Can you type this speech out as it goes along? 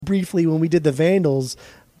briefly when we did the Vandals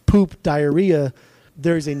poop diarrhea,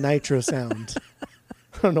 there's a nitro sound.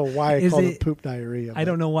 I don't know why I called it poop diarrhea. I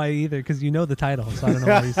don't know why either, because you know the title, so I don't know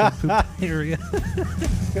why you said poop diarrhea.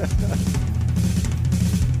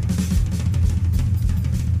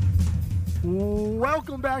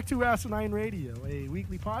 Welcome back to Asinine Radio, a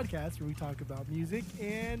weekly podcast where we talk about music,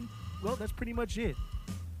 and, well, that's pretty much it.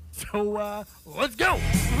 So, let's go!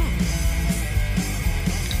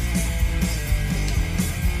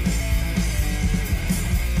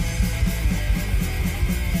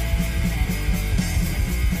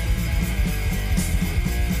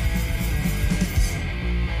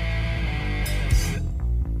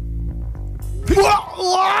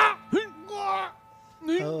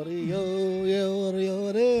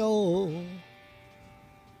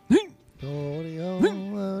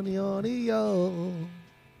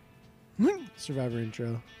 Survivor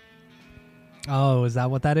intro. Oh, is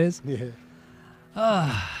that what that is? Yeah.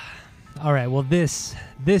 All right. Well, this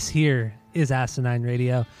here is Asinine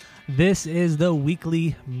Radio. This is the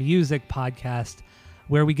weekly music podcast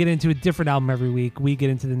where we get into a different album every week. We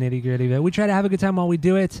get into the nitty gritty of it. We try to have a good time while we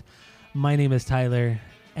do it. My name is Tyler,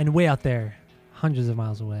 and way out there, hundreds of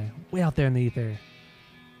miles away, way out there in the ether,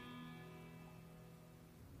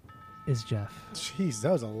 is Jeff. Jeez,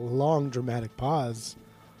 that was a long, dramatic pause.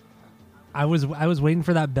 I was waiting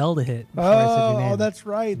for that bell to hit before I said your name. Oh, that's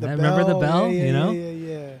right. The bell. Remember the bell? Yeah, you know?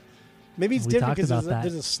 Yeah. Maybe it's We different talked because about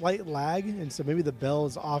there's a slight lag, and so maybe the bell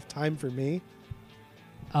is off time for me.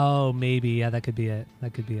 Oh, maybe. Yeah, that could be it.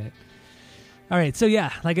 All right. So,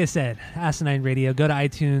 yeah, like I said, Asinine Radio. Go to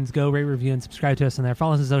iTunes, go rate, review, and subscribe to us on there.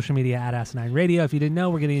 Follow us on social media at Asinine Radio. If you didn't know,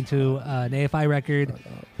 we're getting into an AFI record,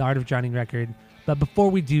 the Art of Drowning record. But before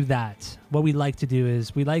we do that, what we like to do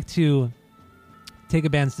is we like to take a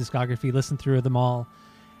band's discography, listen through them all,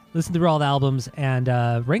 listen through all the albums, and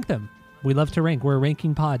rank them. We love to rank. We're a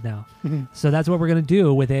ranking pod now. So that's what we're going to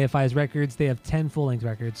do with AFI's records. They have 10 full-length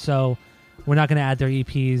records. So we're not going to add their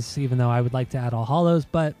EPs, even though I would like to add All Hollows.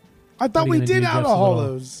 But I thought we did add All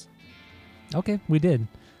Hollows. Okay, we did.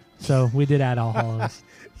 So we did add All Hollows.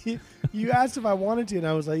 You asked if I wanted to, and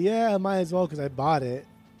I was like, yeah, I might as well because I bought it.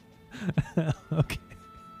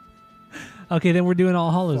 Okay, then we're doing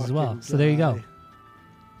All Hollows as well. So there you go.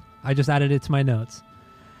 I just added it to my notes.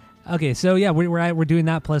 Okay, so yeah, we're doing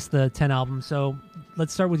that plus the 10 albums. So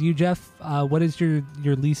let's start with you, Jeff. What is your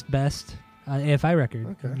least best AFI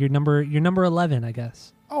record? Okay. Your number 11, I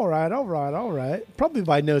guess. All right. Probably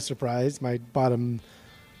by no surprise, my bottom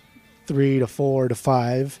 3 to 4 to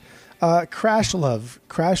 5. Crash Love.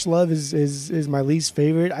 Crash Love is my least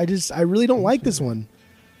favorite. I really don't like this one.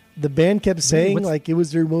 The band kept saying like it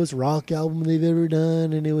was their most rock album they've ever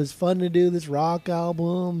done, and it was fun to do this rock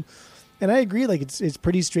album. And I agree, like it's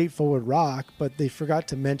pretty straightforward rock, but they forgot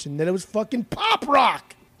to mention that it was fucking pop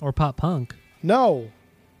rock or pop punk. No,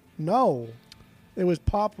 it was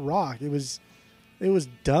pop rock. It was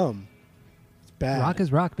dumb. It's bad. Rock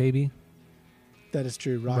is rock, baby. That is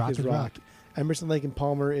true. Rock is rock. Emerson, Lake and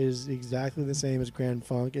Palmer is exactly the same as Grand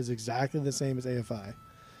Funk. Is exactly the same as AFI.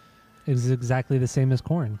 It is exactly the same as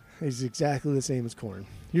Korn. It's exactly the same as Korn.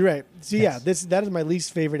 You're right. So yes. Yeah, that is my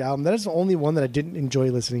least favorite album. That is the only one that I didn't enjoy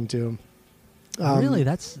listening to. Really?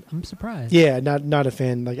 I'm surprised. Yeah, not a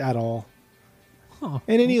fan like at all. Oh,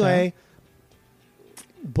 and anyway,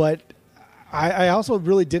 but I also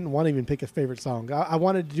really didn't want to even pick a favorite song. I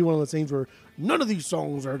wanted to do one of those things where none of these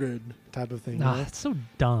songs are good type of thing. Nah, that's so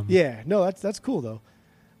dumb. Yeah, no, that's cool though.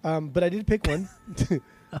 But I did pick one.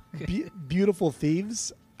 Okay. Beautiful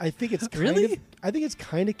Thieves. I think it's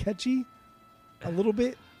kind of catchy, a little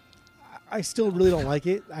bit. I still really don't like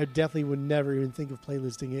it. I definitely would never even think of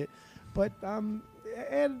playlisting it, but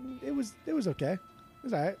and it was okay. It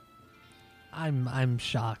was all right. I'm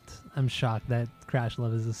shocked. I'm shocked that Crash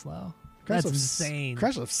Love is this slow. That's insane.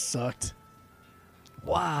 Crash Love sucked.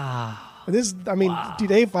 Wow. Dude,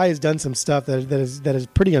 AFI has done some stuff that is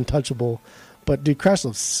pretty untouchable, but dude, Crash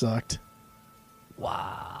Love sucked.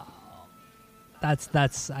 Wow.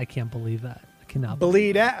 That's I can't believe that. I cannot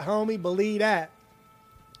believe that, homie. Believe that.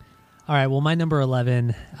 All right. Well, my number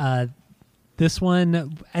 11. This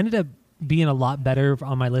one ended up being a lot better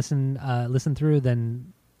on my listen through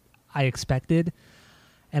than I expected,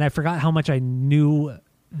 and I forgot how much I knew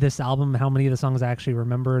this album, how many of the songs I actually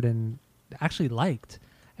remembered and actually liked,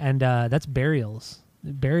 and that's Burials.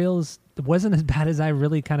 Burials wasn't as bad as I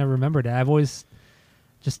really kind of remembered it. I've always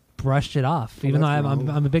just brushed it off, even though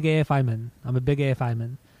I'm a big AFI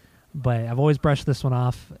man. But I've always brushed this one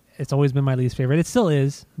off. It's always been my least favorite. It still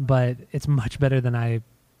is, but it's much better than I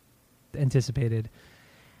anticipated.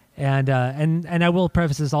 And I will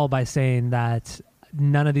preface this all by saying that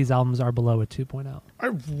none of these albums are below a 2.0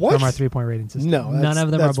 What? from our 3-point rating system. No, none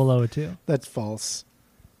of them are below a 2. That's false.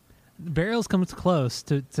 Burials comes close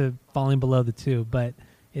to falling below the 2, but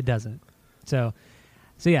it doesn't. So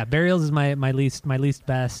yeah, Burials is my least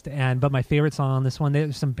best, but my favorite song on this one,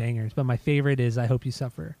 there's some bangers, but my favorite is I Hope You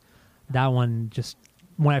Suffer. That one just,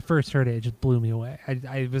 when I first heard it, it just blew me away.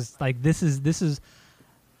 I was like, this is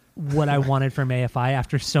what I wanted from AFI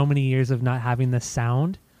after so many years of not having this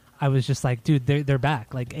sound. I was just like, dude, they're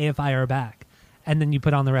back. Like, AFI are back. And then you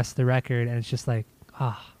put on the rest of the record, and it's just like,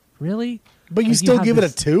 really? But you Like, still have give it a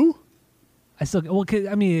this- 2?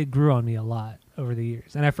 it grew on me a lot over the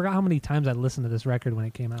years, and I forgot how many times I listened to this record when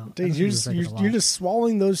it came out. Dude, you're just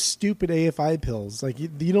swallowing those stupid AFI pills. Like you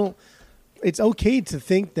don't. It's okay to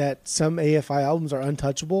think that some AFI albums are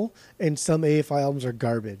untouchable and some AFI albums are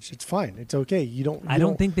garbage. It's fine. It's okay. I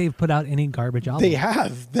don't think they've put out any garbage albums. they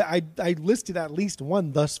have. I listed at least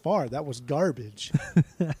one thus far. That was garbage.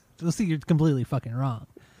 We'll see. You're completely fucking wrong.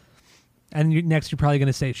 And next, you're probably going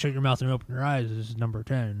to say, "Shut your mouth and open your eyes." This is number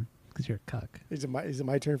 10 because you're a cuck. Is it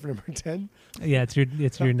my turn for number 10? Yeah, it's your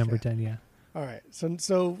Okay. number 10. Yeah. All right.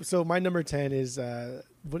 So my number 10 is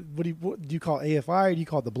what do you call AFI? Or do you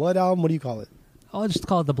call it the Blood album? What do you call it? I'll just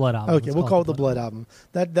call it the Blood album. Okay, Let's we'll call it the Blood album.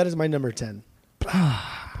 That is my number 10.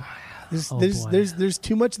 There's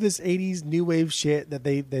too much of this 80s new wave shit that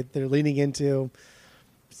they're leaning into.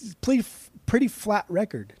 It's pretty flat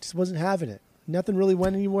record. Just wasn't having it. Nothing really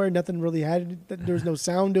went anywhere. Nothing really had. There was no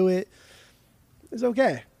sound to it. It's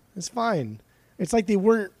okay. It's fine. It's like they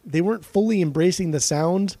weren't fully embracing the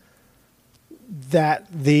sound that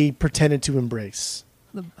they pretended to embrace.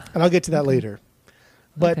 And I'll get to that later.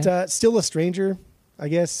 But Still a Stranger, I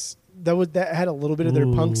guess that had a little bit of their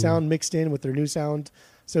punk sound mixed in with their new sound.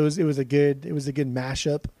 So it was a good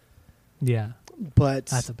mashup. Yeah. But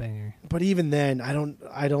That's a banger. But even then, I don't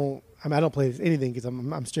play anything because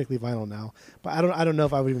I'm strictly vinyl now. But I don't know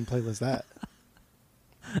if I would even playlist that.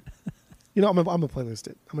 You know, I'm gonna playlist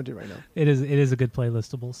it. I'm gonna do it right now. It is a good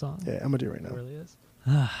playlistable song. Yeah, I'm gonna do it right It now. really is.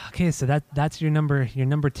 Okay, so that's your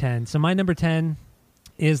number 10. So my number 10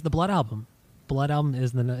 is the Blood album. Blood album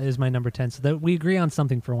is my number 10. So that we agree on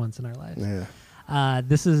something for once in our lives. Yeah.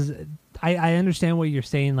 This is I understand what you're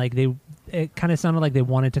saying. Like it kind of sounded like they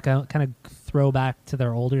wanted to kind of throw back to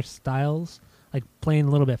their older styles, like playing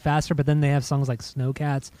a little bit faster. But then they have songs like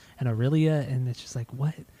Snowcats and Aurelia, and it's just like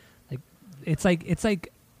what, like it's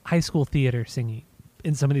like high school theater singing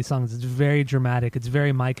in some of these songs. It's very dramatic. It's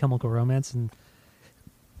very My Chemical Romance, and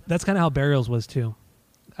that's kind of how Burials was too.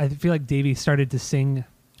 I feel like Davey started to sing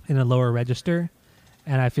in a lower register,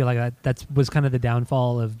 and I feel like that was kind of the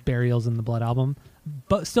downfall of Burials and the Blood album,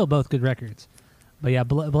 but still both good records. But yeah,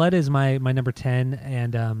 Blood is my number 10,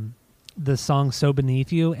 and the songs So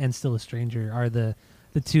Beneath You and Still a Stranger are the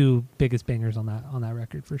two biggest bangers on that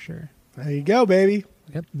record for sure. There you go, baby.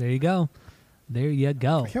 Yep, there you go. There you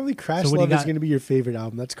go. I can't believe Crash So what do you Love is got? going to be your favorite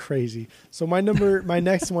album. That's crazy. So my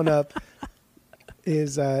next one up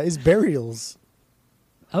is Burials.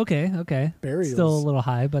 Okay. Burials. Still a little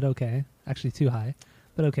high, but okay. Actually, too high,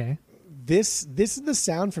 but okay. This is the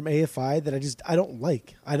sound from AFI that I don't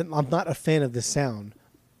like. I'm not a fan of this sound.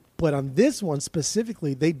 But on this one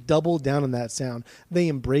specifically, they doubled down on that sound. They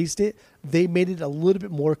embraced it. They made it a little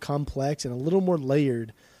bit more complex and a little more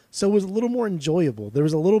layered. So it was a little more enjoyable. There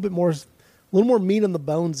was a little more meat on the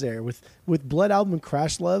bones there. With Blood album and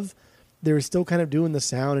Crash Love, they were still kind of doing the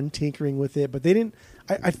sound and tinkering with it, but they didn't.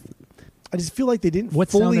 I just feel like they didn't What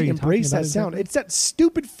sound are fully you embrace talking that about sound. exactly? It's that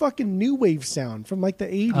stupid fucking new wave sound from like the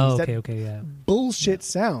 80s. Oh, that okay, yeah. bullshit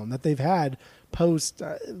sound that they've had post.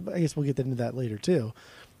 I guess we'll get into that later too.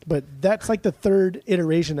 But that's like the third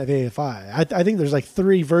iteration of AFI. I think there's like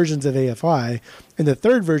 3 versions of AFI, and the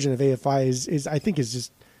third version of AFI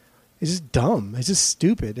is just dumb. It's just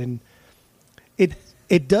stupid, and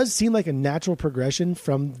it does seem like a natural progression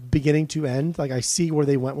from beginning to end. Like I see where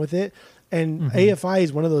they went with it, and AFI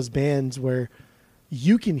is one of those bands where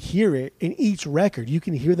you can hear it in each record. You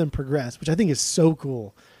can hear them progress, which I think is so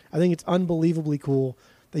cool. I think it's unbelievably cool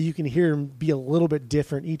that you can hear them be a little bit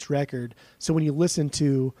different each record. So when you listen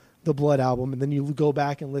to the Blood album and then you go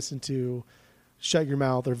back and listen to Shut Your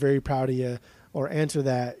Mouth or Very Proud of You or Answer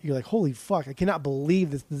That, you're like, holy fuck, I cannot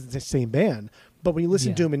believe this is the same band. But when you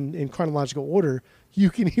listen to them in chronological order, you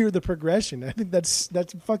can hear the progression. I think that's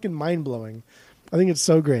fucking mind-blowing. I think it's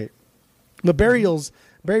so great. The Burials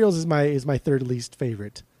is my third least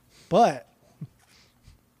favorite. But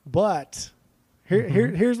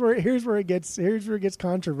here's where it gets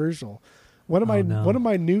controversial. One of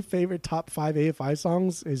my new favorite top 5 AFI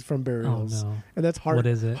songs is from Burials. Oh, no. And that's Heart. What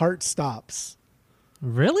is it? Heart Stops.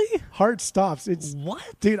 Really? Heart Stops. It's What?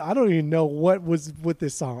 dude. I don't even know what was with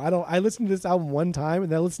this song. I listened to this album one time,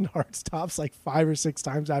 and then I listened to Heart Stops like 5 or 6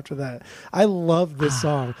 times after that. I love this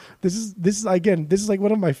song. This is like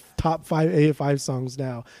one of my top 5 AFI songs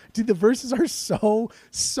now. Dude, the verses are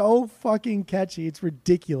so fucking catchy. It's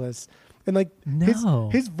ridiculous, and like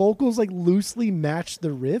his vocals like loosely match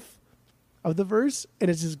the riff of the verse, and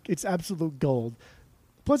it's absolute gold.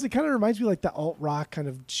 Plus, it kind of reminds me like the alt rock kind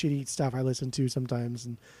of shitty stuff I listen to sometimes.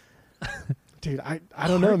 And dude, I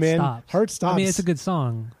don't know, man. Heart Stops. I mean, it's a good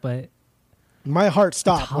song, but my heart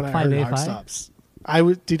stopped top when I 5 heard AFI? Heart Stops. I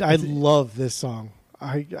love this song.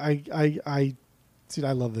 I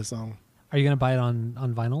love this song. Are you gonna buy it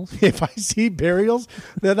on vinyls? If I see Burials,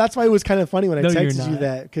 that's why it was kind of funny when I No, you're texted you not.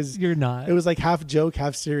 that, because You're not. it was like half joke,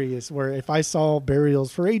 half serious. Where if I saw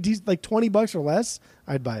Burials for like $20 or less,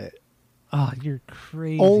 I'd buy it. Oh, you're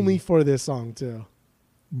crazy. Only for this song too.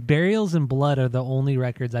 Burials and Blood are the only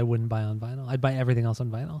records I wouldn't buy on vinyl. I'd buy everything else on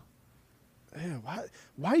vinyl. Yeah,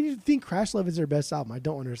 why do you think Crash Love is their best album? I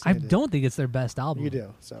don't I understand. don't think it's their best album. You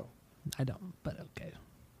do, so. I don't, but okay.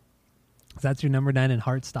 So that's your number 9 and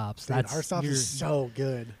Heart Stops. Dude, That's Heart Stops your is so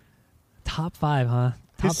good. top 5, huh?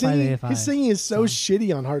 Top 5 AFI. His singing is so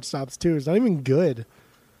shitty on Heart Stops too. It's not even good.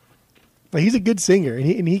 Like, he's a good singer, and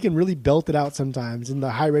he can really belt it out sometimes in the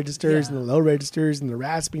high registers and the low registers and the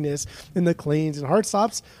raspiness and the cleans. And Heart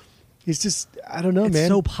Stops, he's just, I don't know, It's man.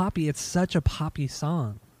 so poppy. It's such a poppy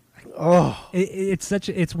song. Oh,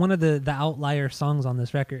 It's one of the outlier songs on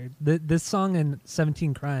this record. This song and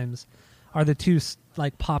 17 Crimes are the two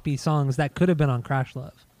like poppy songs that could have been on Crash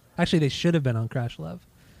Love. Actually, they should have been on Crash Love.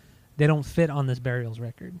 They don't fit on this Burials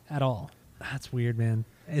record at all. That's weird, man.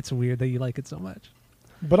 It's weird that you like it so much.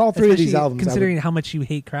 but all three of these Especially albums, considering how much you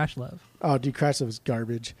hate Crash Love. oh, dude, Crash Love is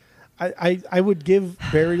garbage. I would give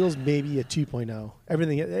Burials maybe a 2.0.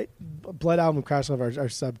 Everything, Blood Album and Crash Love are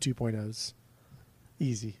sub 2.0s.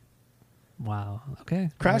 Easy. Wow. Okay.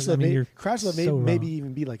 Crash I Love, mean, you're so maybe wrong.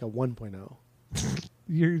 even be like a 1.0.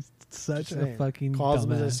 You're such Just a saying. fucking Calls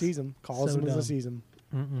them as a dumbass. season. Calls So them as a dumb. season.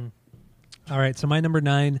 Mm-mm. All right, so my number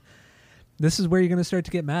 9. This is where you're going to start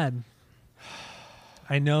to get mad.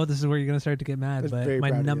 I know this is where you're going to start to get mad, I'm but very my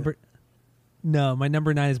proud of you. my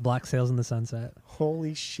number 9 is Black Sails in the Sunset.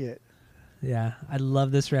 Holy shit. Yeah, I love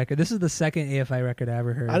this record. This is the second AFI record I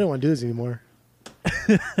ever heard. I don't want to do this anymore.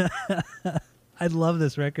 I love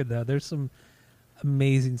this record though. There's some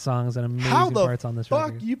amazing songs and amazing How the parts on this fuck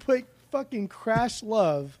record. you put fucking Crash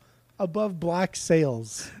Love above Black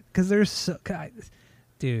Sails? Because there's so,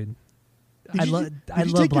 dude. I love Did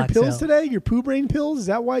you take Black your pills Sails. today? Your poo brain pills? Is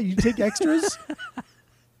that why you take extras?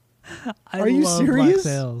 I Are you love Black serious?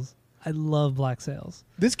 Sails. I love Black Sails.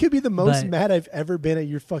 This could be the most But- mad I've ever been at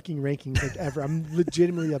your fucking rankings, like ever. I'm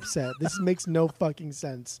legitimately upset. This makes no fucking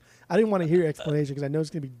sense. I didn't want to hear your explanation because I know it's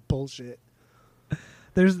gonna be bullshit.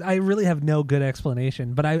 I really have no good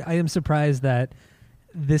explanation, but I am surprised that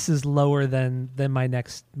this is lower than my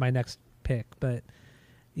next pick. But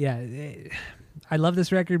yeah, I love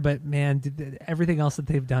this record, but man, everything else that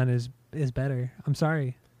they've done is better. I'm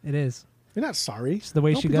sorry, it is. You're not sorry. It's the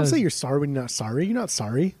way she Don't goes. say you're sorry when you're not sorry. You're not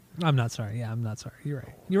sorry. I'm not sorry. Yeah, I'm not sorry. You're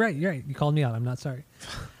right. You're right. You called me out. I'm not sorry.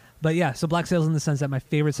 But yeah, so Black Sails in the Sunset. My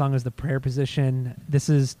favorite song is the Prayer Position. This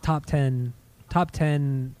is top 10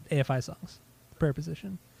 AFI songs. Prayer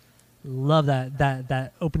Position. Love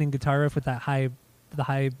that opening guitar riff with the high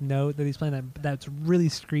note that he's playing. That's really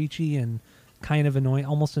screechy and kind of annoying,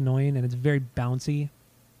 almost annoying, and it's very bouncy.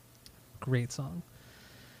 Great song.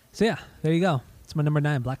 So yeah, there you go. It's my number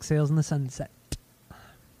 9, Black Sails in the Sunset.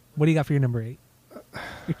 What do you got for your number 8?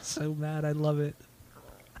 You're so mad. I love it.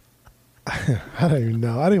 I don't even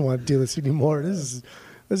know. I don't even want to do this anymore. This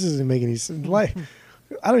doesn't make any sense. Like,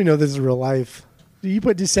 I don't even know if this is real life. You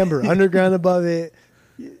put December Underground above it,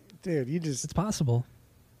 dude. You just It's possible.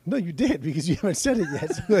 no, you did because you haven't said it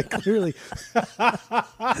yet. So like, clearly,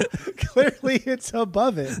 it's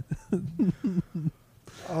above it.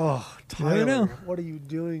 Oh, Tyler, never know. what are you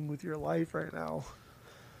doing with your life right now?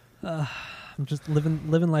 I'm just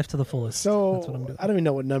living life to the fullest. So That's what I'm doing. I don't even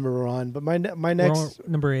know what number we're on, but my We're next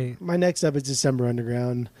on number 8. my next up is December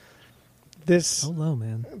Underground. This So low,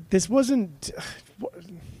 man. this wasn't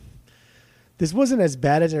as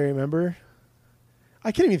bad as I remember.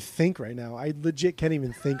 I can't even think right now. I legit can't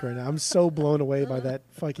even think right now. I'm so blown away by that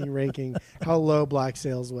fucking ranking. How low Black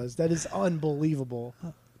Sails was. That is unbelievable.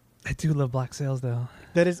 I do love Black Sails though.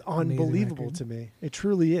 That is Amazing unbelievable record. to me. It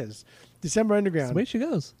truly is. December That's Underground. the way she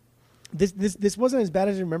goes. This wasn't as bad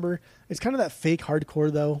as I remember. It's kind of that fake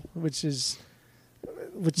hardcore though, which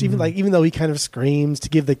even though he kind of screams to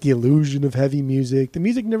give like the illusion of heavy music, the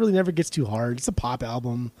music never gets too hard. It's a pop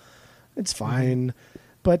album. It's fine.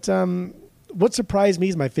 But what surprised me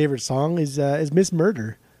is my favorite song is Miss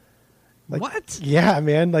Murder. Like, what? Yeah,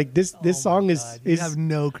 man. Like this song my is God.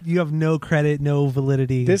 You have no credit, no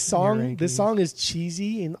validity. this in your song rankings. is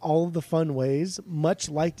cheesy in all of the fun ways, much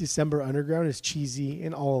like December Underground is cheesy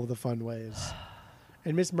in all of the fun ways.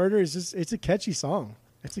 And Miss Murder is just it's a catchy song.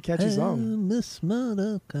 It's a catchy song. Miss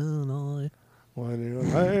Murder, can I?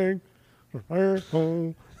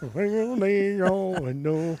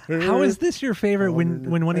 How is this your favorite when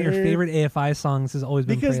one of your favorite AFI songs has always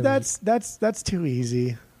been Because Prelude? that's too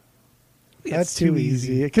easy. It's That's too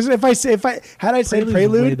easy. Because if I said Prelude's way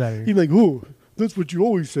Prelude, better. you'd be like, "Oh, that's what you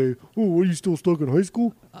always say." Oh, are you still stuck in high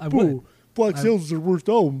school? I Boo. would. Black Sails is their worst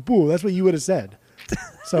album. Boo. That's what you would have said.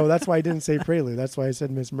 So that's why I didn't say Prelude. That's why I said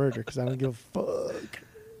Miss Murder, because I don't give a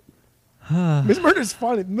fuck. Miss Murder's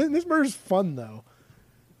fun. Miss Murder's fun though.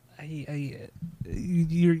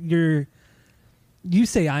 You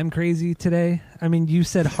say I'm crazy today. I mean, you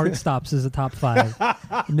said Heart Stops is a top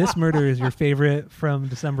 5. Miss Murder is your favorite from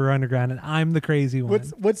December Underground, and I'm the crazy one.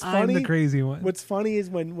 What's funny? I'm the crazy one. What's funny is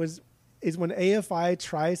when AFI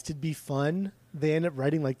tries to be fun, they end up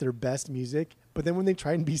writing like their best music. But then when they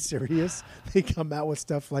try and be serious, they come out with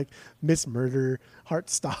stuff like Miss Murder, Heart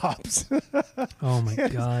Stops. Oh my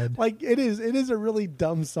God! Like it is a really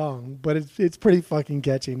dumb song, but it's pretty fucking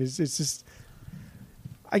catchy. And it's just,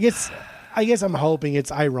 I guess I'm hoping it's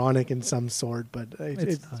ironic in some sort, but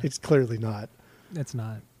it's clearly not. It's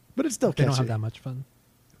not. But it's still They catchy. don't have that much fun.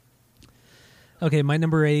 Okay, my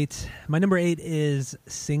number 8. My number 8 is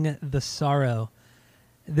 "Sing the Sorrow."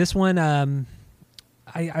 This one,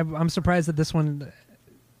 I'm surprised that this one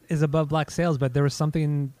is above Black Sails, but there was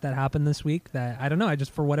something that happened this week that I don't know. I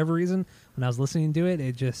just, for whatever reason, when I was listening to it,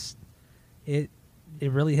 it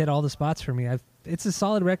really hit all the spots for me. It's a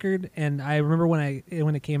solid record, and I remember when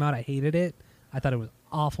it came out, I hated it. I thought it was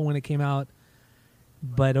awful when it came out,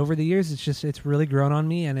 but over the years, it's really grown on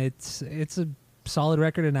me, and it's a solid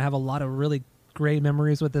record, and I have a lot of really great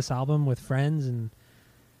memories with this album with friends, and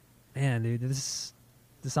man, dude, this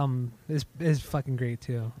album is fucking great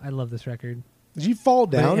too. I love this record. Did you fall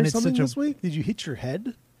down and or it's something such a- this week? Did you hit your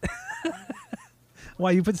head?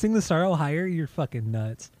 Why you put "Sing the Sorrow" higher? You're fucking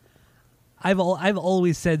nuts. I've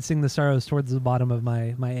always said "Sing the Sorrow" is towards the bottom of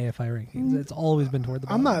my AFI rankings. It's always been toward the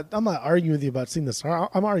bottom. I'm not arguing with you about Sing the Sorrow.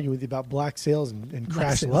 I'm arguing with you about Black Sails and Black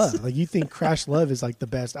Crash Sails. Love. Like you think Crash Love is like the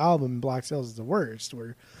best album and Black Sails is the worst.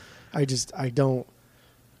 Where I don't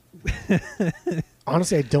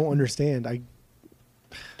honestly I don't understand.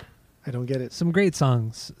 I don't get it. Some great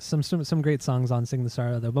songs, some great songs on "Sing the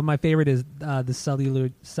Sorrow" though. But my favorite is the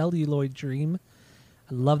Celluloid Dream.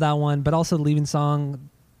 I love that one, but also "Leaving Song,"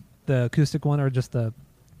 the acoustic one, or just the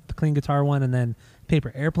clean guitar one, and then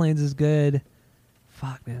 "Paper Airplanes" is good.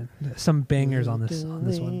 Fuck man, some bangers on this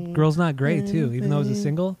one. "Girls Not Grey" too, even though it was a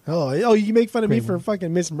single. Oh, you can make fun of me Great for one.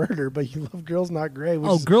 fucking Miss Murder, but you love Girls Not Grey.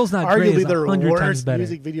 Which is "Girls Not Grey" arguably is their 100 times worst better.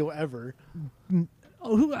 music video ever.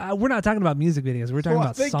 We're not talking about music videos. We're talking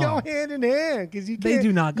about they songs. go hand in hand because you They can't.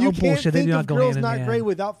 do not. You Oh, can't bullshit. They think do of not go Girls hand in Not hand. Grey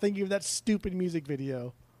without thinking of that stupid music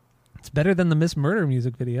video. It's better than the Miss Murder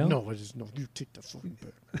music video. No, it is no. You take the fucking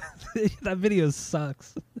back. That video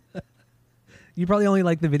sucks. You probably only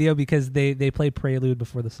like the video because they play Prelude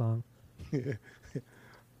before the song. Yeah,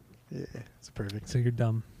 it's perfect. So you're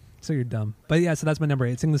dumb. But yeah, so that's my number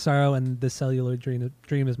 8. "Sing the Sorrow" and "The Cellular Dream"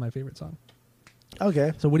 is my favorite song.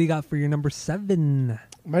 Okay, So what do you got for your number 7?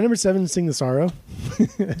 my number 7 is "Sing the Sorrow."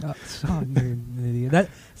 You're an idiot.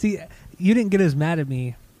 You didn't get as mad at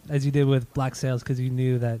me as you did with Black Sails because you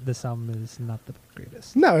knew that this album is not the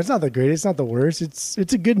greatest. No, it's not the greatest. It's not the worst. It's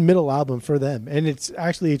a good middle album for them, and it's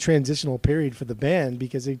actually a transitional period for the band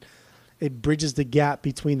because it bridges the gap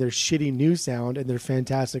between their shitty new sound and their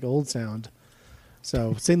fantastic old sound.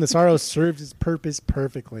 So "Sing the Sorrow" serves its purpose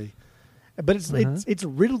perfectly. But it's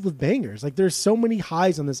riddled with bangers. Like there's so many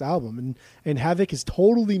highs on this album, and Havoc has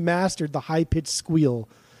totally mastered the high pitched squeal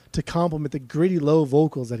to complement the gritty low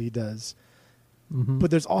vocals that he does. Mm-hmm.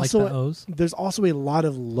 But there's Like the also O's? there's also a lot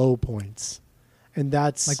of low points, and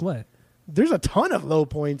that's Like what? There's a ton of low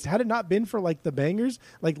points. Had it not been for like the bangers,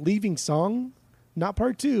 like "Leaving Song," not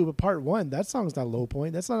part 2, but part 1, that song's not a low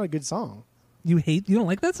point. That's not a good song. You don't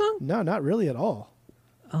like that song? No, not really at all.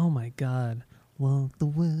 Oh my God. Walk the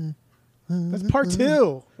way. That's part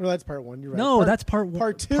 2. Well, that's part 1. You're right. No, that's part 1.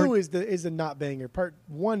 Part 2 is the not banger. Part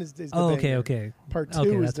 1 is the Oh, banger. okay. Part 2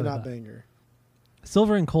 Okay, is that's the what I not thought. banger.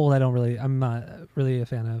 Silver and Cold, I'm not really a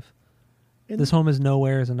fan of. And, This Home Is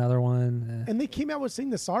Nowhere is another one. and they came out with "Sing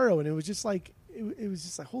the Sorrow," and it was just like it was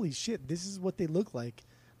just like, holy shit, this is what they look like.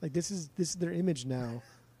 Like this is their image now.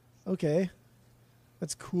 Okay,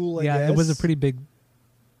 that's cool. I Yeah, guess. it was a pretty big.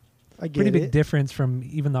 I get Pretty big it. difference from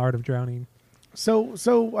even The Art of Drowning.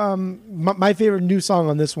 My favorite new song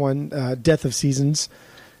on this one, "Death of Seasons."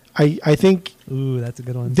 I think Ooh, that's a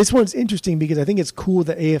good one. this one's interesting because I think it's cool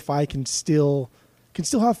that AFI can still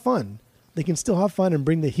have fun. They can still have fun and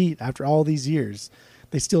bring the heat after all these years.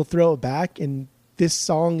 They still throw it back, and this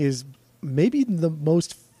song is maybe the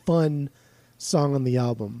most fun song on the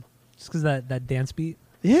album. Just because that dance beat.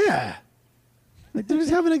 Yeah, like they're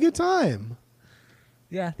just having a good time.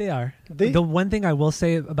 Yeah, they are. The one thing I will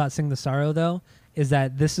say about Sing the Sorrow, though, is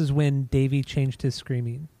that this is when Davey changed his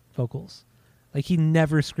screaming vocals. Like, he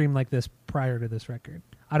never screamed like this prior to this record.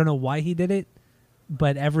 I don't know why he did it,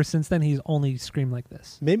 but ever since then, he's only screamed like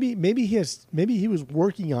this. Maybe he was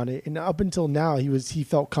working on it, and up until now, he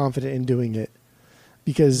felt confident in doing it.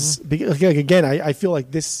 Because again, I feel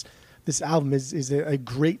like this album is a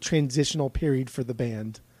great transitional period for the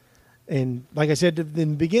band. And like I said in the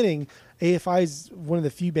beginning, AFI is one of the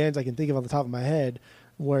few bands I can think of on the top of my head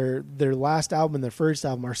where their last album and their first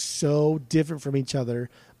album are so different from each other.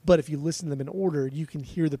 But if you listen to them in order, you can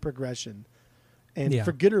hear the progression. And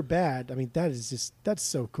for good or bad, I mean, that's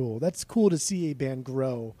so cool. That's cool to see a band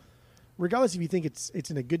grow. Regardless if you think it's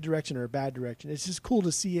in a good direction or a bad direction, it's just cool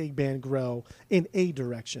to see a band grow in a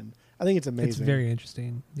direction. I think it's amazing. It's very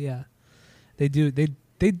interesting. Yeah. They do.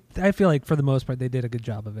 I feel like for the most part, they did a good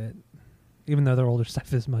job of it. Even though their older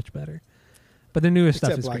stuff is much better. But their newest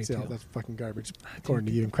stuff is Black great Sail, too. that's fucking garbage, according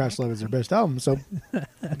to you. And Crash Love is their best album, so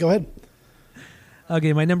go ahead.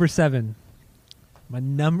 Okay, my number 7. My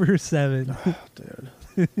number 7. Oh,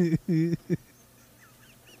 dude.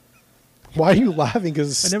 Why are you laughing? Because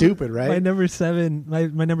it's stupid, right? My number 7.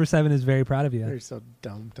 My number 7 is Very Proud of You. You're so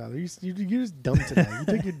dumb, Tyler. You're just dumb today. You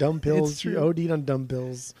took your dumb pills. You OD'd on dumb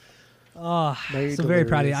pills. Oh, so Very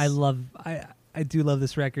Proud of You. I do love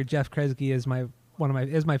this record. Jeff Kresge is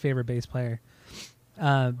my favorite bass player.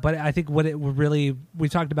 But I think what it really, we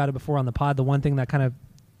talked about it before on the pod. The one thing that kind of,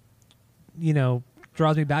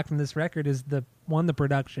 draws me back from this record is the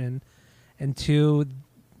production, and 2,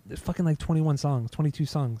 there's fucking like 21 songs, 22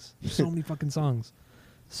 songs. There's so many fucking songs,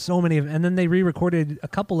 so many of them. And then they re-recorded a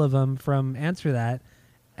couple of them from Answer That,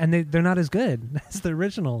 and they're not as good as the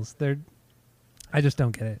originals. I just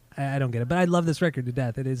don't get it. I don't get it. But I love this record to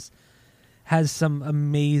death. Has some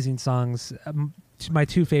amazing songs. My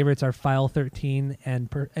 2 favorites are File 13 and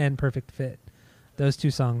Perfect Fit. Those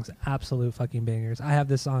 2 songs, absolute fucking bangers. I have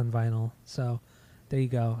this on vinyl, so there you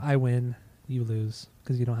go. I win, you lose,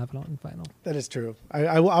 because you don't have it on vinyl. That is true.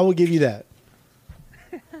 I will give you that.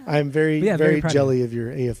 I'm very jelly of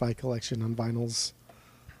your AFI collection on vinyls.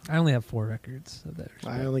 I only have 4 records of theirs.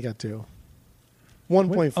 I only got 2.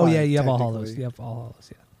 1.5. Oh yeah, you have All Hollows. You have All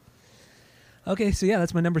Hollows. Yeah. Okay, so yeah,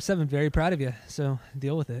 that's my number 7. Very Proud of You. So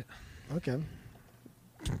deal with it. Okay.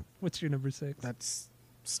 What's your number 6? That's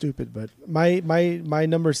stupid, but my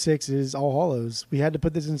number 6 is All Hollows. We had to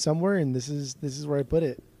put this in somewhere, and this is where I put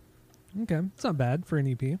it. Okay, it's not bad for an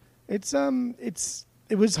EP.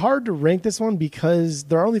 It was hard to rank this one because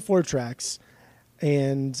there are only 4 tracks,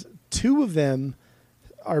 and 2 of them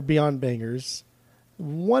are beyond bangers.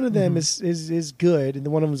 One of them is good, and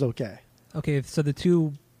one of them is okay. Okay, so the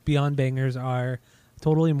 2 beyond bangers are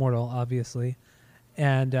Totally Immortal, obviously,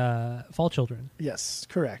 and Fall Children. Yes,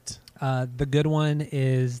 correct. The good one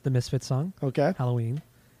is the Misfits song, Okay. Halloween,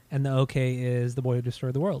 and the okay is The Boy Who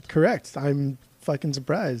Destroyed the World. Correct. I'm fucking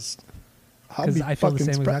surprised. Because I feel the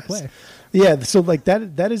same exact way. Yeah, so like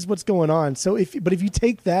that is what's going on. So if you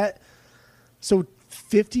take that, so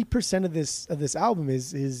 50% of this album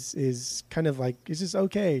is kind of like, it's just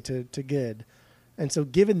okay to good. And so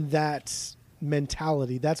given that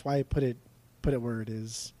mentality, that's why I put it where it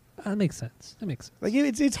is. That makes sense. Like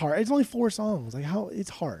it's hard. It's only 4 songs. Like how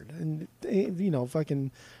it's hard. And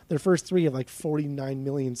fucking their first 3 have like 49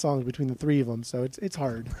 million songs between the 3 of them. So it's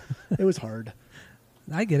hard. It was hard.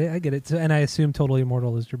 I get it. So, and I assume Totally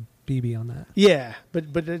Immortal is your BB on that. Yeah, but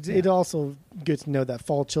it also good to know that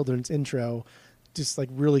Fall Children's intro just like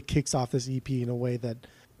really kicks off this EP in a way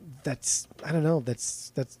that's I don't know,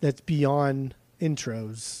 that's beyond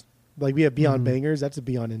intros. Like we have Beyond Bangers, that's a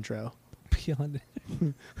beyond intro. Beyond.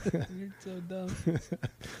 You're so dumb.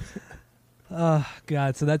 Oh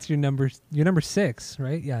God! So that's your number 6,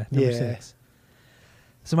 right? Yeah, number 6.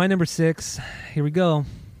 So my number 6. Here we go.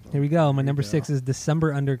 My number 6 is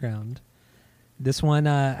December Underground. This one,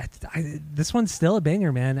 this one's still a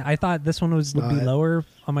banger, man. I thought this one would be lower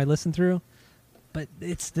on my listen through, but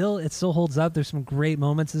it still holds up. There's some great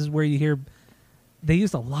moments. This is where you hear they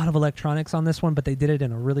used a lot of electronics on this one, but they did it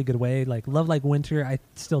in a really good way. Like Love Like Winter, I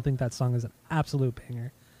still think that song is an absolute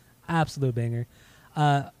banger. Arguably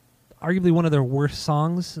one of their worst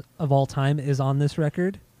songs of all time is on this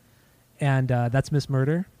record. and that's Miss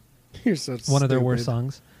Murder. You're so One of their worst stupid.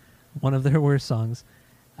 songs. One of their worst songs.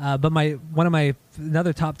 But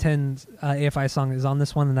another top 10 AFI song is on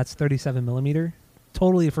this one, and that's 37 Millimeter.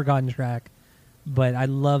 Totally a forgotten track, but I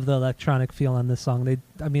love the electronic feel on this song.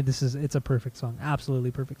 It's a perfect song.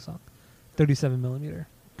 Absolutely perfect song. 37 Millimeter.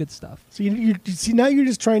 Good stuff. So you see, now you're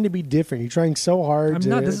just trying to be different. You're trying so hard. I'm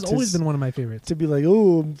not. This has always been one of my favorites. To be like,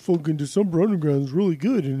 oh, fucking December Underground is really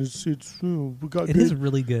good, and it's we got. It good. is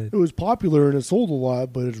really good. It was popular and it sold a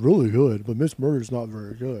lot, but it's really good. But Miss Murder's not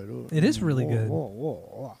very good. It is really good.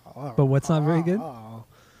 But what's not very good? Oh,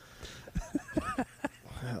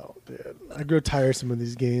 dude, I grow tiresome of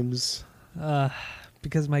these games.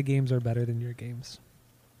 Because my games are better than your games.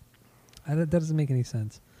 That doesn't make any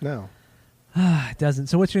sense. No. It doesn't.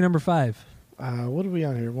 So what's your number 5? What are we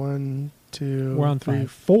on here? 1, 2, We're on 3,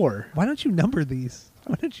 5. 4. Why don't you number these?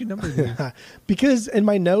 Because in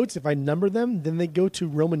my notes, if I number them, then they go to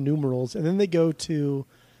Roman numerals, and then they go to,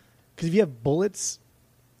 because if you have bullets,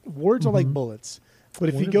 words are like bullets. But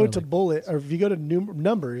if you go to bullet, or if you go to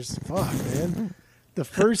numbers, fuck, man. The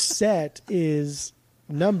first set is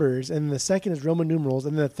numbers, and the second is Roman numerals,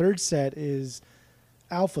 and the third set is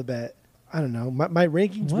alphabet. I don't know. My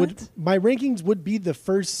rankings would be the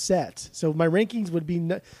first set. So my rankings would be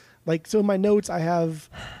so in my notes I have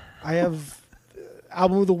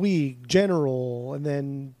album of the week, general, and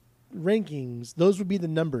then rankings. Those would be the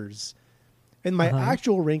numbers. And my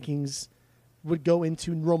actual rankings would go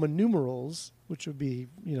into Roman numerals, which would be,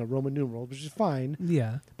 Roman numerals, which is fine.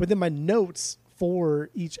 Yeah. But then my notes for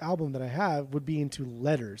each album that I have would be into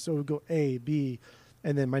letters. So it would go A, B,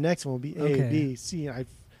 and then my next one would be A, B, C. And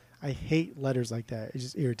I hate letters like that. It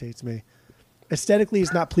just irritates me. Aesthetically,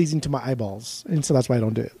 it's not pleasing to my eyeballs, and so that's why I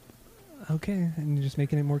don't do it. Okay, and you're just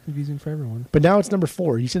making it more confusing for everyone. But now it's number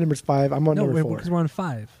 4. You said number 5. I'm on number 4. Because we're on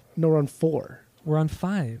 5. No, we're on 4. We're on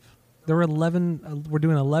 5. There were 11. We're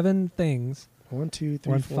doing 11 things. 1, 2,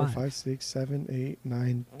 3, 4, 5, 6, 7, 8,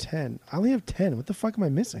 9, 10. I only have 10. What the fuck am I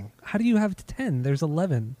missing? How do you have 10? There's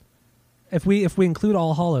 11. If we include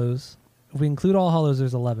All Hollows,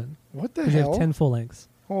 there's 11. What the hell? You have 10 full lengths.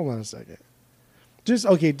 Hold on a second. Just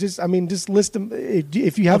list them.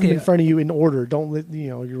 If you have them in front of you in order, don't list,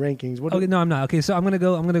 your rankings. No, I'm not. Okay, so I'm gonna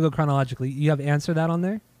go chronologically. You have Answer That on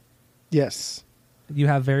there? Yes. You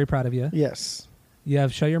have Very Proud of You? Yes. You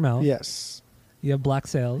have Shut Your Mouth? Yes. You have Black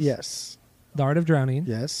Sails? Yes. The Art of Drowning?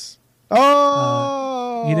 Yes.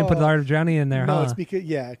 Oh! You didn't put The Art of Drowning in there, no, huh? it's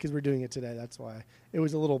because we're doing it today. That's why. It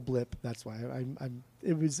was a little blip. That's why.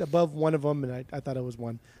 It was above one of them, and I thought it was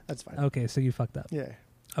one. That's fine. Okay, so you fucked up. Yeah.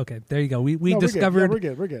 Okay, there you go. We discovered we're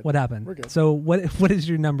good. What happened. We're good. So what is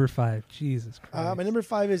your number 5? Jesus Christ. My number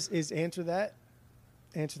 5 is Answer That.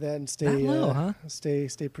 Answer That and stay That low, huh? Stay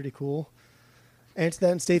pretty cool. Answer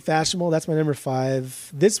That and stay fashionable. That's my number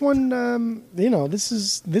 5. This one, this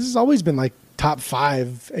has always been like top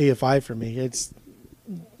 5 AFI for me. It's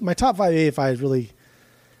my top 5 AFI has really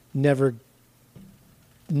never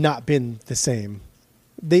not been the same.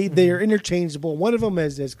 They are interchangeable. One of them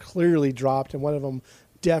has clearly dropped, and one of them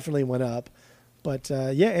definitely went up. But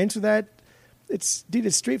Answer That. It's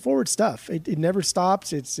straightforward stuff. It never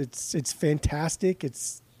stops. It's fantastic.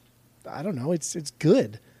 I don't know. It's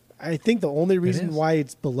good. I think the only reason why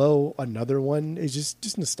it's below another one is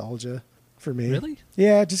just nostalgia for me. Really?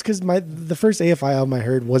 Yeah, just because the first AFI album I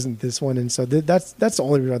heard wasn't this one, and so that's the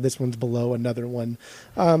only reason why this one's below another one.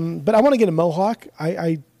 But I want to get a Mohawk.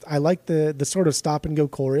 I like the sort of stop and go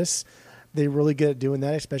chorus. They're really good at doing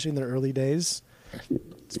that, especially in their early days.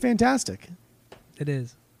 It's fantastic. It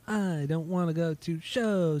is. I don't want to go to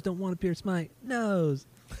shows. Don't want to pierce my nose.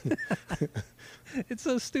 It's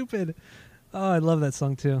so stupid. Oh, I love that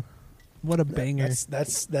song too. What a banger.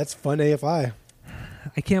 That's fun AFI.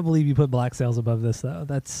 I can't believe you put Black Sails above this though.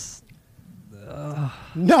 That's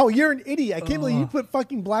no, you're an idiot. I can't believe you put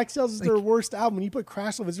fucking Black Sails as their worst album and you put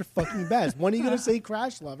Crash Love as their fucking best. When are you going to say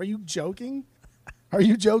Crash Love? Are you joking?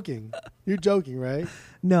 You're joking, right?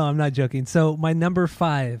 No, I'm not joking. So my number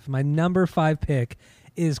 5 pick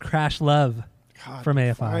is Crash Love from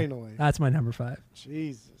AFI. Finally. That's my number 5.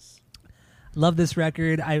 Jesus. Love this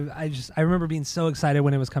record. I remember being so excited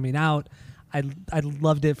when it was coming out. I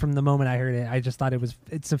loved it from the moment I heard it. I just thought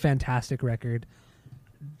it's a fantastic record.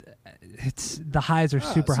 The highs are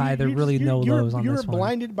super high. There are really no lows on this one. You're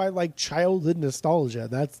blinded by like childhood nostalgia.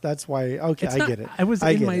 That's why. Okay, I get it. I was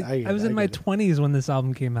in my 20s when this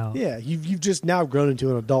album came out. Yeah, you've just now grown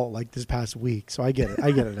into an adult like this past week. So I get it.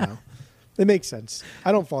 I get it now. It makes sense.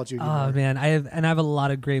 I don't fault you anymore. Oh man, I have a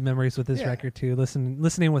lot of great memories with this record too.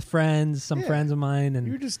 Listening with friends, some friends of mine, and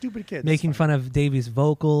you're just stupid kids. Making fun of Davey's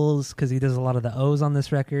vocals because he does a lot of the O's on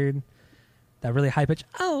this record. That really high pitch.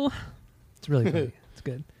 Oh, It's really funny. It's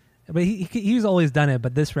good. But he's always done it.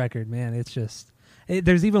 But this record, man, it's just.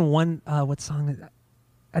 There's even one. What song?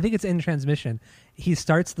 I think it's In Transmission. He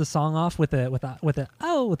starts the song off with a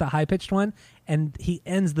high pitched one, and he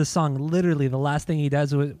ends the song. Literally, the last thing he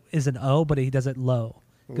does is an O, but he does it low.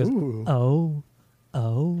 He goes oh.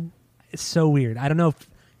 It's so weird. I don't know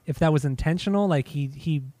if that was intentional. Like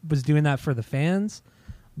he was doing that for the fans,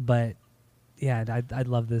 but yeah, I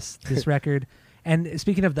love this record. And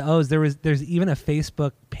speaking of the O's, there's even a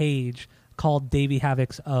Facebook page called Davey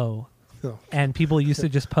Havoc's O. Oh. And people used to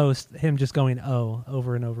just post him just going "oh"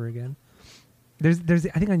 over and over again. There's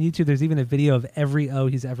I think on YouTube there's even a video of every "oh"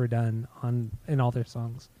 he's ever done in all their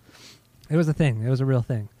songs. It was a thing. It was a real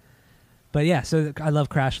thing. But yeah, so I love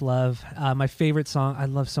Crash Love. My favorite song. I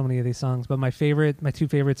love so many of these songs, but my two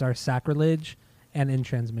favorites are Sacrilege and In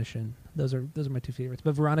Transmission. Those are my two favorites.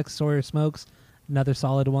 But Veronica Sawyer Smokes, another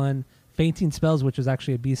solid one. Fainting Spells, which was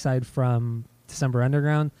actually a B-side from December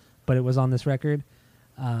Underground, but it was on this record.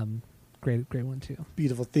 Great one too.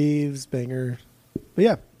 Beautiful Thieves, banger. But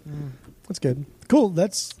yeah, that's good. Cool.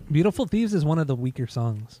 Beautiful Thieves is one of the weaker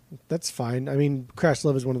songs. That's fine. I mean, Crash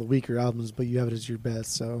Love is one of the weaker albums, but you have it as your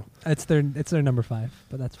best. So it's their number 5,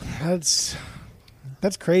 but that's fine.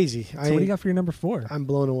 That's crazy. So what do you got for your number 4? I'm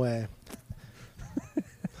blown away.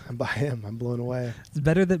 I'm blown away. It's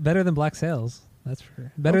better than Black Sails. That's for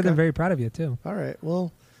sure. Better than Very Proud of You too. All right.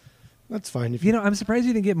 Well, that's fine. If I'm surprised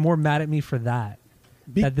you didn't get more mad at me for that.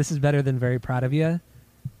 That this is better than Very Proud of You,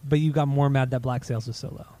 but you got more mad that Black Sails was so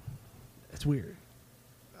low. It's weird.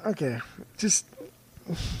 Okay, just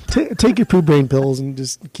take your poo brain pills and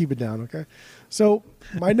just keep it down, okay? So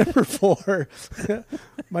my number 4,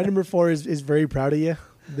 is Very Proud of You.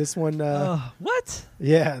 This one, what?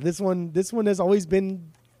 Yeah, this one has always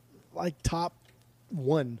been like top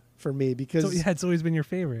 1 for me because it's always been your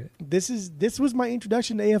favorite. This was my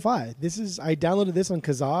introduction to AFI. I downloaded this on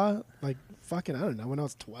Kazaa, like fucking, I don't know, when I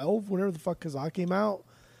was 12, whenever the fuck Kazaa came out.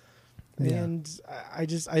 Yeah. And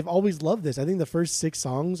I've always loved this. I think the first 6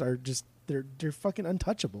 songs are just, they're fucking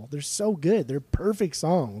untouchable. They're so good. They're perfect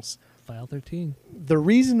songs. File 13. The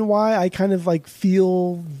reason why I kind of like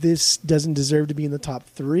feel this doesn't deserve to be in the top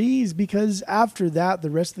 3 is because after that,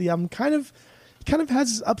 the rest of the album kind of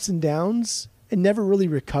has its ups and downs and never really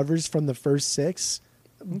recovers from the first 6.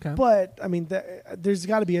 Okay. But I mean, there's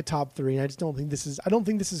got to be a top 3, and I don't think this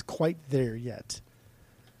is quite there yet.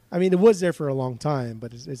 I mean, it was there for a long time,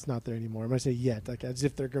 but it's not there anymore. When I say yet, like as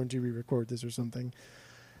if they're going to re-record this or something.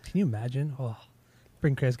 Can you imagine? Oh,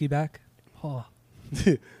 bring Kresge back. Oh,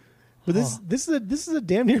 but this is a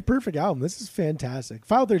damn near perfect album. This is fantastic.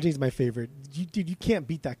 File 13 is my favorite. You can't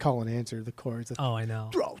beat that call and answer. The chords. Oh, I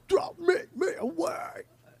know. Drop me away.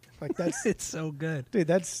 Like that's it's so good, dude.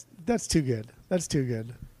 That's too good. That's too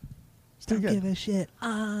good. It's too Don't good. give a shit.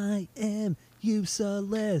 I am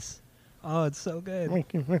useless. Oh, it's so good. I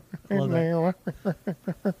love that.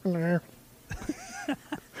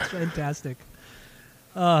 It's fantastic.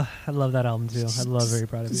 I love that album too. I love Very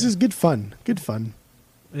Proud of You. This is good fun. Good fun.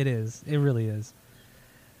 It is. It really is.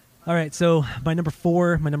 All right, so my number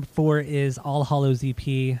 4 is All Hallows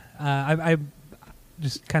EP. I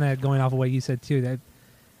just kind of going off of what you said too. That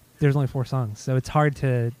there's only 4 songs, so it's hard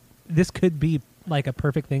to. This could be like a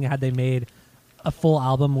perfect thing had they made a full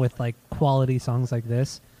album with like quality songs like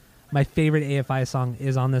this. My favorite AFI song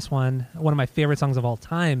is on this one. One of my favorite songs of all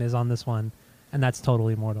time is on this one, and that's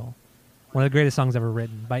Totally Immortal. One of the greatest songs ever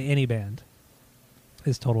written by any band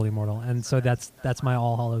is Totally Immortal, and so that's my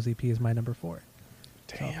All Hallows EP is my number 4.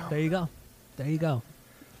 Damn. So, there you go.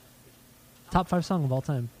 Top 5 song of all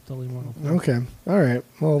time, Totally Immortal. Okay. All right.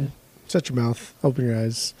 Well, shut your mouth. Open your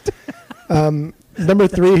eyes. Number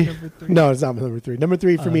 3. No, it's not number 3. Number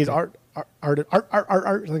 3 for me is art. Like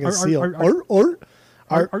a seal.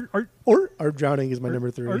 Art Drowning is my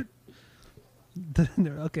number 3.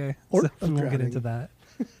 Okay. So we won't get into that.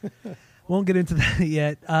 Won't get into that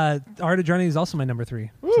yet. Art of Drowning is also my number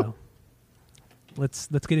 3. Woo. So let's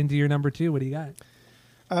get into your number 2. What do you got?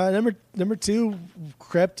 Number 2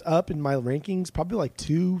 crept up in my rankings, probably like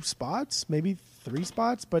 2 spots, maybe 3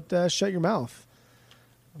 spots. But Shut Your Mouth.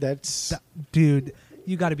 Dude.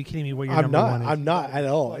 You got to be kidding me! What your number 1 is? I'm not at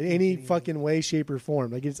all. In any fucking way, shape, or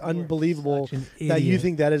form. Like it's unbelievable that you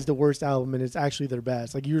think that is the worst album and it's actually their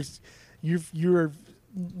best. Like you're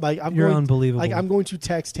like you're unbelievable. Like I'm going to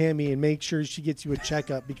text Tammy and make sure she gets you a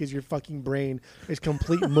checkup because your fucking brain is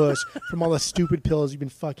complete mush from all the stupid pills you've been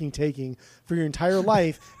fucking taking for your entire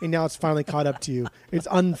life, and now it's finally caught up to you. It's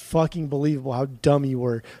unfucking believable how dumb you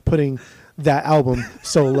were putting that album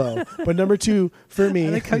so low. But number 2 for me, I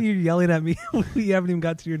like how you're yelling at me. You haven't even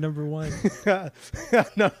got to your number 1.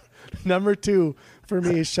 Number 2 for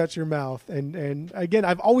me is Shut Your Mouth. And again,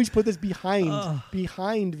 I've always put this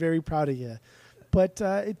behind Very Proud of You. But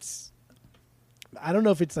it's, I don't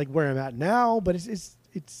know if it's like where I'm at now, but it's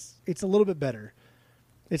a little bit better.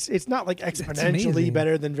 It's not like exponentially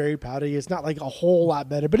better than Very Proud of You. It's not like a whole lot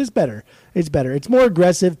better, but it's better. It's better. It's more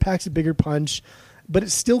aggressive, packs a bigger punch, but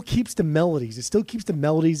it still keeps the melodies. It still keeps the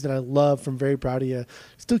melodies that I love from Very Proud of You. It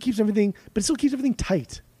still keeps everything, but it still keeps everything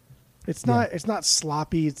tight. It's not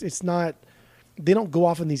sloppy. It's not. They don't go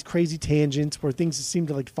off on these crazy tangents where things seem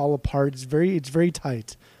to like fall apart. It's very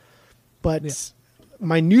tight. But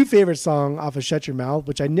my new favorite song off of Shut Your Mouth,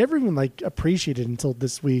 which I never even like appreciated until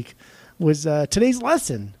this week, was Today's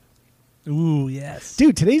Lesson. Ooh, yes.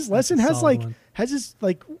 Dude, Today's Lesson has this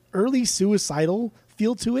like early suicidal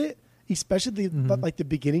feel to it, especially like the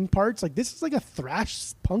beginning parts. Like this is like a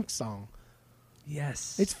thrash punk song.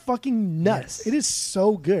 Yes. It's fucking nuts. Yes. It is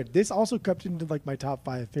so good. This also crept into like my top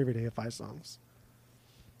 5 favorite AFI songs.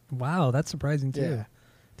 Wow, that's surprising too. Yeah.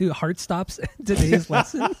 Dude, Heart Stops Today's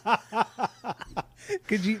Lesson.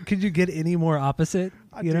 Could you get any more opposite?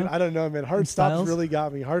 Dude, I don't know, man. Heart Stops really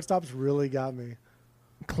got me. Heart Stops really got me.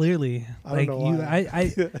 Clearly, I don't know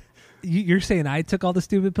why. You're saying I took all the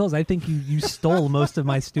stupid pills. I think you stole most of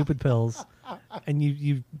my stupid pills, and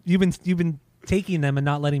you've been taking them and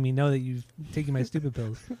not letting me know that you've taken my stupid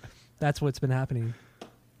pills. That's what's been happening.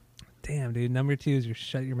 Damn, dude. Number 2 is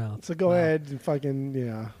Shut Your Mouth. So go ahead and fucking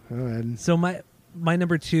go ahead. So my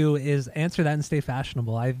number 2 is Answer That and Stay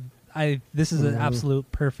Fashionable. This is an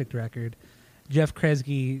absolute perfect record. Jeff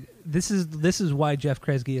Kresge. This is why Jeff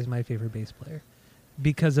Kresge is my favorite bass player,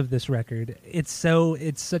 because of this record. It's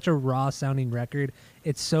such a raw sounding record.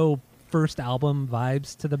 It's so first album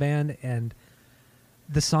vibes to the band, and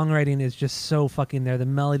the songwriting is just so fucking there. The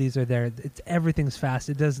melodies are there. Everything's fast.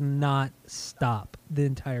 It does not stop the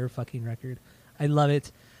entire fucking record. I love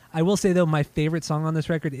it. I will say though, my favorite song on this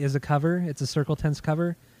record is a cover. It's a Circle Tense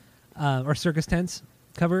cover, or Circus Tense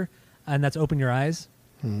cover, and that's Open Your Eyes.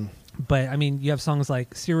 But I mean, you have songs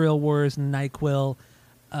like Serial Wars, NyQuil,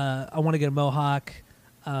 I Want to Get a Mohawk,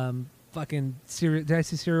 did I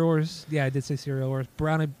say Serial Wars? Yeah, I did say Serial Wars.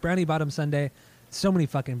 Brownie Bottom Sunday. So many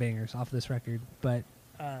fucking bangers off this record. But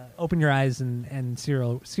Open Your Eyes and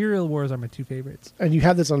Serial Wars are my 2 favorites. And you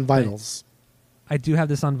have this on vinyls. I do have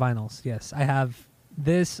this on vinyls, yes. I have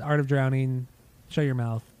this, Art of Drowning, Shut Your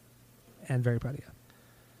Mouth, and Very Proud of You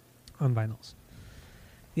on vinyls.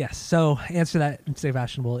 Yes, so Answer That and Stay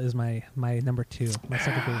Fashionable is my number 2, my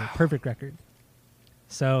second favorite. Perfect record.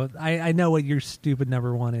 So I know what your stupid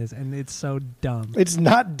number 1 is, and it's so dumb. It's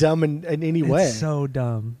not dumb in any way. It's so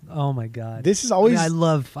dumb. Oh my god. This is always. I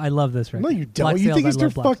love this record. No, you don't. You think it's their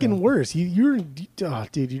fucking worse. Dude, you're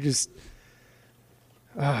just.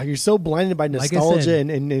 You're so blinded by nostalgia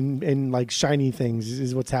and like shiny things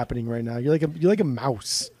is what's happening right now. You're like a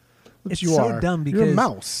mouse. It's so dumb because you're a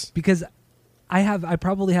mouse. Because I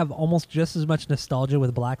probably have almost just as much nostalgia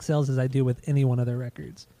with Black Sails as I do with any one of their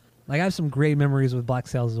records. Like I have some great memories with Black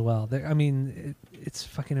Sails as well. It's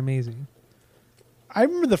fucking amazing. I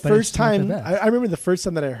remember the first time. I remember the first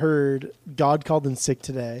time that I heard "God Called in Sick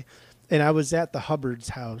Today," and I was at the Hubbard's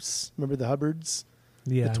house. Remember the Hubbards?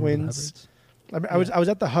 Yeah, the twins. I was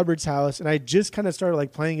at the Hubbard's house, and I just kind of started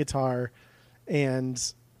like playing guitar, and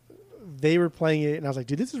they were playing it, and I was like,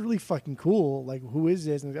 "Dude, this is really fucking cool. Like, who is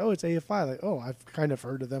this?" And like, "Oh, it's AFI." Like, "Oh, I've kind of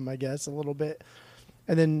heard of them, I guess, a little bit,"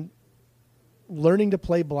 and then learning to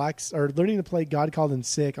play God Called in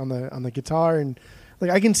Sick on the guitar, and like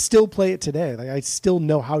I can still play it today. Like I still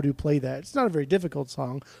know how to play that. It's not a very difficult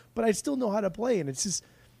song, but I still know how to play, and it's just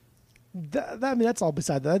I mean that's all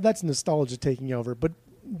beside that. That's nostalgia taking over. But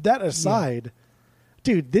that aside,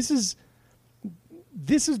 dude, this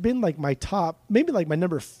has been like my top, maybe like my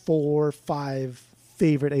number 4, 5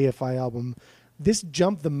 favorite AFI album. This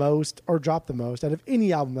jumped the most or dropped the most out of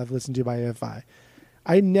any album I've listened to by AFI.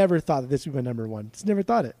 I never thought that this would be my number 1. Just never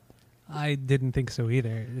thought it. I didn't think so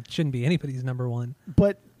either. It shouldn't be anybody's number 1.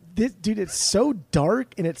 But this, dude, it's so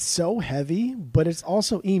dark and it's so heavy, but it's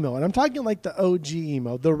also emo. And I'm talking like the OG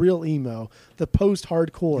emo, the real emo, the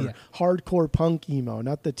post-hardcore, hardcore punk emo,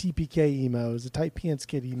 not the TPK emos, the Tight Pants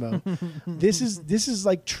Kid emo. This is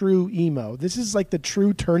like true emo. This is like the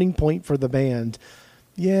true turning point for the band.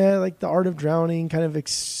 Yeah, like the Art of Drowning kind of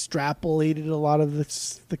extrapolated a lot of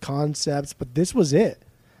the concepts, but this was it.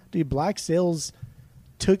 Dude, Black Sails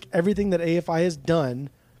took everything that AFI has done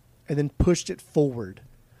and then pushed it forward.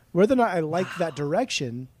 Whether or not I like that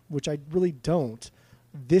direction, which I really don't,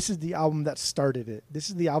 this is the album that started it. This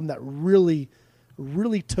is the album that really,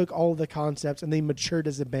 really took all of the concepts and they matured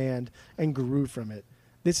as a band and grew from it.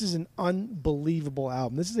 This is an unbelievable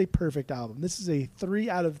album. This is a perfect album. This is a 3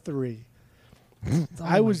 out of 3.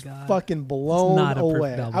 I was God. fucking blown not a perfect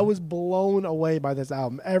away. album. I was blown away by this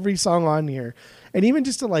album. Every song on here, and even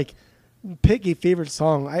just to like pick a favorite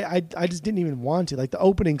song, I just didn't even want to. Like the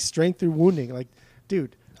opening, "Strength Through Wounding." Like,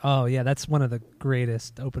 dude, Oh yeah, that's one of the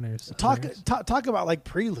greatest openers. talk about like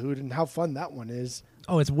Prelude and how fun that one is.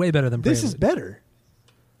 Oh, it's way better than This Prelude. is better.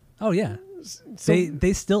 Oh yeah, So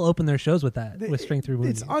they still open their shows with that with Strength Through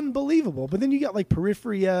Wounding. It's unbelievable. But then you got like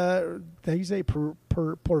Peripheria. How you say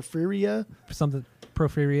Porphyria? Something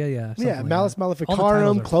Porphyria, yeah. something Yeah, like Malice that. All the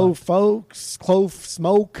Maleficarum, titles are Clove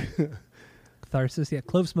Smoke. Catharsis, yeah,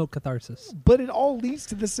 Clove Smoke Catharsis. But it all leads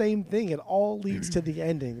to the same thing. It all leads to the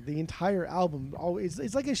ending. The entire album always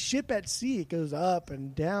it's like a ship at sea. It goes up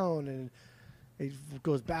and down and it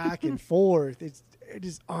goes back and forth. It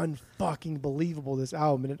is unfucking believable, this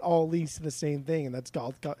album, and it all leads to the same thing, and that's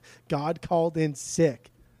God Called In Sick.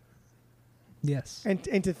 Yes. And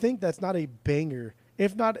to think that's not a banger,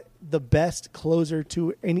 if not the best closer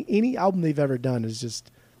to any album they've ever done, is just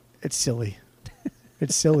it's silly.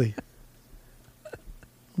 It's silly.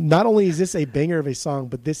 Not only is this a banger of a song,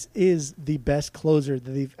 but this is the best closer that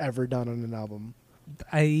they've ever done on an album.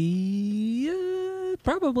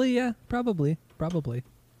 Probably, yeah. Probably.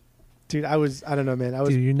 Dude, I don't know, man.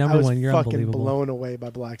 Dude, you're number I was one. You're fucking unbelievable. blown away by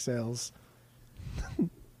Black Sails.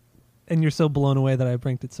 And you're so blown away that I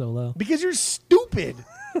ranked it so low. Because you're stupid.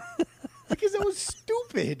 Because that was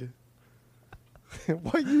stupid.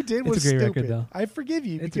 What you did was It's a great stupid. record, though. I forgive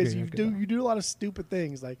you It's a because great you record, do though. you do a lot of stupid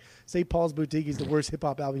things, like St. Paul's Boutique is the worst hip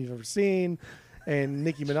hop album you've ever seen, and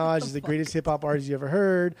Nicki Minaj is the greatest hip hop artist you ever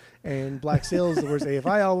heard, and Black Sails is the worst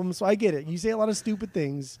AFI album. So I get it. You say a lot of stupid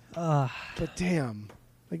things, but damn,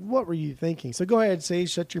 like what were you thinking? So go ahead, say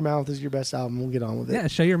 "Shut Your Mouth" is your best album. We'll get on with it. Yeah,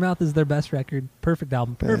 Shut Your Mouth is their best record. Perfect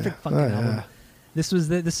album. Perfect fucking album. Yeah. This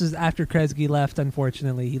was after Kresge left.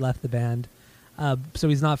 Unfortunately, he left the band, so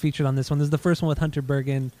he's not featured on this one. This is the first one with Hunter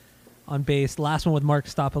Bergen on bass. Last one with Mark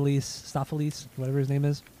Stoffelies, whatever his name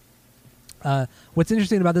is. What's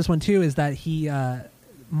interesting about this one too is that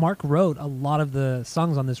Mark wrote a lot of the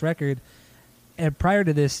songs on this record, and prior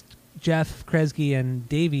to this, Jeff Kresge and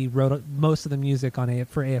Davey wrote most of the music for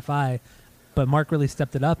AFI, but Mark really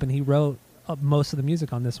stepped it up and he wrote most of the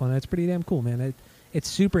music on this one. And it's pretty damn cool, man. It's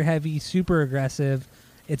super heavy, super aggressive.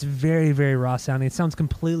 It's very, very raw sounding. It sounds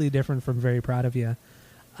completely different from Very Proud of You.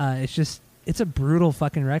 It's a brutal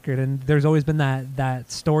fucking record, and there's always been that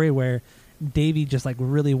story where Davey just like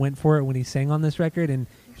really went for it when he sang on this record, and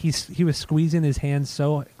he was squeezing his hands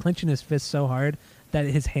clenching his fists so hard that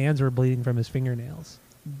his hands were bleeding from his fingernails,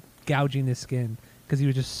 gouging his skin because he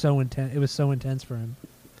was just so intense. It was so intense for him.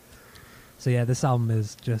 So yeah, this album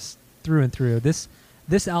is just through and through. This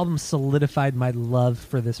album solidified my love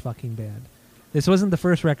for this fucking band. This wasn't the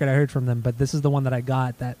first record I heard from them, but this is the one that I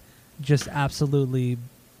got that just absolutely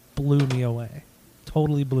blew me away.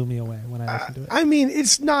 Totally blew me away when I listened to it. I mean,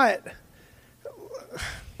 it's not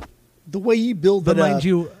the way you build But it mind up.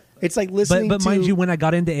 you, It's like listening but to mind you, when I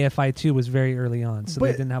got into AFI 2 was very early on, so they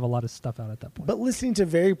But- didn't have a lot of stuff out at that point. But listening to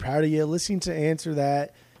Very Proud of You, listening to Answer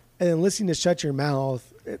That, and then listening to Shut Your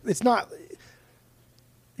Mouth, it's not.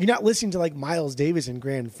 You're not listening to like Miles Davis and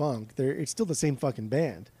Grand Funk. It's still the same fucking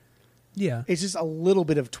band. yeah, It's just a little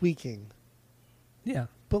bit of tweaking. yeah,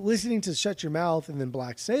 But listening to Shut Your Mouth and then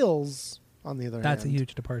Black Sails, on the other that's a hand,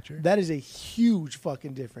 huge departure. that is a huge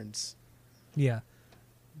fucking difference. Yeah,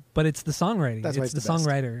 but it's the songwriting. That's why It's it's the the best.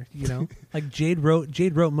 songwriter. You know, like Jade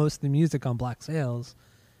wrote most of the music on Black Sails.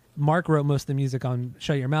 Mark wrote most of the music on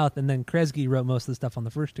Shut Your Mouth, and then Kresge wrote most of the stuff on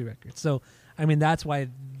the first two records. So, I mean, that's why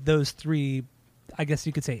those three, I guess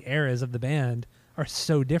you could say, eras of the band are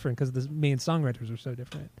so different because the main songwriters are so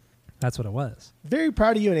different. That's what it was. Very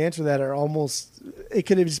Proud of You and Answer That are almost. It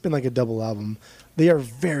could have just been like a double album. They are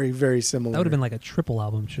very, very similar. That would have been like a triple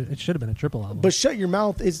album. It should have been a triple album. But Shut Your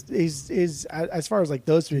Mouth is as far as like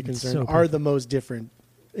those three are It's concerned, so are perfect. the most different.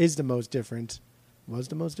 Is the most different. Was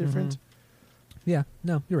the most different. yeah,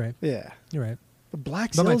 no, you're right. Yeah. You're right. But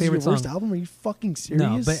Black But my Sails is your favorite worst song- album? Are you fucking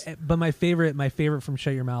serious? No, but my favorite from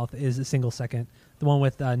Shut Your Mouth is a single second, the one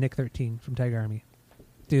with Nick 13 from Tiger Army.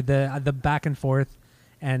 Dude, the back and forth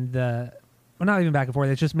and not even back and forth.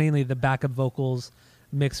 It's just mainly the backup vocals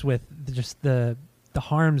mixed with just the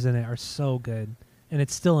harms in it are so good, and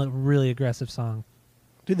it's still a really aggressive song.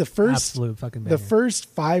 Dude, the first Absolute fucking banger. the first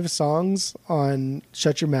 5 songs on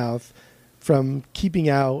Shut Your Mouth, from Keeping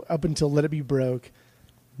Out up until Let It Be Broke,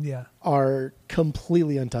 yeah. are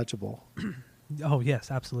completely untouchable. Oh yes,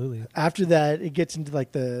 absolutely. After that, it gets into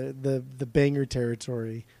like the banger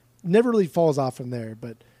territory. Never really falls off from there,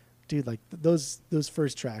 but dude, like those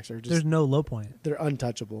first tracks are just There's no low point. they're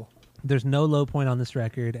untouchable. There's no low point on this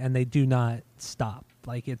record, and they do not stop.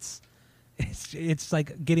 Like it's It's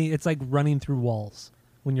like running through walls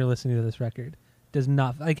when you're listening to this record. Does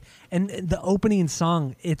not like, and the opening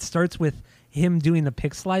song, it starts with him doing the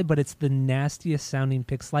pick slide, but it's the nastiest sounding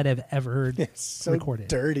pick slide I've ever heard. It's so recorded.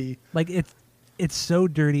 dirty. Like it's so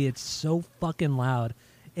dirty. It's so fucking loud.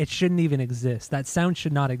 It shouldn't even exist. That sound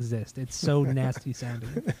should not exist. It's so nasty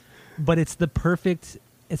sounding. But it's the perfect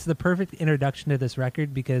introduction to this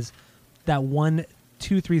record because that 1,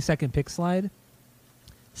 2, 3 second pick slide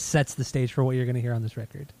sets the stage for what you're going to hear on this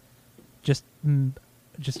record. Just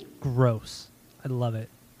gross. I love it.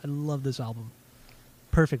 I love this album.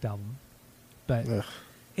 Perfect album. But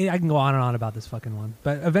I can go on and on about this fucking one.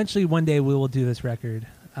 But eventually one day we will do this record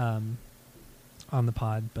on the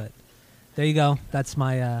pod. But there you go. That's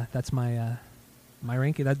my my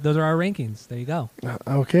ranking. Those are our rankings. There you go.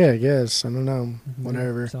 Okay, I guess. I don't know.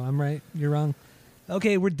 Whatever. So I'm right. You're wrong.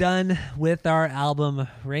 Okay, we're done with our album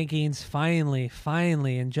rankings.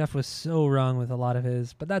 Finally. And Jeff was so wrong with a lot of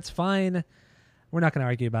his, but that's fine. We're not going to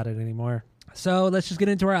argue about it anymore. So let's just get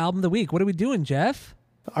into our album of the week. What are we doing, Jeff?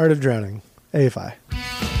 Art of Drowning, AFI.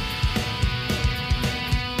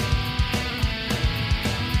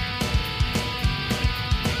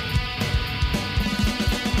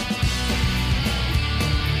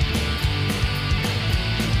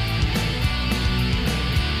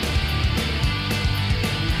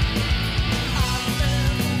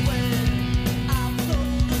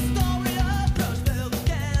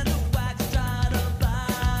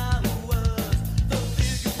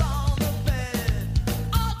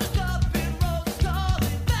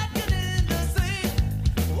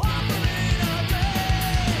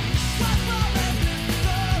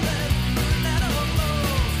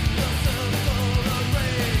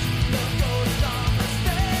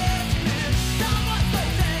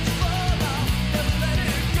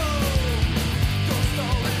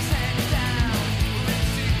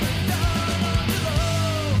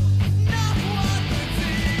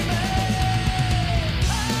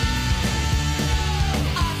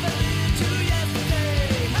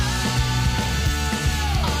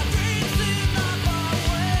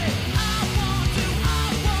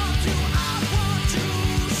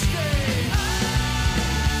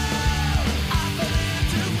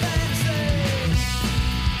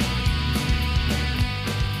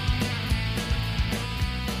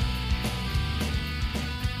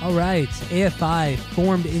 All right, AFI,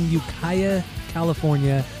 formed in Ukiah,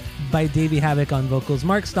 California, by Davey Havoc on vocals,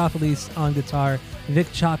 Mark Stoffelees on guitar, Vic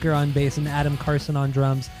Chalker on bass, and Adam Carson on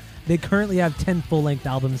drums. They currently have 10 full-length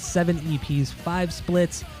albums, 7 EPs, 5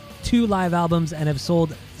 splits, 2 live albums, and have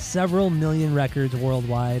sold several million records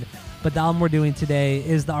worldwide. But the album we're doing today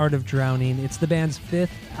is The Art of Drowning. It's the band's 5th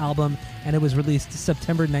album, and it was released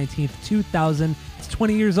September 19th, 2000. It's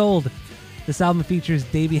 20 years old. This album features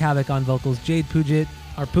Davey Havoc on vocals, Jade Puget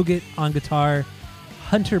on guitar,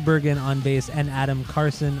 Hunter Bergen on bass, and Adam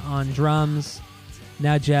Carson on drums.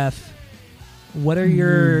 Now, Jeff, what are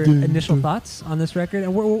your initial thoughts on this record?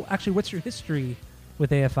 And what's your history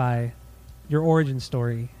with AFI, your origin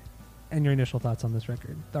story, and your initial thoughts on this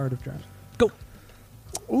record, The Art of Drowning? Go!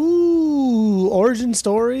 Ooh, origin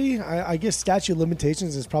story. I guess statute of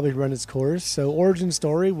limitations has probably run its course. So origin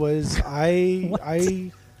story was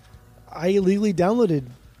I illegally downloaded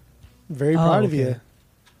Very Proud of You.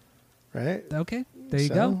 Right? Okay, there you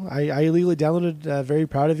go. I illegally downloaded Very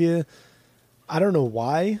Proud of You. I don't know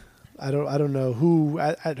why. I don't know who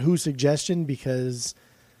at whose suggestion, because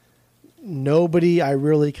nobody I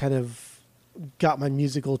really kind of got my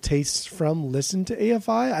musical tastes from listened to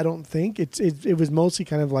AFI. I don't think it was mostly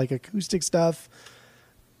kind of like acoustic stuff,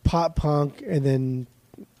 pop punk, and then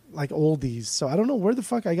like oldies. So I don't know where the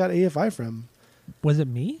fuck I got AFI from. Was it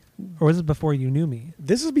me? Or was it before you knew me?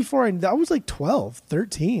 This is before I was like 12,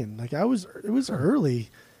 13. Like it was early.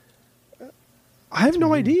 I have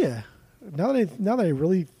no idea. Now that I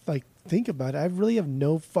really like think about it, I really have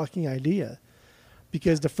no fucking idea.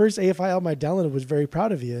 Because the first AFI album I downloaded was Very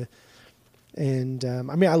Proud of You. And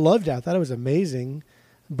I mean, I loved it. I thought it was amazing.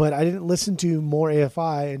 But I didn't listen to more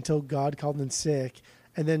AFI until God Called In Sick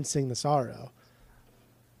and then Sing the Sorrow.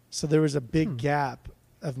 So there was a big gap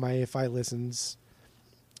of my AFI listens.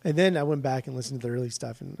 And then I went back and listened to the early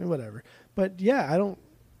stuff and whatever. But yeah,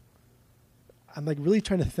 I'm like really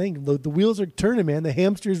trying to think. The wheels are turning, man. The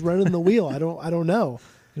hamster's running the wheel. I don't know.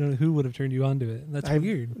 You don't know who would have turned you on to it. That's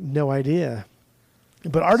weird. No idea.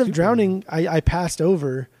 But Art of Drowning, I passed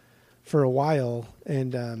over for a while.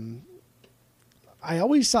 And I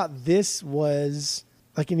always thought this was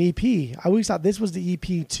like an EP. I always thought this was the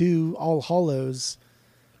EP to All Hollows,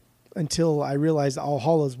 until I realized All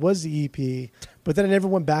Hollows was the EP. But then I never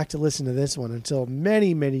went back to listen to this one until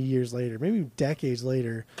many, many years later, maybe decades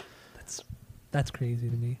later. That's crazy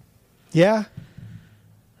to me. Yeah.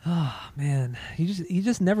 Oh man, you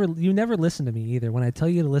just never listen to me either. When I tell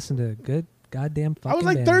you to listen to a good goddamn fucking I was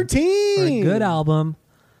like band 13. or a good album,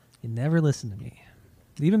 you never listen to me.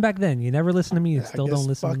 Even back then, you never listened to me. You still don't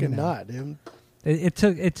listen to me now. Fucking not, dude.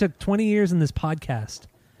 It took 20 years in this podcast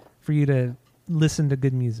for you to listen to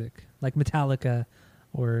good music like Metallica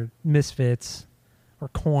or Misfits or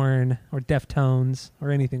Korn or Deftones or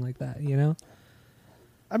anything like that, you know?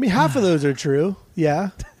 I mean, half of those are true. Yeah.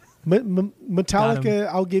 Metallica,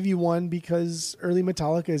 I'll give you one because early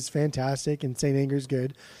Metallica is fantastic and Saint Anger is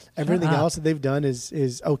good. Everything else that they've done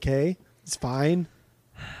is okay. It's fine.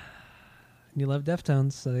 You love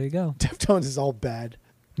Deftones, so there you go. Deftones is all bad.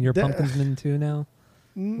 You're Pumpkinsman too now?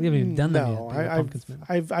 We haven't even done them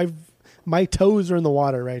yet. I've my toes are in the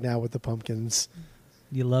water right now with the Pumpkins.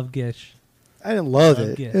 You love Gish. I didn't love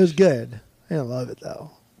it. Gish. It was good. I didn't love it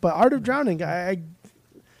though. But Art of Drowning, I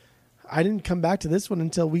didn't come back to this one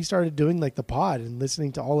until we started doing like the pod and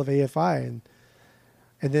listening to all of AFI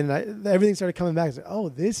and then everything started coming back. I was like, oh,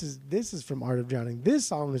 this is from Art of Drowning. This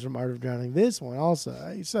song is from Art of Drowning. This one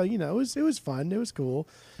also. So it was fun. It was cool.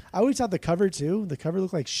 I always thought the cover too. The cover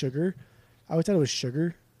looked like sugar. I always thought it was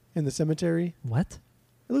sugar in the cemetery. What?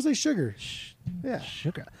 It looks like sugar. Yeah.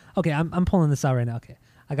 Sugar. Okay, I'm pulling this out right now. Okay,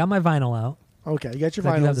 I got my vinyl out. Okay, you got your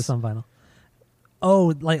vinyl. I do have this on vinyl.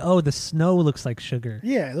 Oh, the snow looks like sugar.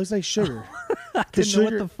 Yeah, it looks like sugar. I didn't know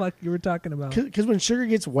what the fuck you were talking about. Because when sugar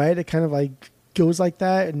gets wet, it kind of like goes like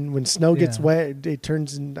that, and when snow gets wet, it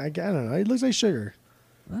turns in. I don't know. It looks like sugar.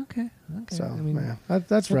 Okay. So I mean,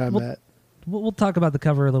 that's where I'm at. We'll talk about the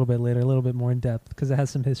cover a little bit later, a little bit more in depth, because it has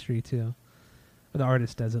some history too. Or the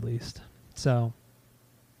artist does at least. So,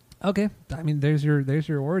 okay. I mean, there's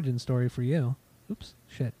your origin story for you. Oops,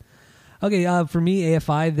 shit. Okay, for me,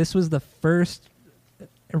 AFI, this was the first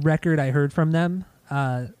record I heard from them.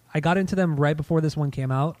 I got into them right before this one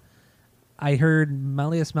came out. I heard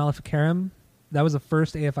Malleus Maleficarum. That was the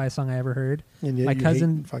first AFI song I ever heard. And my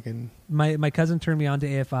cousin, fucking my cousin turned me on to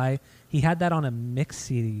AFI. He had that on a mix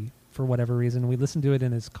CD for whatever reason. We listened to it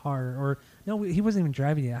in his car, or no, he wasn't even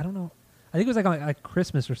driving it. I don't know. I think it was like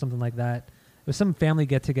Christmas or something like that. It was some family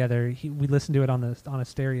get together. We listened to it on a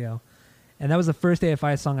stereo, and that was the first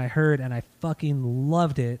AFI song I heard, and I fucking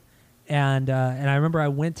loved it. And I remember I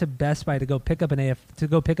went to Best Buy to go pick up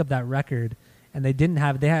that record, and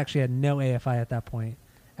they actually had no AFI at that point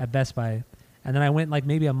at Best Buy. And then I went like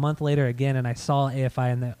maybe a month later again, and I saw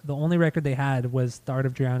AFI, and the only record they had was The Art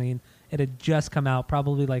of Drowning. It had just come out,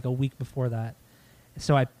 probably like a week before that.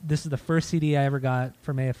 So this is the first CD I ever got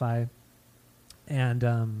from AFI,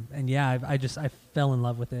 and yeah, I fell in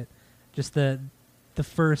love with it. Just the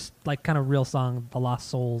first like kind of real song, The Lost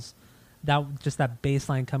Souls. That bass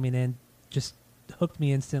line coming in just hooked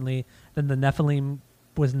me instantly. Then the Nephilim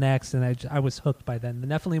was next, and I was hooked by then. The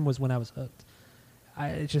Nephilim was when I was hooked.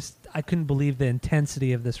 I couldn't believe the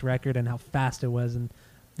intensity of this record and how fast it was. And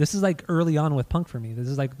this is like early on with punk for me. This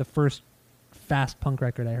is like the first fast punk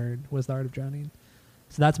record I heard was The Art of Drowning.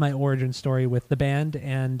 So that's my origin story with the band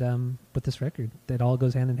and with this record. It all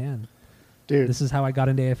goes hand in hand. Dude, this is how I got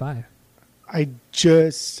into AFI. I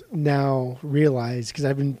just now realized, because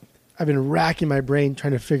I've been racking my brain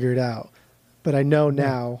trying to figure it out, but I know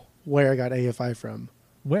now where I got AFI from.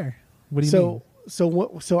 Where? What do you mean?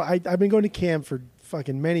 So I've been going to camp for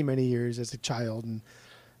fucking many, many years as a child, and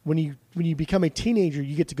when you become a teenager,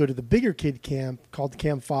 you get to go to the bigger kid camp called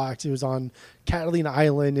Camp Fox. It was on Catalina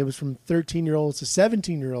Island. It was from 13-year-olds to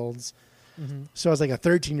 17-year-olds. Mm-hmm. So I was like a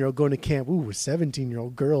 13-year-old going to camp. Ooh, with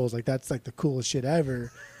 17-year-old girls, like that's like the coolest shit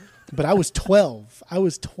ever. But I was 12. I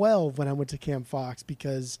was 12 when I went to Camp Fox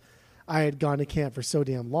because I had gone to camp for so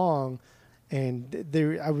damn long, and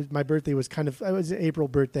my birthday was I was an April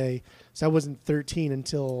birthday, so I wasn't 13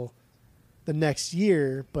 until the next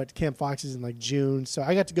year. But Camp Fox is in like June, so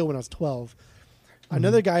I got to go when I was 12. Mm-hmm.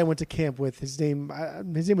 Another guy I went to camp with, his name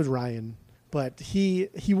was Ryan, but he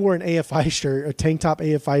wore an AFI shirt, a tank top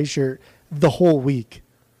AFI shirt, the whole week.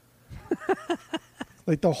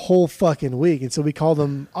 Like the whole fucking week. And so we called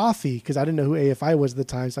him Offie because I didn't know who AFI was at the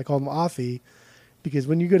time, so I called him Offie. Because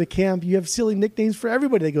when you go to camp, you have silly nicknames for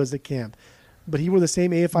everybody that goes to camp. But he wore the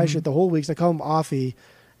same AFI shirt the whole week, so I called him Offie.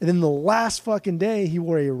 And then the last fucking day, he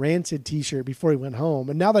wore a Rancid t-shirt before he went home.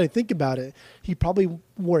 And now that I think about it, he probably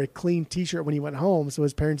wore a clean t-shirt when he went home, so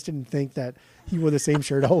his parents didn't think that he wore the same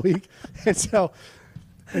shirt all week.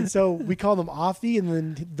 And so we called him Offie, and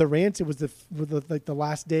then the Rancid was the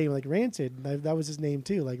last day, like Rancid. That was his name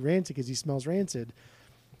too, like Rancid, because he smells rancid.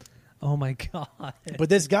 Oh my god! But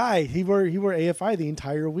this guy, he wore AFI the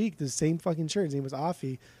entire week, the same fucking shirt. His name was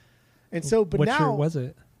Offie, and so. But what now, shirt was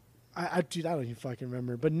it? Dude, I don't even fucking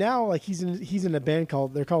remember. But now, like, he's in a band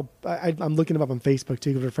called, I'm looking him up on Facebook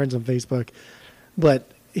too, because we're friends on Facebook. But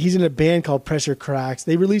he's in a band called Pressure Cracks.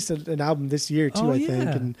 They released an album this year too, I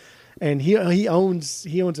think. And he owns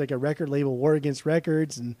like a record label, War Against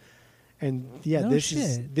Records, and this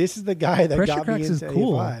is the guy that Pressure got Cracks me is into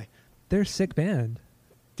cool. AFI. They're a sick band.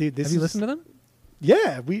 Dude, Have you listened to them?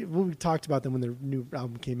 Yeah, we talked about them when their new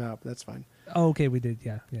album came out, but that's fine. Oh, okay, we did.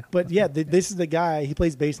 Yeah. But yeah, this is the guy. He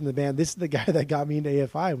plays bass in the band. This is the guy that got me into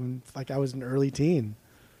AFI when I was an early teen.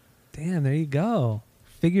 Damn, there you go.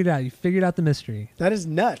 You figured out the mystery. That is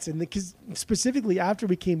nuts. And because specifically after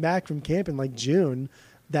we came back from camp in like June,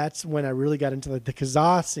 that's when I really got into like the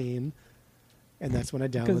Kazaa scene, and that's when I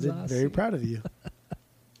downloaded Very Proud of You.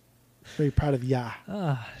 Very proud of ya.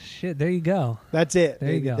 Ah, shit. There you go. That's it.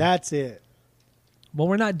 There you go. That's it. Well,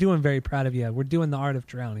 we're not doing Very Proud of You. We're doing The Art of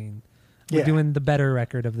Drowning. We're Yeah. doing the better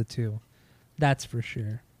record of the two. That's for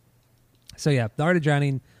sure. So yeah, The Art of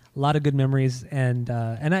Drowning, a lot of good memories, and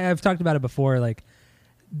I've talked about it before. Like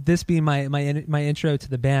this being my intro to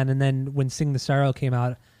the band, and then when Sing the Sorrow came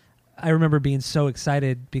out, I remember being so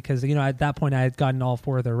excited because at that point I had gotten all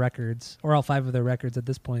 4 of their records, or all 5 of their records at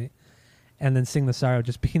this point. And then Sing the Sorrow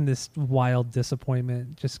just being this wild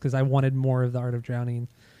disappointment just because I wanted more of The Art of Drowning.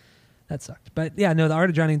 That sucked. But yeah, no, The Art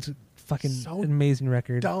of Drowning's fucking So an amazing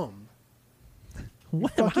record. Dumb.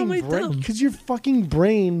 What? How am I dumb? Because your fucking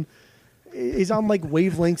brain is on like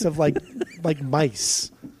wavelengths of like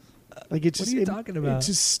mice. Like it's What just are you talking about? It's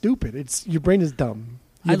just stupid. Your brain is dumb.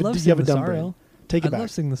 I love Sing the dumb Sorrow. brain. Take it I back.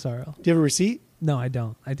 love Sing the Sorrow. Do you have a receipt? No, I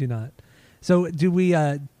don't. I do not. So do we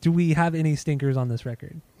have any stinkers on this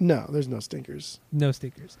record? No, there's no stinkers. No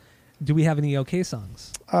stinkers. Do we have any okay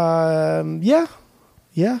songs? Yeah.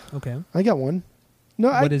 Okay. I got one. No,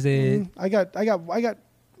 What is it? I got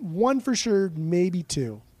one for sure, maybe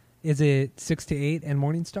 2. Is it 6 to 8 and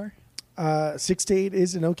Morning Star? 6 to 8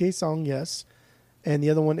 is an okay song, yes, and the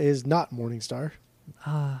other one is not Morning Star.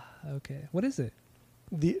 Ah, okay. What is it?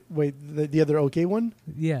 The other okay one.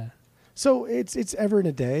 Yeah. So it's Ever in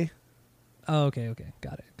a Day. Oh, okay.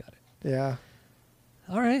 Got it. Yeah.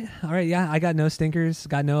 All right. Yeah, I got no stinkers,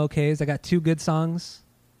 got no okays. I got 2 good songs,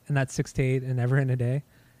 and that's 6 to 8 and Ever in a Day.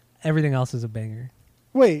 Everything else is a banger.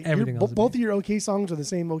 Wait, Everything else is both bad. of your okay songs are the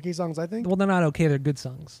same okay songs, I think? Well, they're not okay. They're good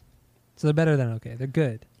songs. So they're better than okay. They're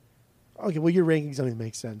good. Okay, well, your rankings don't even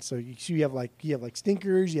make sense. So you have like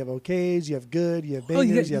stinkers, you have okays, you have good, you have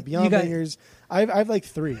bangers, you have beyond bangers. I have like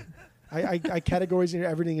 3. I categorize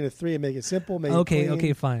everything into 3 and make it simple. Make it clean.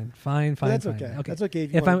 Okay, fine. But that's fine. okay. That's okay.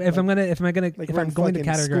 If I'm going to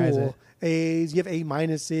categorize school, it. A's, you have A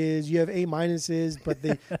minuses, but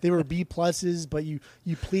they were B pluses, but you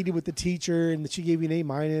pleaded with the teacher and she gave you an A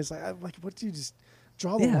minus. Like what do you just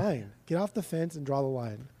draw the line? Get off the fence and draw the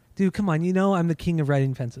line. Dude, come on. I'm the king of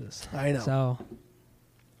writing fences. I know. So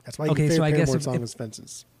that's why your favorite so I guess Paramore if- song is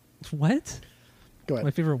Fences. what? Go ahead.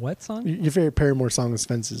 My favorite what song? Your favorite Paramore song is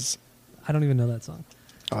Fences. I don't even know that song.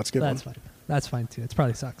 Oh, it's a good That's one. fine. That's fine too. It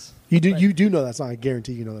probably sucks. You do know that song. I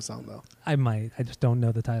guarantee you know that song though. I might. I just don't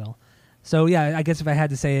know the title. So yeah, I guess if I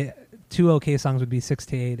had to say 2 okay songs would be 6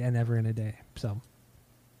 to 8 and Ever in a Day. So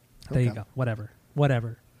there you Okay. go.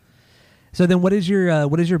 Whatever. So then what is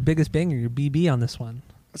your biggest banger, your BB on this one?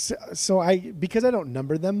 So because I don't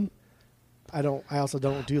number them, I also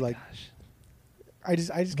don't do like. Gosh. I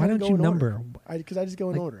just Why kind of don't go you in number? order. Because I just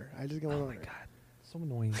go in Like- order. I just go in Oh order. my god. So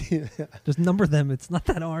annoying. Just number them. It's not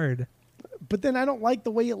that hard. But then I don't like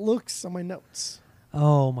the way it looks on my notes.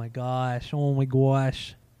 Oh my gosh.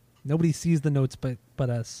 Nobody sees the notes but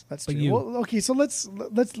us. That's but true. you. Well, okay, so let's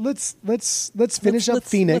finish up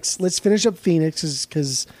Phoenix. Let's finish up Phoenix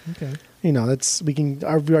because Okay. we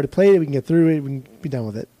already played it. We can get through it. We can be done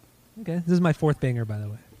with it. Okay. This is my 4th banger, by the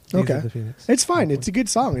way. Days Okay. of the Phoenix. It's fine. It's a good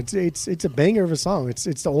song. It's a banger of a song. It's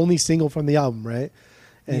the only single from the album, right?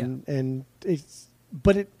 And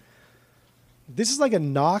this is like a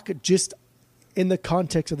knock just in the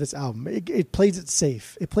context of this album. It plays it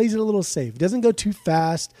safe. It plays it a little safe. It doesn't go too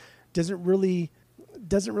fast. Doesn't really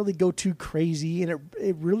go too crazy, and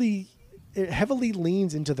it heavily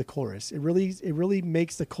leans into the chorus. It really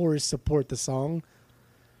makes the chorus support the song.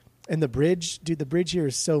 And the bridge, dude, the bridge here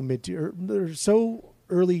is so so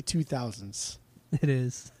early 2000s. It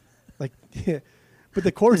is. Like, but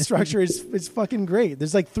the chord structure is fucking great.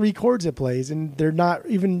 There's like 3 chords it plays, and they're not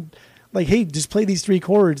even like, hey, just play these 3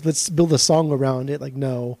 chords. Let's build a song around it. Like,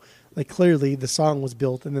 no, like clearly the song was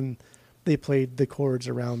built, and then they played the chords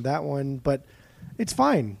around that one. But it's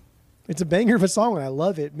fine. It's a banger of a song, and I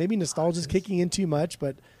love it. Maybe nostalgia's kicking in too much,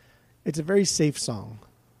 but it's a very safe song.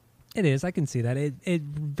 It is. I can see that. It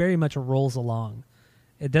very much rolls along.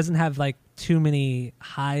 It doesn't have like too many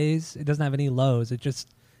highs. It doesn't have any lows. It's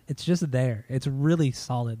just there. It's really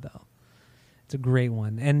solid though. It's a great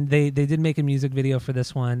one. And they did make a music video for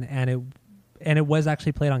this one, and it was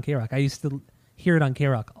actually played on K-Rock. I used to hear it on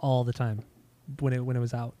K-Rock all the time when it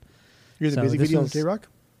was out. You're the music video on K-Rock?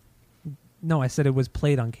 No, I said it was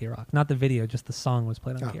played on K-Rock, not the video. Just the song was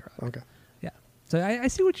played on K-Rock. Okay. Yeah. So I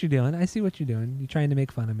see what you're doing. You're trying to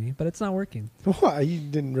make fun of me, but it's not working. Well, you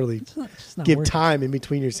didn't really It's not give working. time in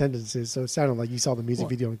between your sentences, so it sounded like you saw the music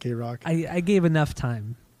video on K-Rock. I gave enough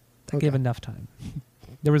time. I gave enough time.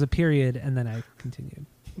 There was a period, and then I continued.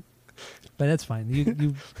 But that's fine.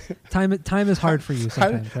 You time is hard for you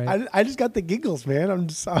sometimes, right? I just got the giggles, man. I'm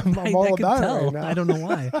all I could about tell. it right now. I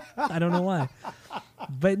don't know why.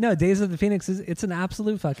 But no, Days of the Phoenix it's an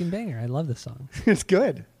absolute fucking banger. I love this song. It's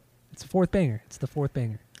good. It's the fourth banger.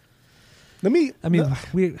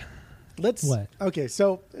 Let's. What? Okay,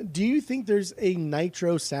 so do you think there's a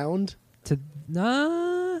Nitro sound?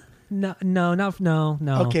 No.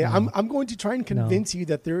 Okay, no. I'm going to try and convince you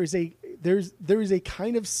that there is a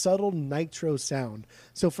kind of subtle Nitro sound.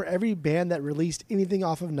 So for every band that released anything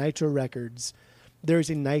off of Nitro Records, there is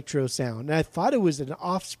a Nitro sound. And I thought it was an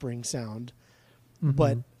Offspring sound,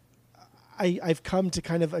 but I've come to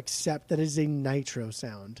kind of accept that it is a Nitro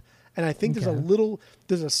sound. And I think there's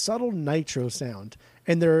a subtle Nitro sound.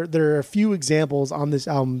 And there are a few examples on this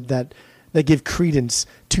album that give credence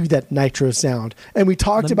to that Nitro sound. And we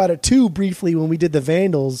talked about it too briefly when we did the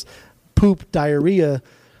Vandals Poop Diarrhea.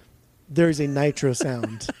 There's a Nitro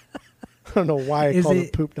sound. I don't know why I called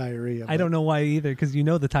it Poop Diarrhea. I don't know why either, because you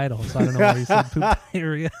know the title, so I don't know why you said Poop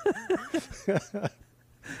Diarrhea.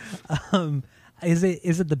 Is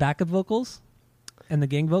it the backup vocals and the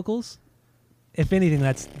gang vocals? If anything,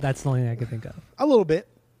 that's the only thing I could think of. A little bit.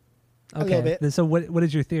 Okay. A little bit. So what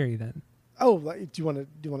is your theory then? Oh, do you want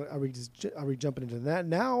to? Are we jumping into that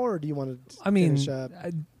now, or do you want to? Finish up?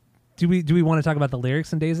 Do we want to talk about the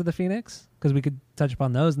lyrics in Days of the Phoenix? Because we could touch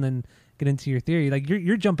upon those and then get into your theory. Like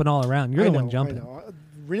you're jumping all around. You're the one jumping. I know.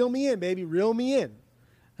 Reel me in, baby. Reel me in.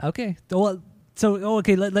 Okay.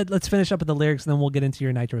 Okay. Let's finish up with the lyrics, and then we'll get into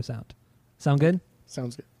your Nitro sound. Sound good?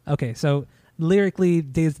 Sounds good. Okay. So lyrically,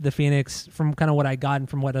 Days of the Phoenix, from kind of what I got and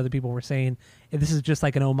from what other people were saying, this is just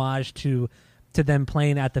like an homage to them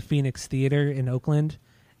playing at the Phoenix Theater in Oakland,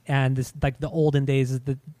 and this like the olden days is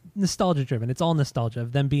the nostalgia driven. It's all nostalgia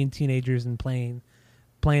of them being teenagers and playing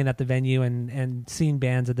at the venue and seeing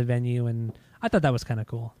bands at the venue, and I thought that was kind of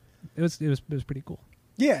cool. It was pretty cool.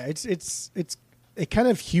 Yeah, it kind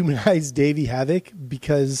of humanized Davey Havok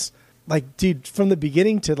because, like, dude, from the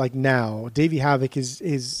beginning to like now, Davey Havok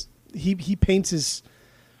is he paints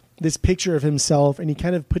this picture of himself, and he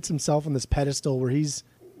kind of puts himself on this pedestal where he's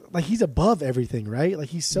above everything, right? Like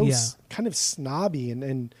he's so kind of snobby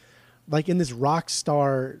and like in this rock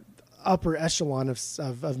star upper echelon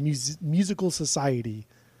of musical society.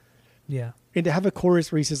 Yeah. And to have a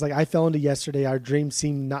chorus where he says like, I fell into yesterday, our dreams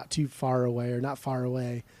seem not too far away or not far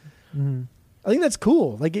away. Mm-hmm. I think that's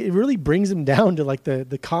cool. Like it really brings him down to like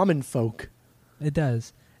the common folk. It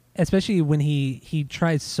does. Especially when he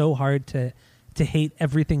tries so hard to hate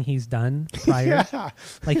everything he's done prior. Yeah.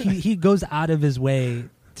 Like he goes out of his way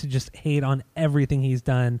to just hate on everything he's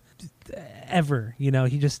done ever. You know,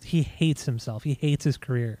 he hates himself. He hates his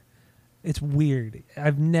career. It's weird.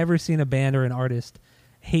 I've never seen a band or an artist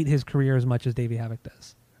hate his career as much as Davey Havok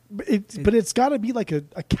does. But it's got to be like a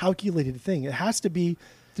calculated thing. It has to be.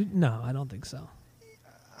 No, I don't think so.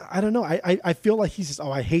 I don't know. I feel like he says,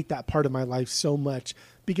 oh, I hate that part of my life so much.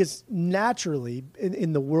 Because naturally,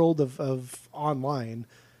 in the world of online,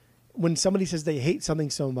 when somebody says they hate something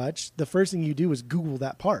so much, the first thing you do is Google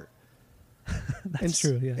that part. That's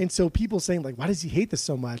true, yeah. And so people saying, like, why does he hate this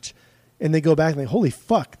so much? And they go back and like, holy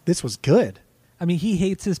fuck, this was good. I mean, he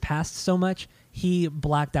hates his past so much, he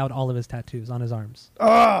blacked out all of his tattoos on his arms.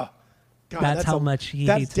 Oh, God, that's how much he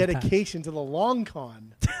hates That's dedication to the long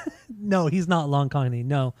con. No, he's not long conning.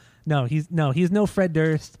 No, he's no Fred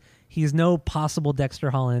Durst. He's no possible Dexter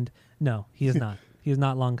Holland. No, he is not. He is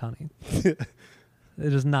not long conning. It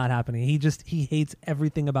is not happening. He hates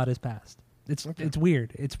everything about his past. It's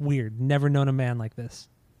weird. It's weird. Never known a man like this.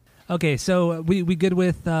 Okay, so we good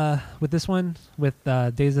with this one with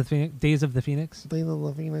Days of the Phoenix. Days of the Phoenix.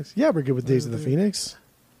 Yeah, we're good with Days of the Phoenix.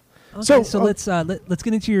 Okay, so let's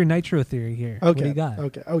get into your Nitro theory here. Okay. What do you got?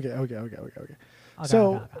 Okay.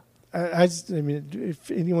 So,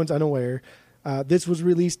 if anyone's unaware, this was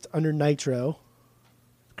released under Nitro.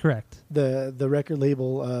 Correct. The record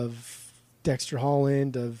label of Dexter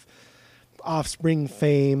Holland, of Offspring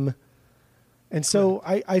fame. And so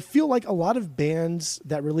I feel like a lot of bands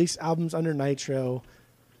that release albums under Nitro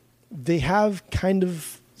they have kind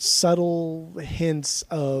of subtle hints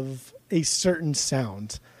of a certain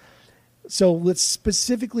sound. So let's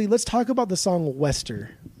talk about the song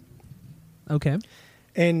Wester. Okay.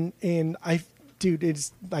 And dude,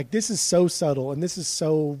 it's like, this is so subtle and this is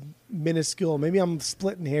so minuscule. Maybe I'm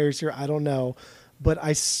splitting hairs here, I don't know. But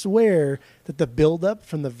I swear that the buildup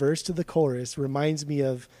from the verse to the chorus reminds me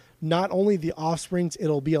of not only the Offspring's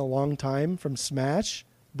 "It'll Be a Long Time" from Smash,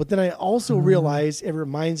 but then I also realize it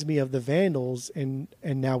reminds me of the Vandals and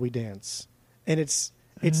Now We Dance. And it's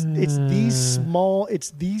these small.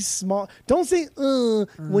 Don't say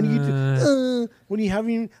when you when you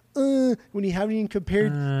haven't even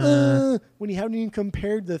compared the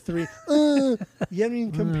three. You haven't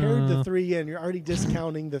even compared the three, and you're already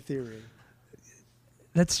discounting the theory.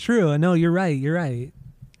 That's true. No, you're right. You're right.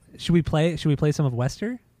 Should we play some of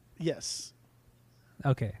Wester? Yes.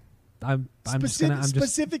 Okay.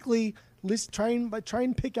 Specifically, let's try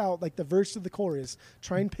and pick out like the verse to the chorus.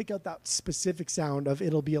 Try and pick out that specific sound of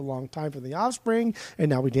 "It'll Be a Long Time" from the Offspring, and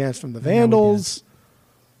 "Now We Dance" from the Vandals.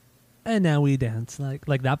 And now we dance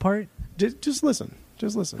like that part. Just listen.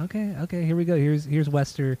 Just listen. Okay. Here we go. Here's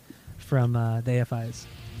Wester from the AFIs.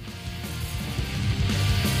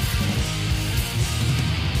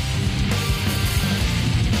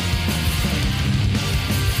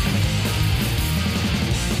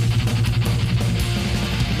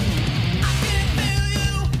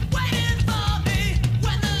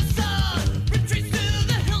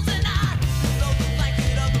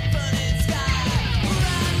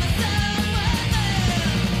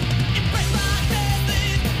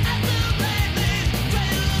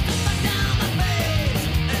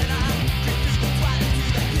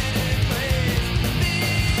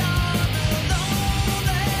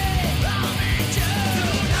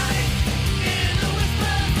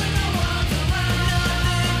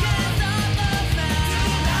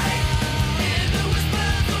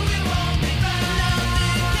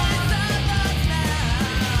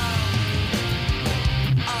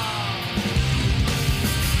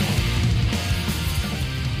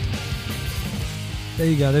 There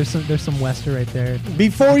you go. There's some Wester right there.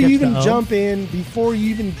 Before you even jump in, before you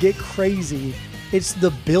even get crazy, it's the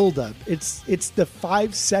buildup. It's the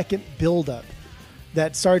 5-second buildup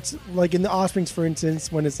that starts, like in the Offsprings, for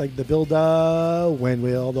instance, when it's like the buildup, when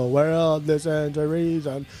will the world listen to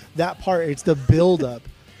reason? That part, it's the buildup.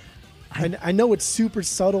 And I know it's super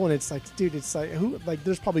subtle, and it's like, dude, it's like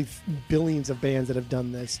there's probably billions of bands that have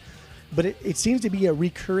done this, but it seems to be a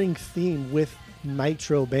recurring theme with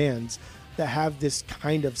Nitro bands that have this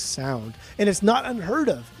kind of sound, and it's not unheard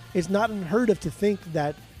of. It's not unheard of to think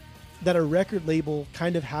that a record label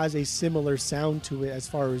kind of has a similar sound to it as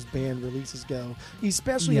far as band releases go,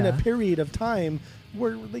 especially in a period of time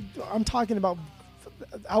where, like, I'm talking about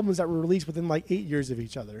albums that were released within like 8 years of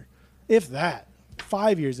each other, if that,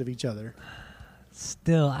 5 years of each other.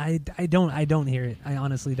 Still, I don't hear it. I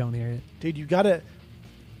honestly don't hear it, dude. You gotta.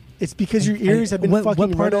 It's because your ears have been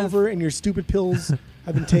fucking run over and your stupid pills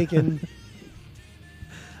have been taken.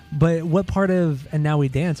 But what part of "And Now We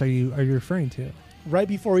Dance" are you referring to? Right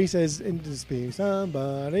before he says "into speak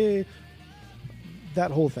somebody,"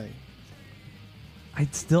 that whole thing.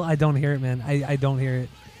 I don't hear it, man. I don't hear it.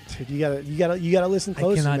 Dude, you gotta listen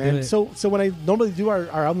closely, man. Do it. So when I normally do our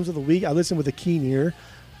albums of the week, I listen with a keen ear,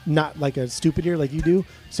 not like a stupid ear like you do.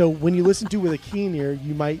 So when you listen to with a keen ear,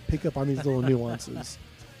 you might pick up on these little nuances,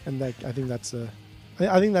 and like I think that's where you're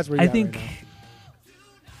at right now.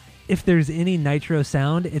 If there's any Nitro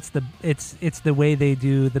sound, it's the way they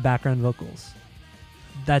do the background vocals.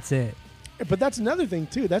 That's it. But that's another thing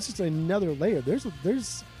too. That's just another layer. There's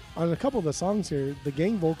on a couple of the songs here, the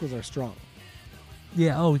gang vocals are strong.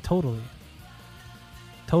 Yeah. Oh, totally.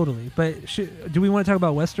 But do we want to talk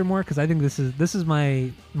about Wester more? Because I think this is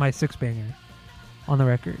my six banger on the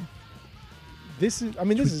record. I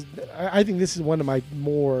think this is one of my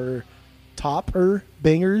more topper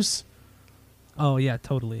bangers. Oh yeah,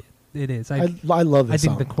 totally. It is. I love this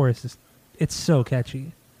song. I think the chorus it's so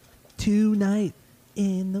catchy. Tonight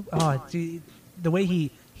in the dude, the way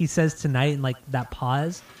he says tonight and like that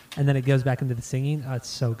pause and then it goes back into the singing, it's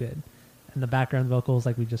so good. And the background vocals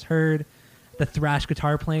like we just heard, the thrash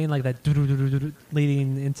guitar playing like that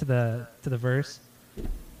leading into the verse.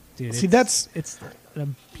 Dude, it's a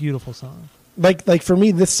beautiful song. Like for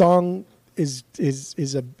me, this song is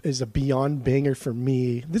a beyond banger for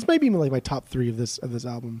me. This might be like my top 3 of this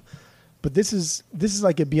album, but this is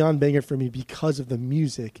like a beyond banger for me because of the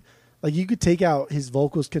music. Like you could take out his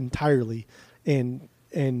vocals entirely, and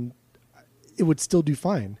it would still do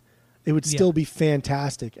fine. It would still be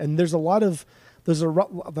fantastic. And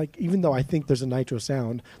like even though I think there's a Nitro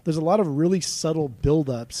sound, there's a lot of really subtle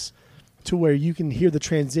buildups to where you can hear the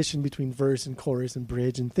transition between verse and chorus and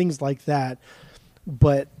bridge and things like that.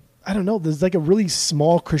 But I don't know. There's like a really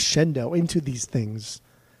small crescendo into these things.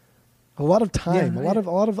 A lot of time, a lot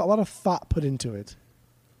of thought put into it.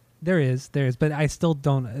 There is, but I still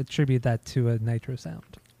don't attribute that to a Nitro sound.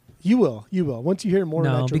 You will. Once you hear more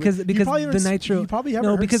no, Nitro, because the Nitro, you probably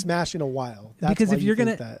haven't heard Smash in a while. That's because why if you're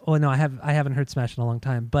gonna, that. oh no, I haven't heard Smash in a long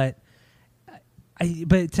time. But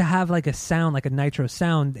but to have like a sound like a Nitro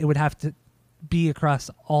sound, it would have to be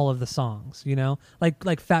across all of the songs. You know,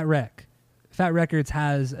 like Fat Wreck. Fat Records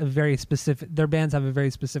has a very specific. Their bands have a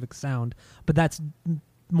very specific sound, but that's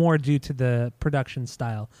more due to the production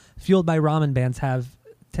style. Fueled by Ramen bands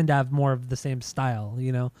tend to have more of the same style,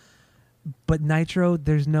 you know. But Nitro,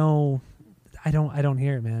 there's no, I don't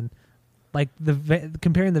hear it, man. Like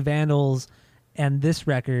comparing the Vandals and this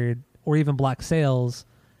record, or even Black Sails,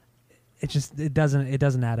 it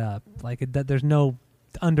doesn't add up. Like there's no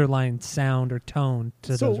underlying sound or tone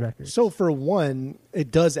to those records. So for one,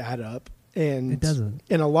 it does add up. And it doesn't.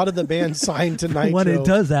 And a lot of the bands signed to Nitro. One, it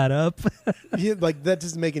does add up. Like that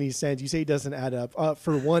doesn't make any sense. You say it doesn't add up.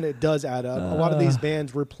 For one, it does add up. A lot of these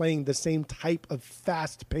bands were playing the same type of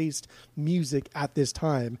fast-paced music at this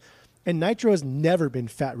time. And Nitro has never been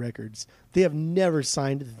Fat Records. They have never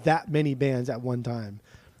signed that many bands at one time.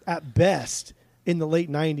 At best, in the late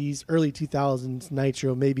 90s, early 2000s,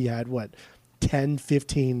 Nitro maybe had, 10,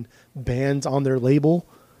 15 bands on their label.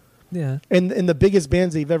 Yeah. And the biggest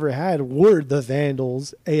bands they've ever had were the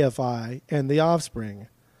Vandals, AFI, and The Offspring.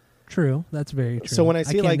 True. That's very true. So when I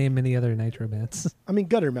can't name any other Nitro bands. I mean,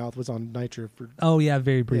 Guttermouth was on Nitro for... Oh, yeah,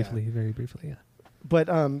 very briefly, yeah. But,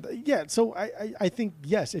 so I think,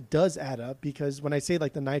 yes, it does add up because when I say,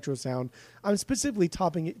 like, the Nitro sound, I'm specifically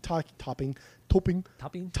talking about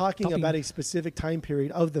a specific time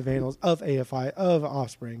period of the Vandals, of AFI, of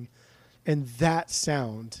Offspring, and that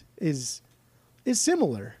sound is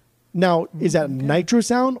similar. Now, is that Nitro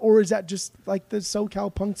sound, or is that just like the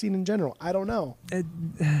SoCal punk scene in general? I don't know.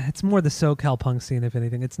 It's more the SoCal punk scene, if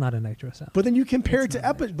anything. It's not a Nitro sound. But then you compare it to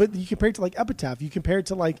like Epitaph. You compare it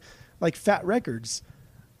to like Fat Records.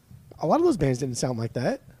 A lot of those bands didn't sound like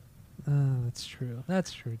that. That's true.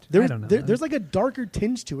 That's true. I don't know. There's like a darker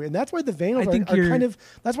tinge to it, and that's why the Vandals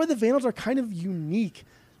are kind of unique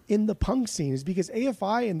in the punk scene, is because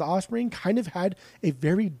AFI and the Offspring kind of had a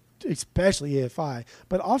very, especially AFI,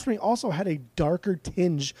 but Offspring also had a darker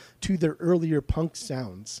tinge to their earlier punk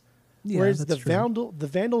sounds. Yeah, whereas the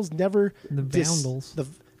Vandals never... The Vandals.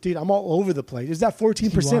 Dude, I'm all over the place. Is that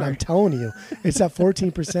 14%? I'm telling you. It's that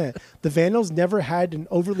 14%. The Vandals never had an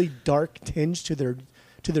overly dark tinge to their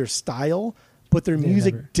style, but their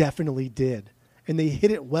music definitely did. And they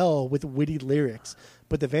hit it well with witty lyrics.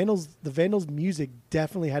 But the Vandals' music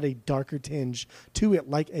definitely had a darker tinge to it,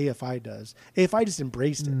 like AFI does. AFI just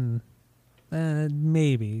embraced it.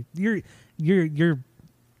 Maybe you're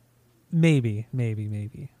maybe.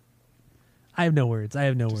 I have no words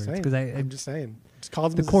because I'm just saying.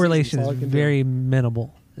 The correlation is very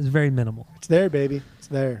minimal. It's very minimal. It's there, baby. It's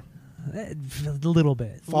there. A little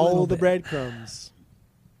bit. Follow the breadcrumbs.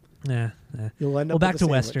 Yeah. You'll end up back to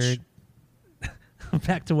sandwich. Western.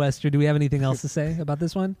 Back to Western. Do we have anything else to say about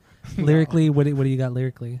this one? Lyrically, what do you got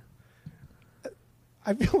lyrically?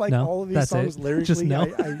 I feel like all of these songs lyrically, just no.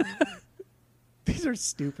 these are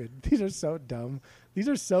stupid. These are so dumb. These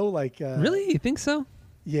are so like... really? You think so?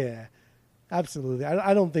 Yeah, absolutely.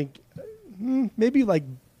 I don't think... maybe like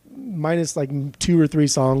minus like 2 or 3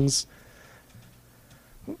 songs.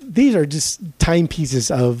 These are just timepieces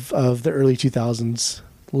of the early 2000s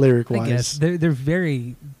lyric-wise. I guess. They're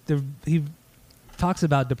very... He talks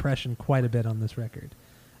about depression quite a bit on this record,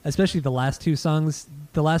 especially the last two songs.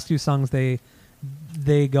 The last two songs they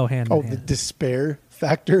go hand in hand. The despair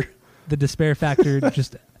factor. The despair factor.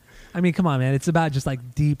 Just, I mean, come on, man. It's about just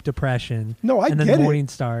like deep depression. No, I and then get it. Morning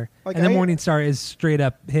Star, and then Morning Star is straight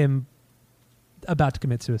up him about to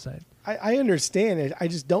commit suicide. I understand it. I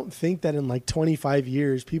just don't think that in like 25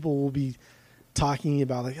 years people will be talking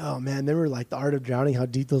about like, oh man, they were like The Art of Drowning, how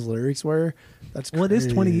deep those lyrics were. That's crazy. Well, it is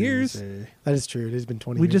 20 years. That is true. It has been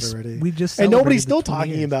 20 years already. We just and nobody's still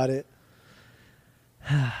talking about it.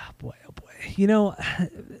 Boy, oh boy. You know,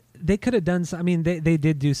 they could have done some, I mean, they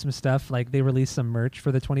did do some stuff. Like they released some merch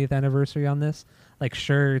for the 20th anniversary on this, like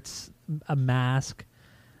shirts, a mask,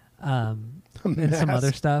 and some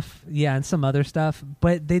other stuff. Yeah, and some other stuff.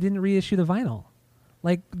 But they didn't reissue the vinyl.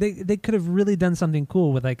 Like they could have really done something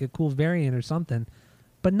cool with like a cool variant or something,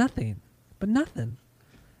 but nothing.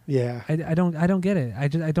 Yeah, I don't get it. I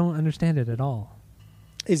don't understand it at all.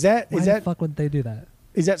 Why the fuck would they do that?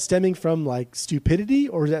 Is that stemming from like stupidity,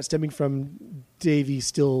 or is that stemming from Davey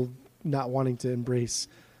still not wanting to embrace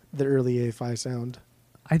the early AFI sound.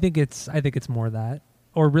 I think it's more that,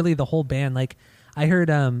 or really the whole band. Like I heard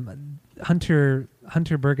Hunter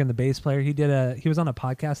Bergen, the bass player, he was on a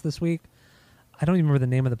podcast this week. I don't even remember the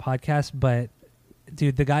name of the podcast, but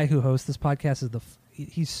dude, the guy who hosts this podcast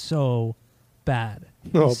he's so bad.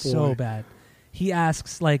 He's so bad. He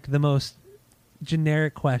asks like the most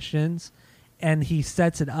generic questions, and he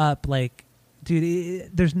sets it up like, dude,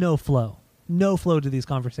 there's no flow to these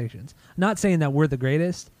conversations. Not saying that we're the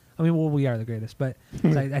greatest. I mean, well, we are the greatest, but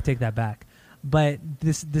I take that back. But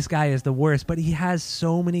this guy is the worst. But he has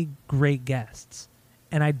so many great guests,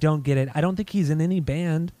 and I don't get it. I don't think he's in any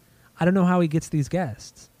band. I don't know how he gets these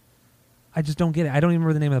guests. I just don't get it. I don't even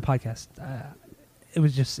remember the name of the podcast.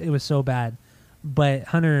 It was so bad. But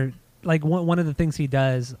Hunter, like one of the things he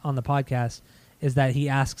does on the podcast is that he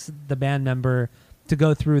asks the band member to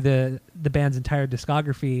go through the band's entire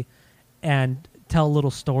discography and tell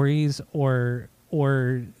little stories or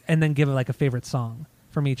and then give it like a favorite song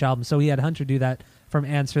from each album. So he had Hunter do that from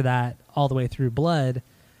Answer That all the way through Blood.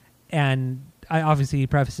 And he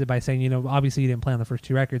prefaced it by saying, obviously you didn't play on the first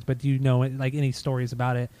 2 records, but do you know like any stories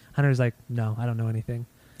about it? Hunter's like, no, I don't know anything.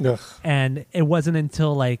 Ugh. And it wasn't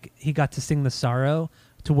until like he got to sing The Sorrow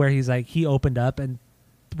to where he's like, he opened up and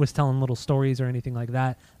was telling little stories or anything like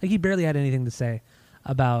that. Like he barely had anything to say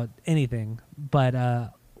about anything.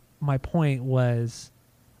 But my point was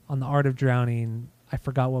on The Art of Drowning. I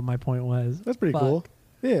forgot what my point was. That's pretty cool.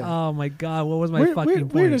 Yeah. Oh my God. What was my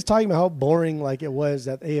point? We were just talking about how boring like it was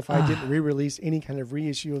that AFI didn't re-release any kind of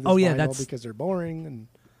reissue of this vinyl because they're boring. And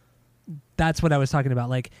that's what I was talking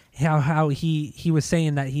about. Like how he was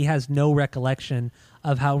saying that he has no recollection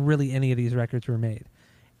of how really any of these records were made.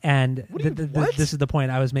 And this is the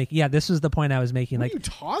point I was making. Yeah, this was the point I was making. What like, are you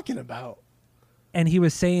talking about? And he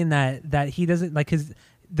was saying that he doesn't like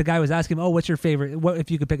the guy was asking him, what's your favorite? What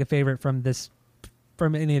if you could pick a favorite from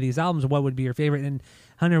any of these albums? What would be your favorite? And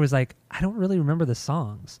Hunter was like, I don't really remember the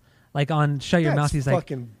songs. Like on Shut Your Mouth, he's like,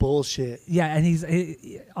 fucking bullshit. Yeah,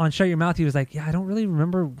 and on Shut Your Mouth, he was like, yeah, I don't really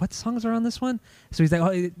remember what songs are on this one. So he's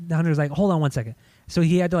like, Hunter's like, hold on one second. So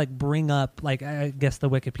he had to like bring up like I guess the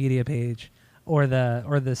Wikipedia page or the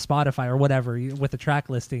Spotify or whatever with the track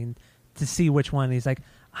listing to see which one. He's like,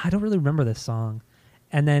 I don't really remember this song.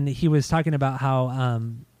 And then he was talking about how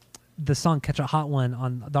the song Catch a Hot One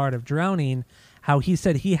on The Art of Drowning, how he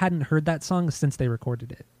said he hadn't heard that song since they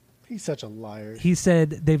recorded it. He's such a liar. He said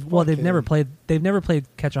they've never played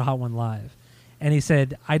Catch a Hot One live. And he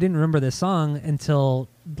said, I didn't remember this song until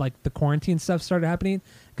like the quarantine stuff started happening,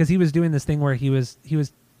 because he was doing this thing where he was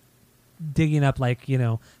digging up like,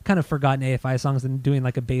 kind of forgotten AFI songs and doing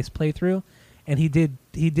like a bass playthrough. And he did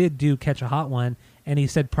do Catch a Hot One, and he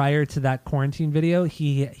said prior to that quarantine video,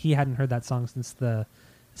 he hadn't heard that song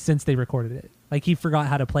since they recorded it. Like he forgot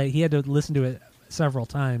how to play it. He had to listen to it several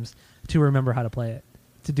times to remember how to play it,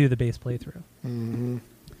 to do the bass playthrough. Mm-hmm.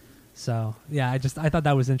 So yeah, I thought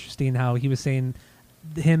that was interesting how he was saying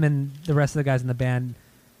him and the rest of the guys in the band,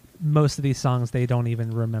 most of these songs they don't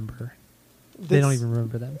even remember. They don't even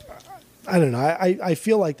remember them. I don't know. I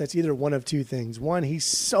feel like that's either one of two things. One, he's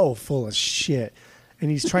so full of shit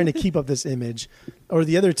and he's trying to keep up this image, or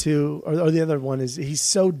the other two, or the other one is he's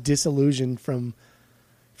so disillusioned from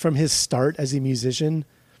his start as a musician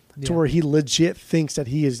to where he legit thinks that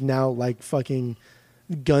he is now like fucking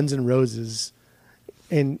Guns N' Roses,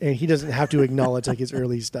 and he doesn't have to acknowledge like his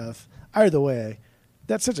early stuff. Either way,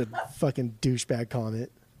 that's such a fucking douchebag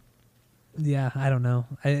comment. Yeah, I don't know.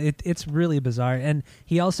 It's really bizarre. And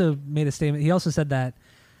he also made a statement. He also said that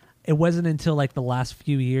it wasn't until like the last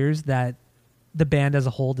few years that the band as a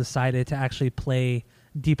whole decided to actually play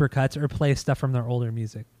deeper cuts or play stuff from their older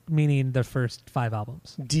music, meaning the first 5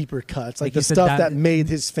 albums. Deeper cuts, like the stuff that made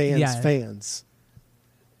his fans fans.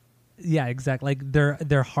 Yeah, exactly. Like their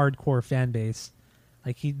hardcore fan base.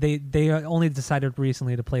 Like they only decided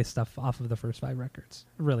recently to play stuff off of the first 5 records.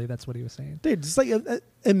 Really, that's what he was saying. Dude, just like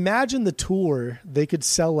imagine the tour they could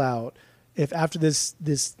sell out if after this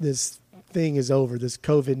thing is over, this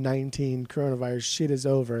COVID-19 coronavirus shit is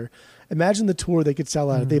over. Imagine the tour they could sell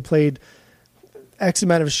out if they played X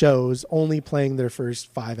amount of shows, only playing their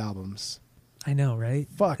first 5 albums. I know, right?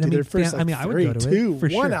 Fuck, dude, their first like, I would 3, go to 2, it, for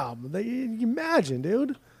 1 sure. album. You imagine,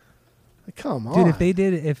 dude. Like, come on, dude.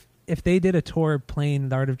 If they did a tour playing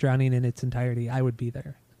The Art of Drowning in its entirety, I would be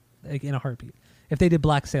there, like in a heartbeat. If they did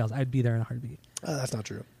Black Sails, I'd be there in a heartbeat. That's not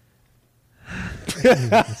true.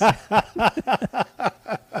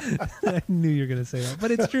 I knew you were going to say that,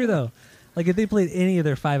 but it's true though. Like if they played any of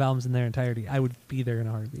their 5 albums in their entirety, I would be there in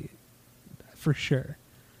a heartbeat, for sure.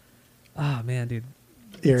 Oh man, dude,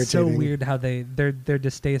 it's so weird how their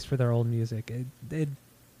distaste for their old music. It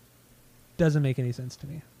doesn't make any sense to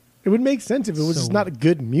me. It would make sense if it was So just not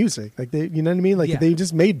good music. Like they, you know what I mean? Like Yeah. if they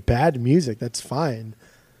just made bad music, that's fine.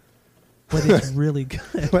 But it's really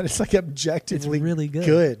good. But it's like objectively It's really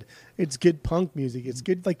good. It's good punk music. It's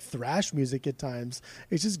good like thrash music at times.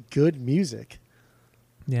 It's just good music.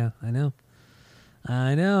 Yeah, I know.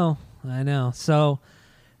 So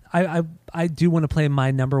I do want to play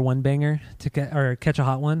my number one banger to catch a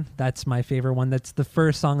hot one. That's my favorite one. That's the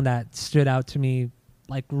first song that stood out to me,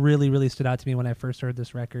 like really, really stood out to me when I first heard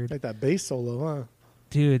this record. Like that bass solo, huh?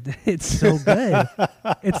 Dude, it's so good.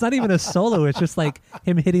 It's not even a solo. It's just like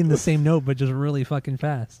him hitting the same note, but just really fucking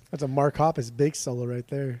fast. That's a Mark Hoppus bass solo right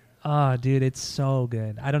there. Oh, dude, it's so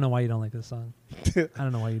good. I don't know why you don't like this song. I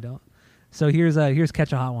don't know why you don't. So here's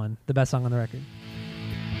Catch a Hot One, the best song on the record.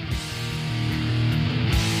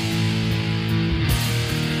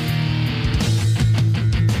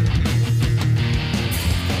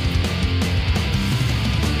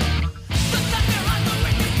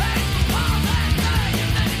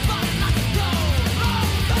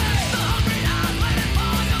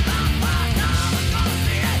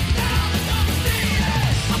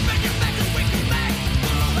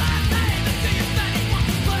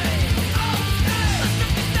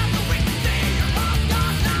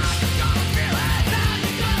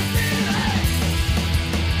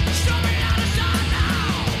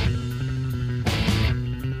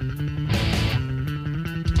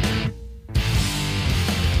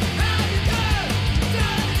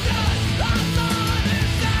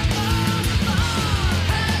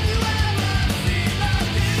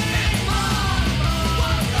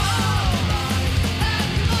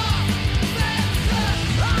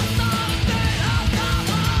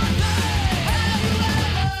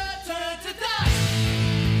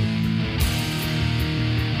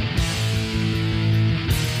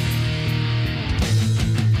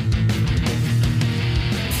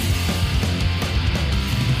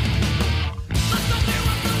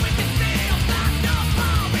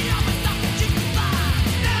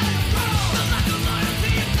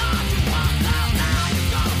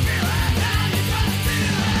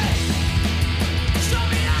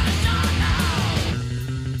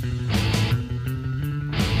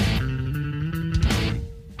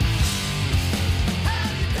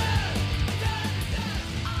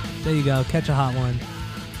 There you go. Catch a Hot One.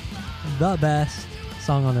 The best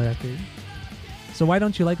song on the record. So why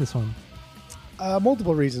don't you like this one?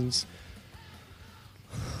 Multiple reasons.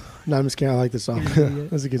 No, I'm just kidding. I like this song.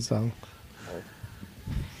 That's a good song.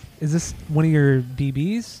 Is this one of your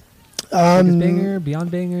BBs? Biggest banger,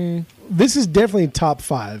 beyond banger? This is definitely top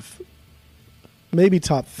 5. Maybe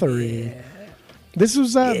top 3. Yeah. This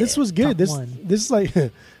was good. Top This one. this is like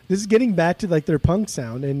this is getting back to like their punk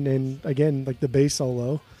sound and again like the bass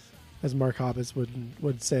solo, as Mark Hoppus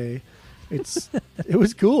would say. It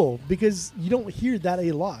was cool because you don't hear that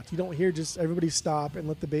a lot. You don't hear just everybody stop and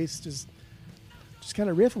let the bass just kind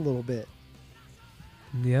of riff a little bit.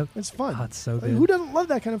 Yep. It's fun. Oh, it's so Like, good. who doesn't love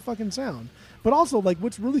that kind of fucking sound? But also, like,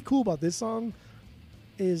 what's really cool about this song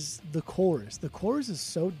is the chorus. The chorus is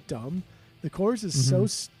so dumb. The chorus is so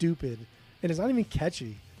stupid, and it's not even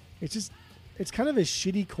catchy. It's kind of a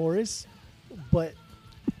shitty chorus, but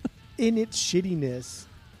in its shittiness,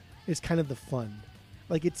 is kind of the fun.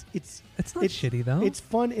 Like it's not shitty though. It's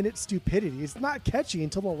fun in its stupidity. It's not catchy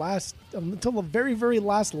until the very very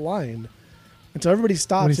last line. Until everybody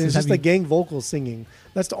stops and it's just the gang vocals singing.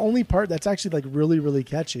 That's the only part that's actually like really, really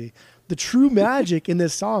catchy. The true magic in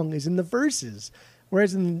this song is in the verses.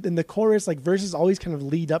 Whereas in the chorus, like verses always kind of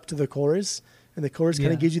lead up to the chorus and the chorus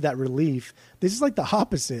kind of gives you that relief. This is like the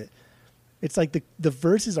opposite. It's like the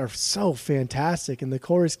verses are so fantastic and the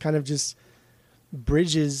chorus kind of just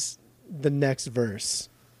bridges the next verse.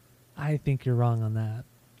 I think you're wrong on that.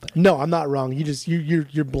 No, I'm not wrong.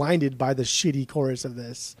 You're blinded by the shitty chorus of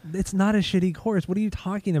this. It's not a shitty chorus. What are you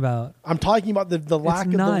talking about? I'm talking about the lack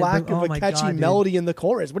of a catchy melody in the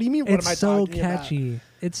chorus. What do you mean? What am I talking about? Catchy.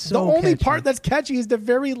 It's so the only catchy. part that's catchy is the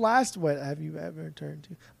very last. What have you ever turned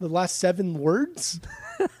to? The last 7 words.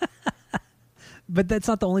 But that's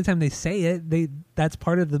not the only time they say it. That's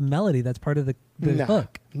part of the melody. That's part of the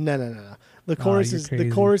hook. No. The chorus is crazy.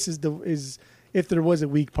 the chorus is if there was a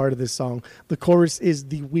weak part of this song, the chorus is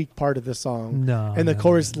the weak part of the song. No, and the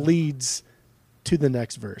chorus leads to the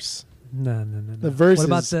next verse. No. The verses.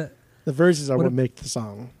 What about the verses are what make the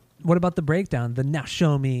song. What about the breakdown? The now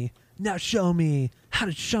show me how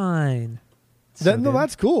to shine. No,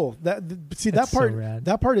 that's cool. That part. So rad.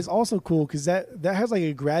 That part is also cool because that has like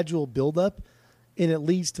a gradual build up, and it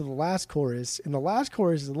leads to the last chorus. And the last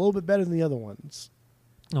chorus is a little bit better than the other ones.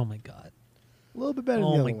 Oh my god. A little bit better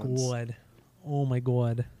than the other ones. Oh my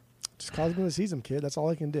god. Just cause me to see them, kid. That's all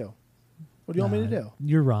I can do. What do you want me to do?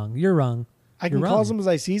 You're wrong. You're wrong. I can You're cause wrong. them as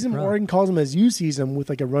I sees them, Wrong. or I can cause them as you sees them with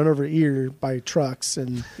like a run over ear by trucks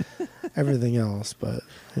and everything else. But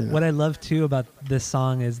you know. What I love too about this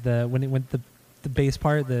song is when the bass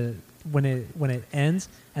part, when it ends,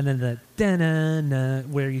 and then the da-na-na,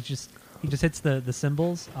 where he just hits the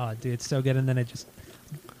cymbals. Oh, dude, it's so good, and then it just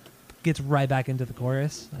gets right back into the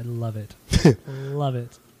chorus. I love it. Love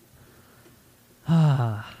it.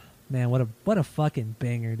 Ah, man, what a fucking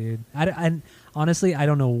banger, dude. I honestly, I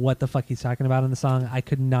don't know what the fuck he's talking about in the song. I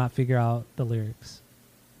could not figure out the lyrics.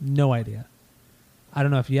 No idea. I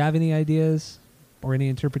don't know if you have any ideas or any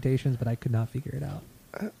interpretations, but I could not figure it out.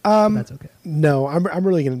 But that's okay. No, I'm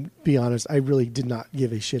really gonna be honest. I really did not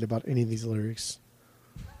give a shit about any of these lyrics.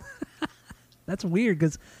 That's weird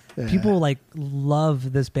because people like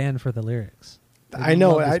love this band for the lyrics. I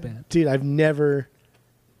know, love this band. dude. I've never.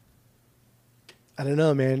 I don't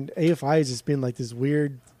know, man. AFI has just been like this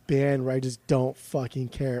weird band where I just don't fucking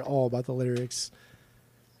care at all about the lyrics.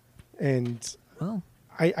 And Well,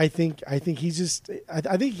 I think he's just.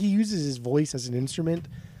 I think he uses his voice as an instrument,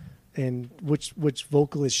 and which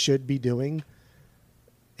vocalists should be doing.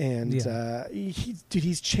 And Yeah.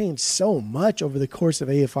 he's changed so much over the course of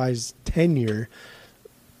AFI's tenure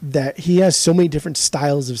that he has so many different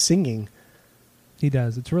styles of singing. he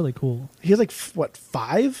does. It's really cool. He has like what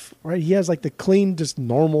 5, right? He has like the clean, just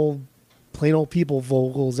normal, plain old people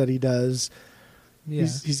vocals that he does. Yeah.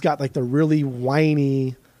 He's got like the really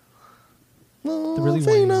whiny, The really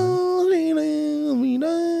whiny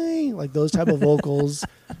like those type of vocals.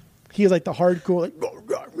 He has like the hardcore,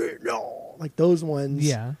 like those ones.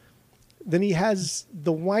 Yeah. Then he has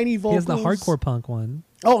the whiny He vocals. has the hardcore punk one.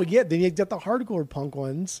 Oh yeah, then he's got the hardcore punk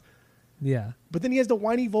ones. Yeah. But then he has the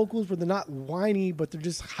whiny vocals where they're not whiny, but they're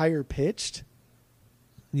just higher pitched,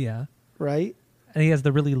 Yeah. right? And he has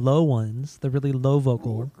the really low ones, the really low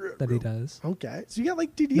vocal that he does. Okay, so you got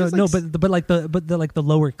like, dude, he No, has no, like but like the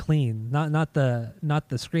lower clean, not the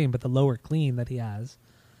scream, but the lower clean that he has,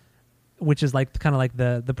 which is like kind of like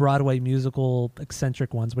the Broadway musical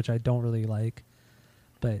eccentric ones, which I don't really like,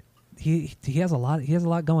 but he has a lot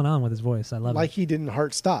going on with his voice. I love like it. he did in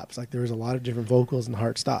Heart Stops. Like there was a lot of different vocals in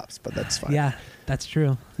Heart Stops, but that's fine. Yeah, that's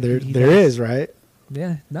true. there He there does. is, right?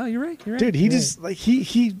 Yeah, no, you're right. You're right. Dude, he You're just like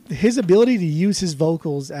his ability to use his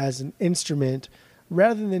vocals as an instrument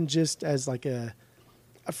rather than just as like a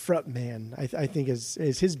front man, I think is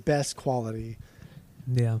his best quality.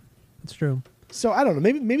 right. Yeah, it's true. So I don't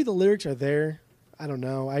know. Maybe the lyrics are there. I don't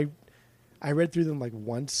know. I read through them like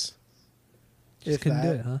once. Just if couldn't do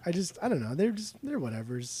that. it, huh? I don't know. They're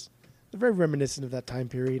whatevers. They're very reminiscent of that time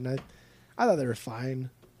period, and I thought they were fine.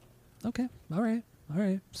 Okay, all right.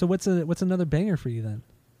 So what's another banger for you then?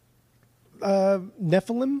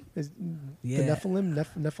 Nephilim is Yeah. the Nephilim.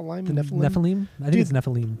 Nephilim. Nephilim? I think Dude, it's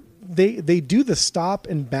Nephilim. They do the stop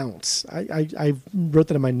and bounce. I wrote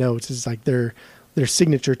that in my notes. It's like their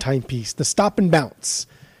signature timepiece. The stop and bounce.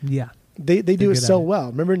 Yeah. They do They're it good so at it.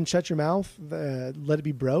 well. Remember in Shut Your Mouth, Let It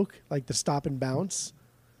Be Broke, like the stop and bounce.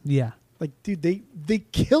 Yeah. Like, dude, they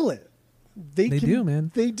kill it. They do,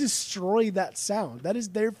 man. They destroy that sound. That is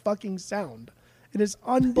their fucking sound. It is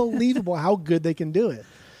unbelievable how good they can do it.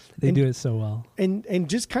 They do it so well. And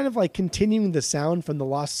just kind of like continuing the sound from the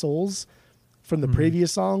Lost Souls from the Mm-hmm.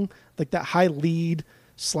 previous song, like that high lead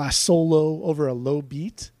 / solo over a low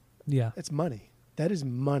beat. Yeah. It's money. That is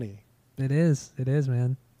money. It is,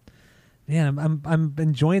 man. Man, I'm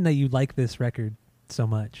enjoying that you like this record so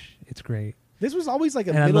much. It's great. This was always like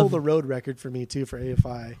a And I middle love- of the road record for me too, for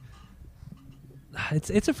AFI.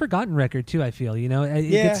 It's a forgotten record too, I feel. You know, it Yeah,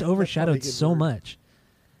 gets that's probably a overshadowed good so word. much.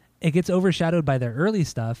 It gets overshadowed by their early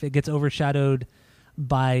stuff. It gets overshadowed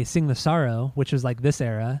by Sing the Sorrow, which was like this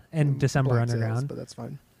era, and December Black Sails, Underground. but that's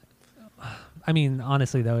fine. I mean,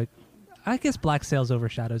 honestly though, I guess Black Sails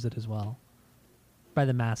overshadows it as well. By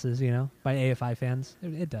the masses, you know, by AFI fans.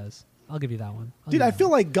 It does. I'll give you that one. I'll Dude, give I you that feel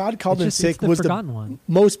one. like God Called It's In just- it's Sick the was the forgotten one.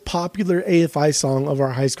 most popular AFI song of our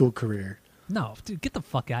high school career. No, dude, get the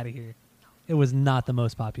fuck out of here. It was not the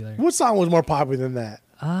most popular. What song was more popular than that?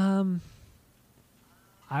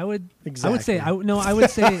 I would Exactly. say I would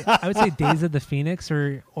say Days of the Phoenix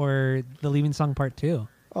or The Leaving Song Part 2.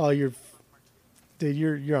 Oh, you're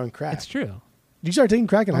on crack. It's true. Did you start taking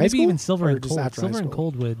crack in Or high maybe school? even Silver Or and just Cold. after high Silver and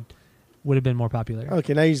school? Cold would have been more popular.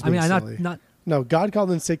 Okay, now you're just I mean, being I'm silly. not No, God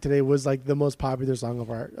Called In Sick today was like the most popular song of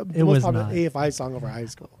our It the most was popular not. AFI song of our high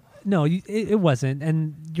school. No, it wasn't.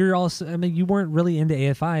 And you're also I mean, you weren't really into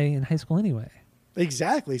AFI in high school anyway.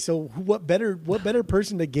 Exactly. So what better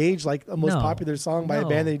person to gauge like a most No. popular song by a No.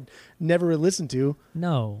 band they never listened to?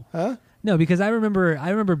 No. Huh? No, because I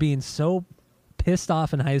remember being so pissed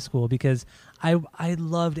off in high school because I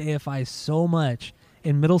loved AFI so much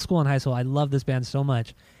in middle school and high school. I loved this band so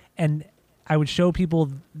much, and I would show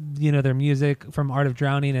people, their music from Art of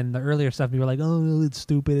Drowning and the earlier stuff. People were like, "Oh, it's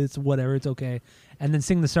stupid. It's whatever. It's okay." And then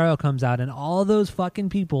Sing the Sorrow comes out, and all those fucking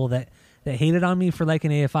people that hated on me for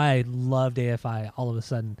liking AFI loved AFI all of a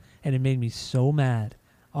sudden, and it made me so mad.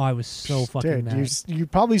 Oh, I was so fucking mad. You're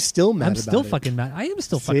probably still mad. I'm about still it. fucking mad. I am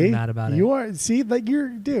still fucking mad about it. You are. See, like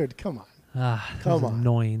dude. Come on. Come on.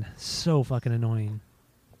 Annoying. So fucking annoying.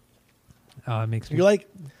 Oh, it makes me. You're like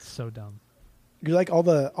so dumb. You're like all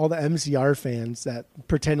the MCR fans that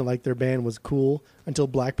pretended like their band was cool until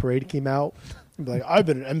Black Parade came out. And be like, I've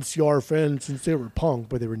been an MCR fan since they were punk,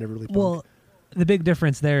 but they were never really punk. Well, the big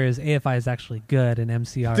difference there is AFI is actually good and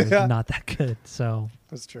MCR is not that good. So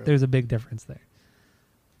that's true. There's a big difference there.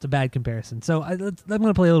 It's a bad comparison. So I'm going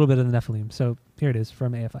to play a little bit of the Nephilim. So here it is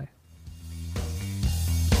from AFI.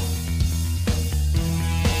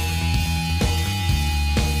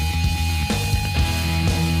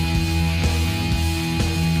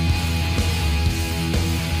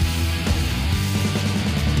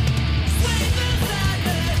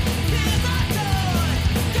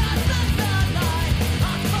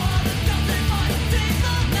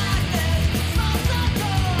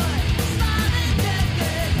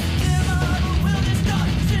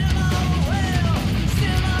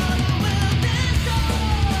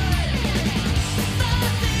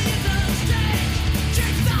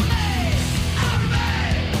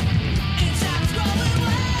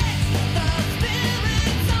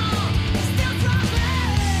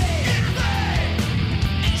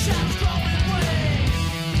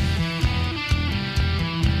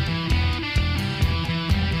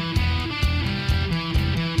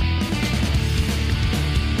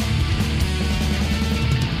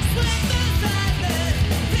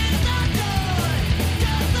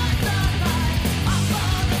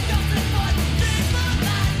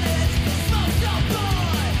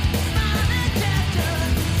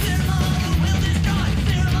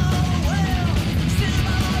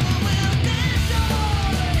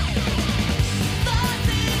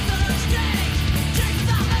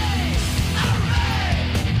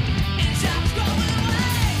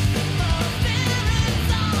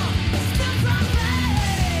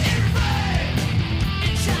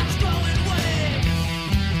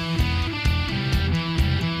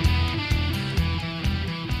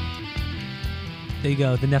 There you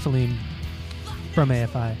go, the Nephilim from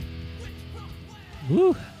AFI.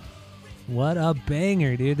 Woo! What a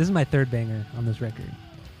banger, dude. This is my third banger on this record.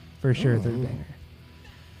 For sure, third banger.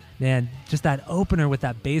 Man, just that opener with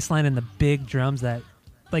that bass line and the big drums that,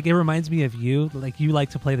 like, it reminds me of you. Like, you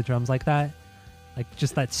like to play the drums like that. Like,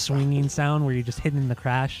 just that swinging sound where you're just hitting the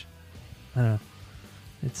crash. I don't know.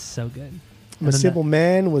 It's so good. I'm a simple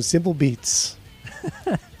man with simple beats.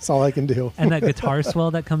 That's all I can do. And that guitar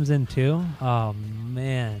swell that comes in too. Oh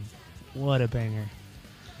man, what a banger!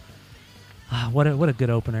 What a good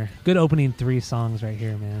opener. Good opening 3 songs right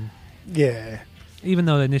here, man. Yeah. Even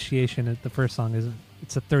though the Initiation, the first song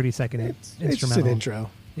it's a 30-second instrumental. It's just an intro.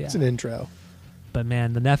 Yeah. It's an intro. But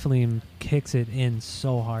man, the Nephilim kicks it in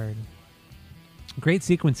so hard. Great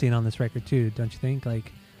sequencing on this record too, don't you think?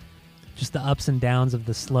 Like, just the ups and downs of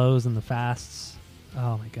the slows and the fasts.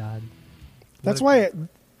 Oh my god. That's why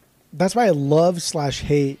I love /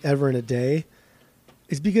 hate Ever in a Day,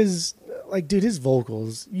 is because, like, dude, his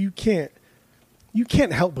vocals, you can't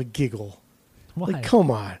help but giggle. Why? Like,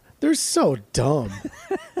 come on, they're so dumb.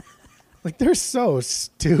 Like, they're so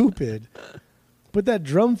stupid. But that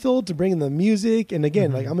drum fill to bring in the music, and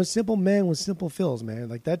again, like, I'm a simple man with simple fills, man.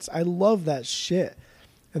 Like, I love that shit.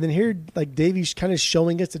 And then here, like, Davey's kind of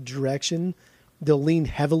showing us a direction they'll lean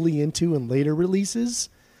heavily into in later releases.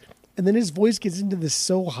 And then his voice gets into this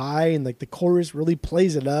so high, and like the chorus really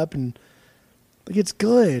plays it up, and like it's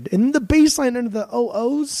good. And the bass line under the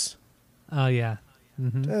OOs. Oh yeah,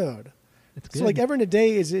 dude, it's good. So like Ever in a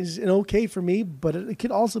Day is an okay for me, but it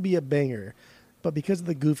could also be a banger. But because of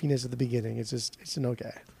the goofiness at the beginning, it's an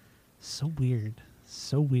okay. So weird,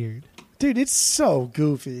 dude. It's so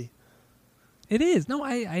goofy. It is. No,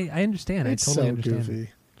 I understand. It's I totally so understand. Goofy.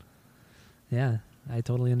 Yeah, I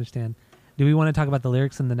totally understand. Do we want to talk about the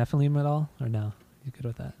lyrics in the Nephilim at all, or no? You good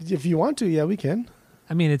with that? If you want to, yeah, we can.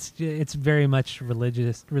 I mean, it's very much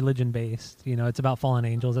religion based. You know, it's about fallen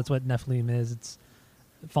angels. That's what Nephilim is. It's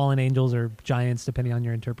fallen angels or giants, depending on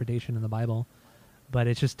your interpretation in the Bible. But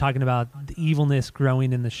it's just talking about the evilness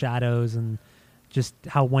growing in the shadows, and just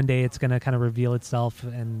how one day it's going to kind of reveal itself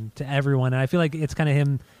and to everyone. And I feel like it's kind of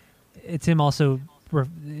him. It's him also.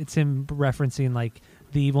 It's him referencing like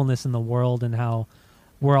the evilness in the world and how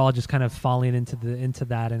we're all just kind of falling into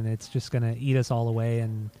that, and it's just going to eat us all away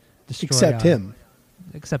and destroy except him.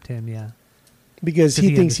 Except him, yeah. Because 'Cause he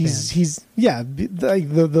he thinks understands. he's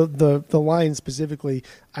the line specifically,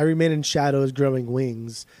 I remain in shadows growing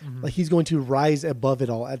wings. Mhm. Like he's going to rise above it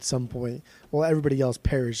all at some point while everybody else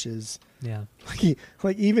perishes. Yeah.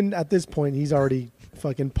 Like even at this point he's already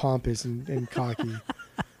fucking pompous and cocky.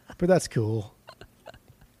 But that's cool.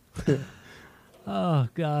 Oh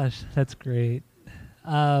gosh, that's great.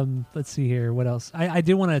 Let's see here. What else? I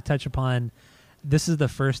did want to touch upon. This is the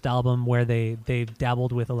first album where they've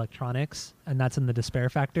dabbled with electronics, and that's in the Despair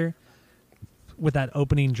Factor, with that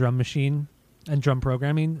opening drum machine and drum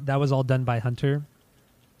programming. That was all done by Hunter.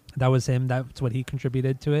 That was him. That's what he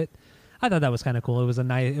contributed to it. I thought that was kind of cool. It was a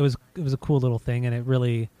nice. It was a cool little thing, and it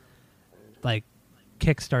really, like,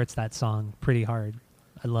 kickstarts that song pretty hard.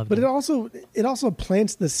 I loved it. But it also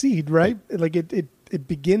plants the seed, right? Like it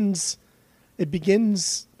begins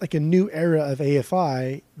like a new era of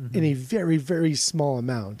AFI in a very, very small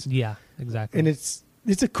amount. Yeah, exactly. And it's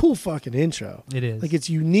a cool fucking intro. It is. Like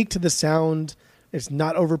it's unique to the sound. It's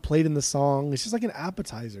not overplayed in the song. It's just like an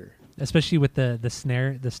appetizer. Especially with the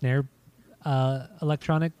snare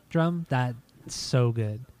electronic drum. That's so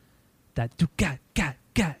good. That do gat gat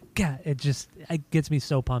gat gat. It gets me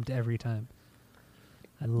so pumped every time.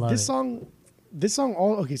 I love This it. song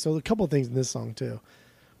okay, so a couple of things in this song too.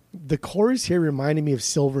 The chorus here reminded me of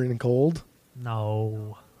Silver and Gold,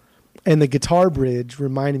 No. and the guitar bridge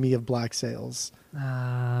reminded me of Black Sails.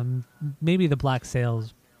 Maybe the Black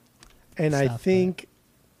Sails. And I Stuff, think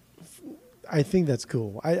that's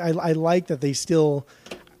cool. I like that they still.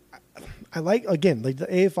 I like, again, like the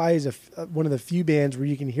AFI is one of the few bands where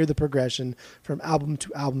you can hear the progression from album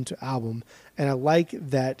to album to album, and I like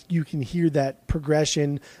that you can hear that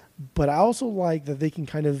progression. But I also like that they can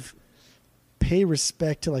kind of pay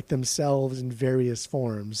respect to like themselves in various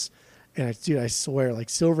forms. And I swear, like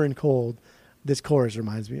Silver and Cold, this chorus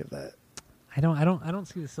reminds me of that. I don't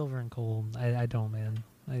see the Silver and Gold. I don't, man.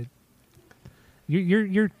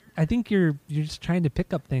 You're I think you're just trying to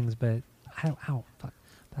pick up things, but fuck.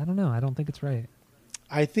 I don't know. I don't think it's right.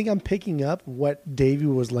 I think I'm picking up what Davey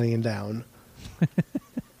was laying down.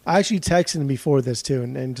 I actually texted him before this too,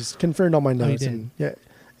 and just confirmed all my notes. did? And yeah,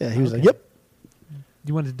 he was Okay. like, "Yep."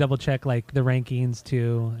 You wanted to double check like the rankings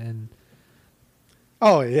too, and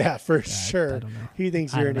Oh yeah, for I sure. don't know. He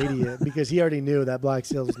thinks I you're an don't know. idiot because he already knew that Black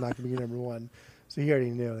Sails was not going to be your number one. So he already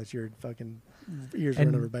knew that your fucking ears And-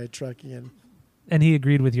 run over by a truck again. and he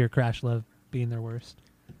agreed with your Crash Love being their worst.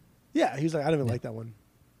 Yeah, he was like, "I don't even Yeah. like that one.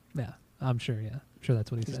 Yeah, I'm sure. Yeah, I'm sure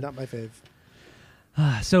that's what he It's said. not my fave."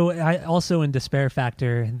 So I also in Despair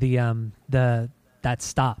Factor the that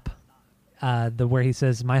stop, the where he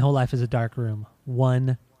says, "My whole life is a dark room,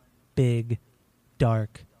 one big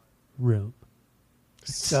dark room."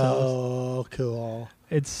 So cool.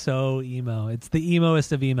 It's so emo. It's the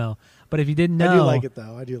emoest of emo. But if you didn't know, I do like it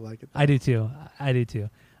though. I do like it. I do too. I do too.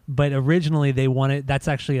 But originally they wanted, that's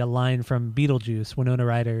actually a line from Beetlejuice. Winona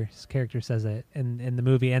Ryder's character says it in the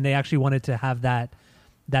movie, and they actually wanted to have that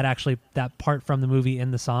part from the movie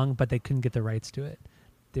in the song, but they couldn't get the rights to it.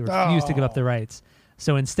 They refused to give up the rights.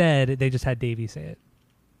 So instead, they just had Davey say it.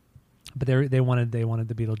 But they wanted the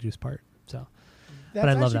Beetlejuice part. So, That's but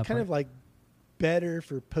I love actually that kind part. of like better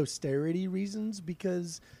for posterity reasons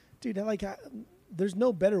because, dude, there's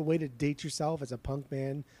no better way to date yourself as a punk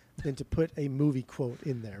band than to put a movie quote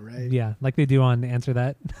in there, right? Yeah, like they do on Answer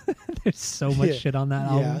That. There's so much Yeah. shit on that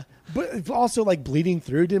album. Yeah, but also like Bleeding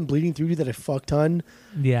Through. Didn't Bleeding Through do that a fuck ton?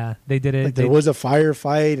 Yeah, they did it. Like there was a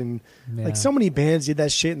firefight, and Yeah. like so many bands did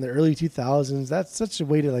that shit in the early 2000s. That's such a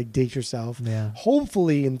way to like date yourself. Yeah.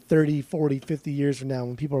 Hopefully in 30, 40, 50 years from now,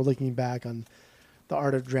 when people are looking back on The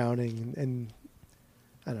Art of Drowning and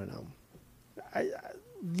I don't know,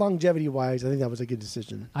 longevity wise, I think that was a good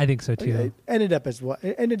decision. I think so too. It ended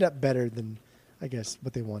up better than I guess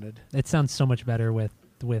what they wanted. It sounds so much better with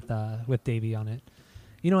Davey on it.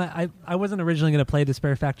 You know, I wasn't originally going to play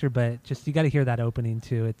Despair Factor, but just you got to hear that opening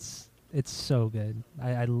too. It's so good.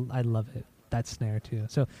 I love it. That snare too.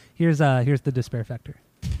 So here's the Despair Factor.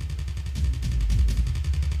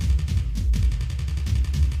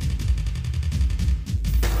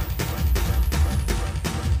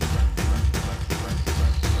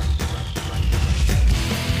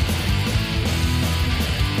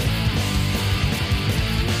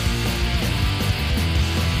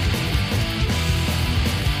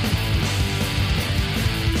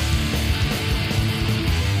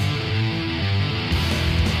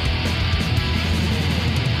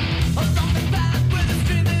 A zombie palace with a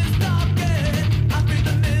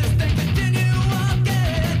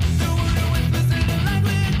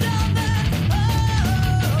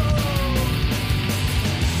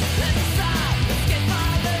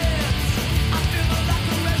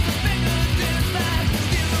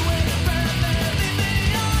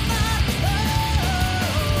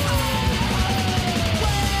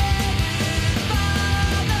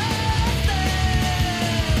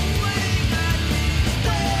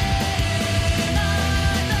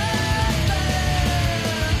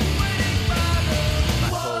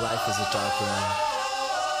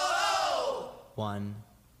one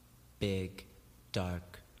big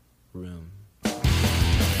dark room. Do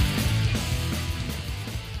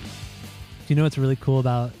you know what's really cool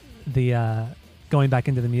about the going back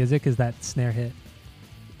into the music is that snare hit?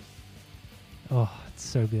 Oh, it's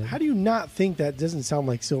so good. How do you not think that doesn't sound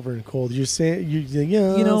like Silver and Cold? You're saying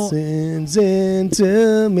You know- sins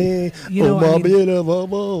into me. You know, oh, my I mean- beautiful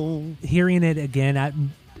boy. Hearing it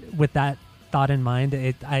again with that thought in mind,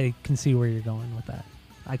 I can see where you're going with that.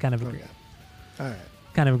 I kind of agree. Okay. All right.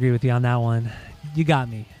 Kind of agree with you on that one. You got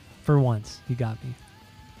me. For once, you got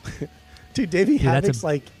me. Dude, Davey Dude, that's Havoc's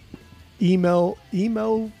like emo,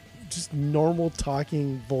 just normal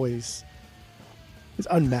talking voice is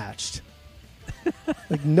unmatched.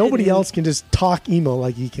 Like nobody It is. else can just talk emo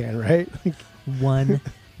like he can, right? One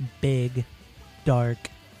big dark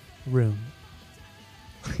room.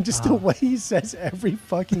 Just the way he says every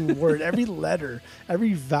fucking word, every letter,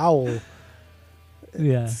 every vowel.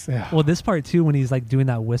 Yeah. Yeah. Well, this part too, when he's like doing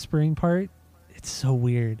that whispering part, it's so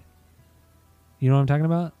weird. You know what I'm talking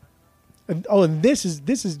about? And this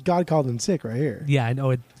is God Called In Sick right here. Yeah, I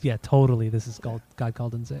know it. Yeah, totally. This is called God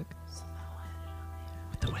Called In Sick.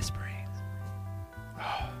 With the whispering.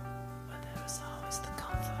 But there is always the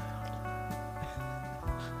comfort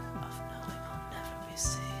of knowing I'll never be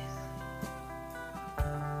seen.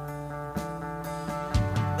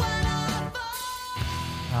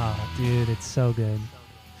 Oh, dude, it's so good.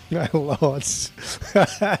 I love it.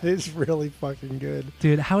 That is really fucking good.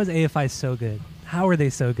 Dude, how is AFI so good? How are they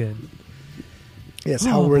so good? Yes,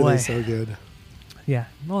 how Oh, were boy. they so good? Yeah,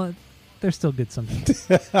 well, they're still good sometimes.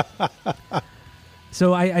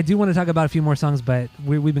 So I do want to talk about a few more songs, but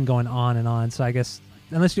we've been going on and on. So I guess,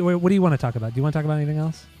 what do you want to talk about? Do you want to talk about anything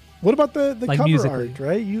else? What about the Like cover musically. art,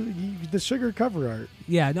 right? You the Sugar cover art.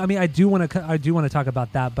 Yeah, I mean, I do want to talk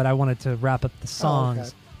about that, but I wanted to wrap up the songs okay.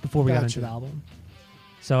 before we got into Gotcha. the album.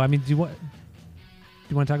 So I mean, do you want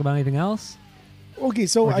to talk about anything else? Okay,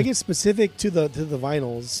 so Or I just- guess specific to the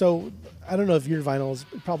vinyls. So I don't know if your vinyls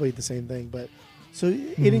probably the same thing, but so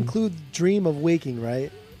it includes Dream of Waking,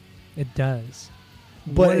 right? It does,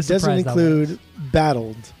 But What a it doesn't surprise that include was.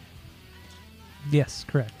 Battled. Yes,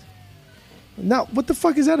 correct. Now, what the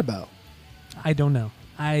fuck is that about? I don't know.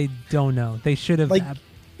 They should have. Like,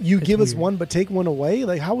 you It's give us weird. one but take one away?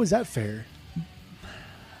 Like, how is that fair?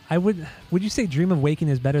 Would you say Dream of Waking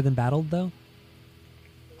is better than Battled though?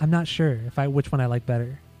 I'm not sure which one I like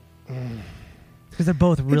better. Because they're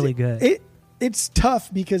both really good. It's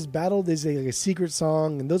tough because Battled is a secret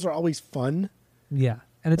song, and those are always fun. Yeah,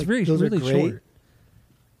 and it's Like, very those are really great. short.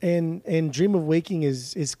 And Dream of Waking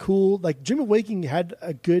is cool. Like Dream of Waking had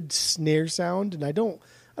a good snare sound, and I don't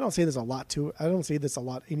say this a lot too. I don't say this a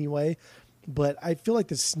lot anyway, but I feel like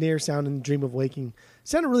the snare sound in Dream of Waking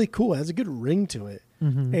sounded really cool. It has a good ring to it,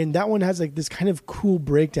 and that one has like this kind of cool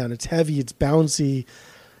breakdown. It's heavy, it's bouncy,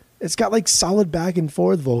 it's got like solid back and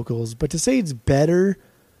forth vocals. But to say it's better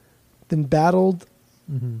than Battled,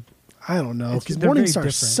 I don't know, It's- because they're very Morningstar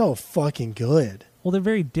is different. so fucking good. Well, they're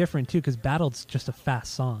very different too because Battled's just a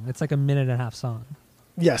fast song. It's like a 1.5-minute song.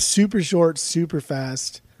 Yeah, super short, super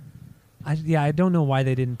fast. I don't know why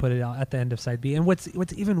they didn't put it out at the end of side B. And what's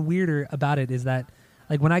even weirder about it is that,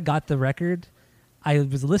 like, when I got the record, I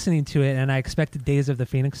was listening to it and I expected Days of the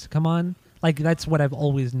Phoenix to come on. Like, that's what I've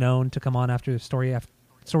always known to come on after Story of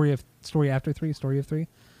Three.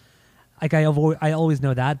 Like, I always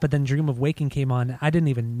know that, but then Dream of Waking came on. I didn't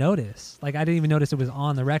even notice. Like, I didn't even notice it was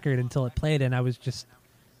on the record until it played, and I was just,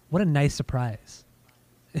 what a nice surprise.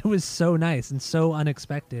 It was so nice and so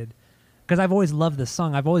unexpected. Because I've always loved this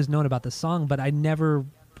song. I've always known about the song, but I never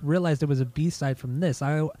realized it was a B-side from this.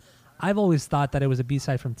 I've always thought that it was a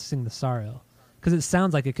B-side from Sing the Sorrow. Because it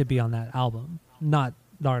sounds like it could be on that album, not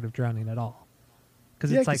The Art of Drowning at all.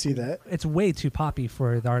 Because Yeah, it's I can like, see that. it's way too poppy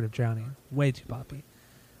for The Art of Drowning. Way too poppy.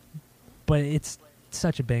 But it's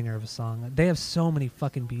such a banger of a song. They have so many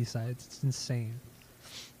fucking B-sides. It's insane.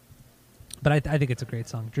 But I think it's a great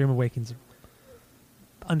song. Dream Awakens,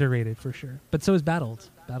 underrated for sure. But so is Battled.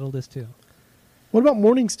 Battled is too. What about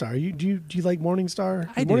Morningstar? Do you like Morningstar?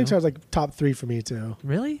 I do. Morningstar is like top 3 for me too.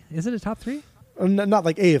 Really? Is it a top 3? Not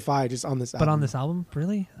like AFI, just on this album. But on this album?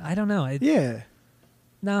 Really? I don't know. Yeah.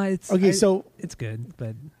 No, it's... Okay, so it's good,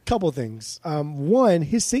 but... couple things. One,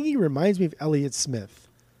 his singing reminds me of Elliott Smith.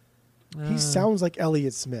 He sounds like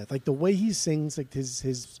Elliott Smith. Like the way he sings, like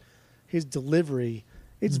his delivery,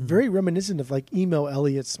 it's very reminiscent of like emo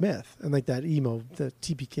Elliott Smith and like that emo, the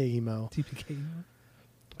TPK emo. TPK.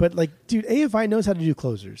 But like, dude, AFI knows how to do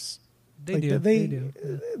closers. They Like, do. They do.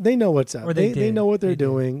 They know what's up. Or they They did. know what they're They did.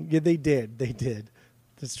 doing. Yeah, they did. They did.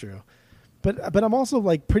 That's true. But I'm also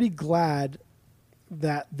like pretty glad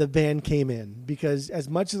that the band came in, because as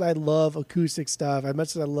much as I love acoustic stuff, as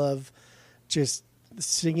much as I love just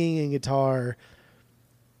singing and guitar,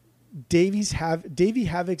 Davey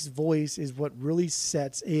Havok's voice is what really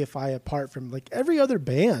sets AFI apart from like every other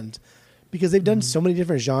band, because they've done so many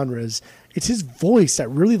different genres. It's his voice that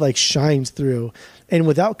really like shines through, and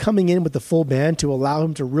without coming in with the full band to allow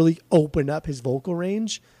him to really open up his vocal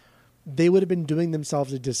range, they would have been doing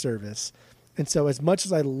themselves a disservice. And so as much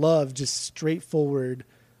as I love just straightforward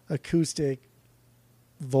acoustic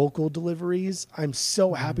vocal deliveries, I'm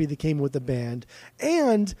so happy they came with the band.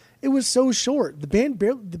 And it was so short. The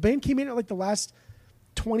band came in at like the last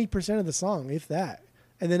 20% of the song, if that.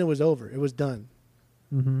 And then it was over. It was done.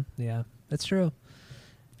 Mm-hmm. Yeah, that's true.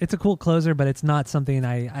 It's a cool closer, but it's not something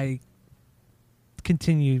I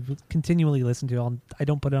continually listen to. I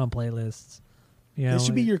don't put it on playlists. You know, this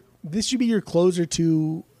should be your closer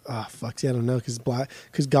to see, I don't know,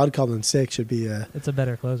 because God Called In Sick should be it's a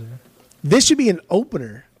better closer. This should be an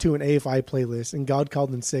opener to an AFI playlist, and God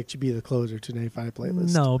Called In Sick should be the closer to an AFI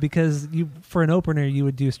playlist. No, because for an opener you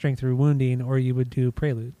would do Strength Through Wounding, or you would do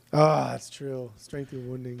Prelude. Oh, that's true. Strength Through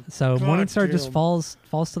Wounding. So God Morningstar damn. just falls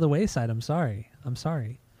to the wayside. I'm sorry.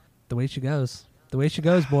 The way she goes. The way she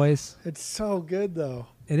goes, boys. It's so good though.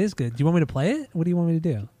 It is good. Do you want me to play it? What do you want me to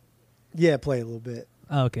do? Yeah, play a little bit.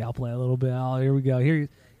 Okay, I'll play a little bit. Oh, here we go. Here's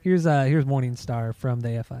Morningstar from the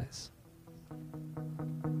AFIs.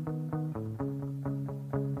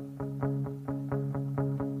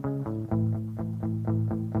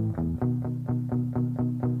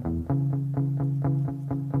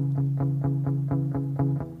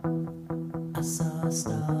 I saw a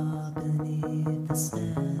star beneath the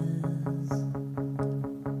stairs,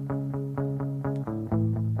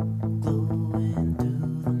 glowing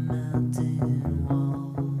through the mountain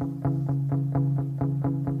wall.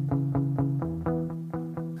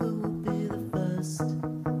 Who will be the first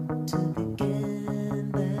to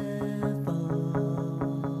begin their fall?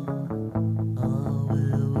 Or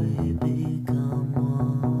will we become one?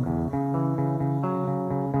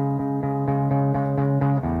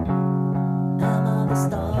 Am I the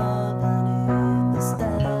star beneath the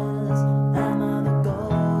stairs? Am I the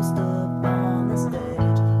ghost upon the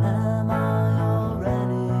stage? Am I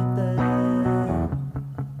already there?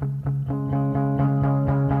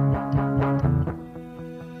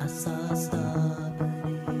 I saw a star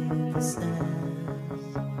beneath the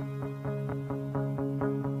stairs,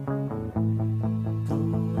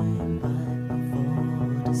 glowing right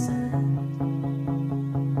before descent.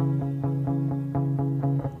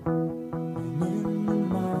 And in the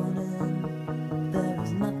morning, there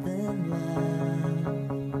is nothing left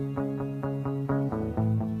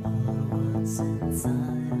of what's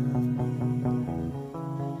inside of me.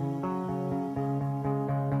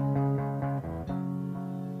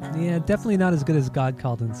 Yeah, definitely not as good as God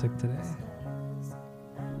Called In Sick today.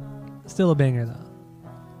 Still a banger though.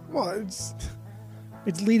 Well,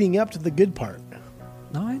 it's leading up to the good part.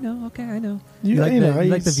 No, I know. Okay, I know. You like know, the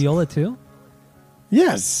it's- viola too?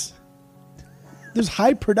 Yes. There's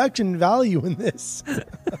high production value in this.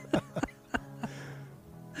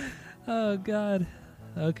 Oh God.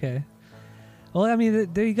 Okay. Well, I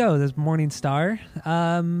mean, there you go. There's Morning Star.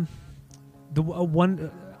 The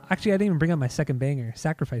one. Actually, I didn't even bring up my second banger,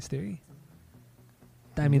 Sacrifice Theory.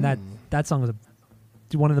 I mean that song was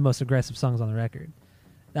one of the most aggressive songs on the record.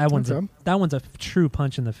 That one's Okay. a true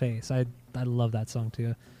punch in the face. I love that song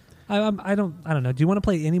too. I don't know. Do you want to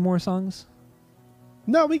play any more songs?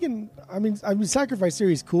 No, we can. I mean, Sacrifice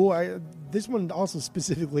Theory is cool. This one also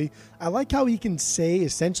specifically, I like how he can say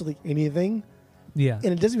essentially anything, Yeah. and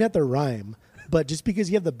it doesn't even have to rhyme. But just because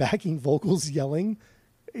you have the backing vocals yelling,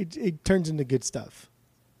 it turns into good stuff.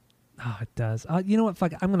 Oh, it does. You know what?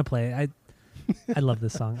 Fuck. I'm gonna play it. I love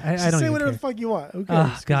this song. I Just don't say even whatever care. the fuck you want. Who cares? Oh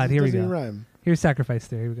 'Cause God, it here we doesn't go. even rhyme. Here's Sacrifice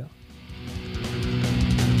Theory. Here we go.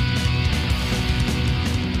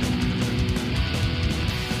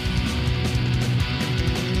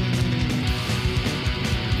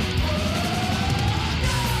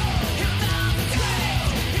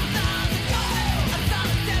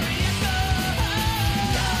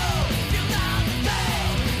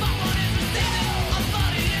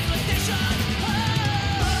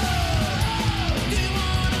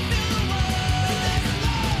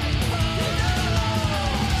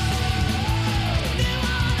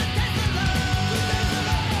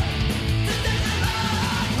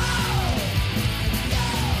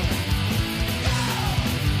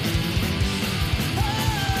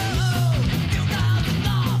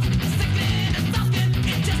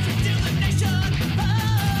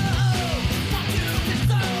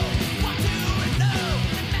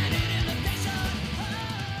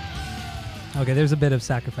 Okay, there's a bit of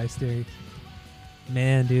Sacrifice Theory.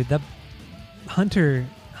 Man, dude, that Hunter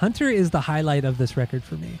is the highlight of this record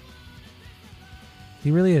for me.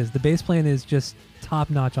 He really is. The bass playing is just top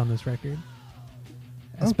notch on this record.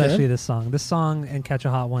 Especially this song. This song and Catch a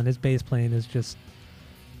Hot One, his bass playing is just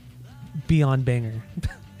beyond banger.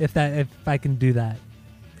 if I can do that.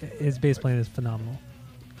 His bass playing is phenomenal.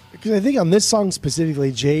 Because I think on this song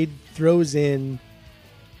specifically, Jade throws in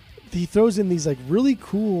these like really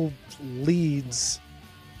cool leads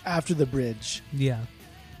after the bridge. Yeah.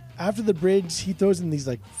 After the bridge, he throws in these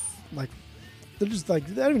like they're just like,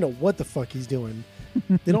 I don't even know what the fuck he's doing.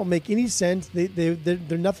 They don't make any sense. They're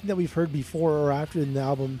nothing that we've heard before or after in the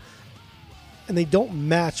album, and they don't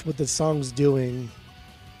match what the song's doing,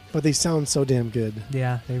 but they sound so damn good.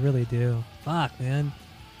 Yeah, they really do. Fuck, man.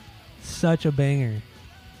 Such a banger.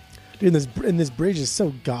 Dude, this bridge is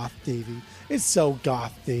so goth, Davey. It's so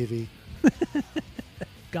goth, Davey.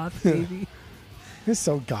 Goth baby. It's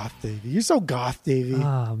so goth, Davey. You're so goth, Davey.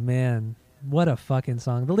 Oh, man. What a fucking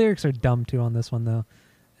song. The lyrics are dumb, too, on this one, though.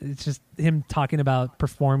 It's just him talking about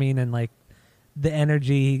performing and, like, the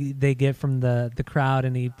energy they get from the crowd,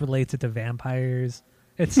 and he relates it to vampires.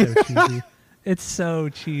 It's so cheesy. It's so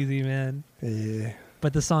cheesy, man. Yeah.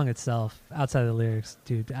 But the song itself, outside of the lyrics,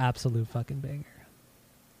 dude, absolute fucking banger.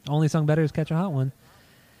 Only song better is Catch a Hot One.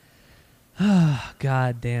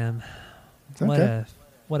 God damn. Okay.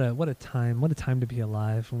 What a time to be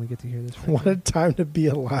alive when we get to hear this record. What a time to be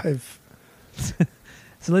alive.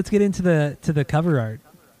 So let's get into the cover art.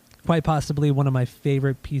 Quite possibly one of my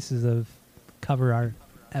favorite pieces of cover art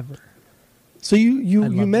ever. So you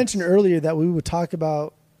love mentioned this. earlier that we would talk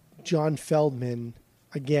about John Feldman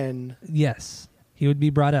again. Yes, he would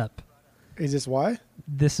be brought up. Is this why?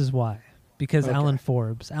 This is why. Because Okay. Alan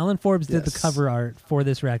Forbes did the Yes. cover art for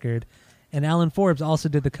this record, and Alan Forbes also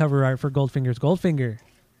did the cover art for Goldfinger's Goldfinger.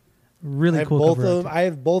 Really I have cool both cover of art. them. I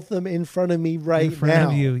have both of them in front of me right in front now.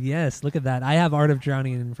 of you. Yes, look at that. I have Art of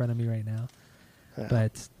Drowning in front of me right now. Yeah.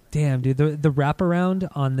 But damn, dude, the wraparound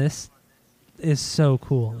on this is so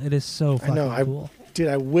cool. It is so I fucking know. cool. Dude,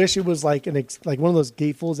 I wish it was like like one of those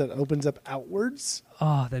gatefolds that opens up outwards,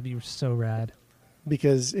 Oh, that'd be so rad.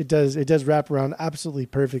 because it does wrap around absolutely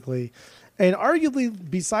perfectly. And arguably,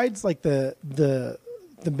 besides like the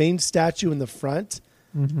main statue in the front,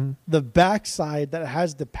 Mm-hmm. the back side that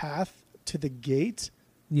has the path to the gate,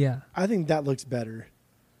 Yeah. I think that looks better.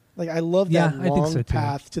 Like, I love Yeah, that I think long so, too.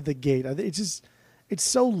 path to the gate. It's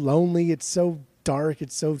so lonely. It's so dark.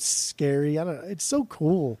 It's so scary. I don't know. It's so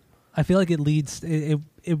cool. I feel like it leads it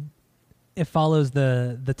follows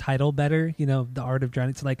the title better, you know, The Art of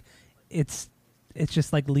Drowning. So like it's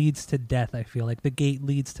just like leads to death. I feel like the gate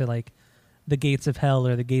leads to like the gates of hell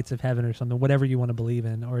or the gates of heaven or something, whatever you want to believe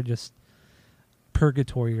in, or just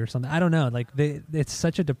purgatory or something. I don't know. Like it's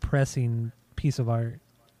such a depressing piece of art.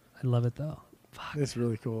 I love it though. Fuck. It's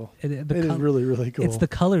really cool. It It is really, really cool. It's the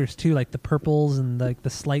colors too, like the purples and like the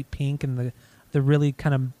slight pink and the really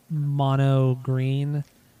kind of mono green.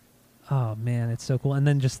 Oh man, it's so cool. And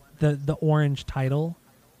then just the orange title,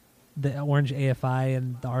 the orange AFI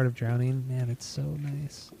and The Art of Drowning. Man, it's so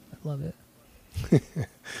nice. I love it.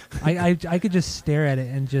 I could just stare at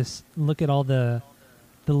it and just look at all the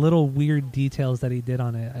little weird details that he did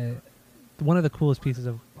on it. One of the coolest pieces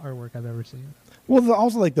of artwork I've ever seen. Well,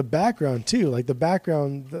 also like the background too. Like the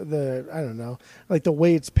background, the I don't know, like the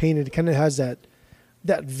way it's painted, it kind of has that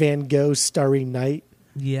Van Gogh Starry Night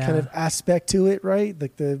Yeah. kind of aspect to it, right?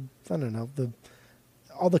 Like I don't know,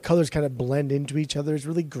 all the colors kind of blend into each other. It's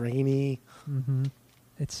really grainy. Mm-hmm.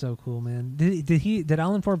 It's so cool, man. Did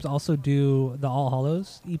Alan Forbes also do the All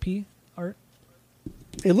Hallows EP art?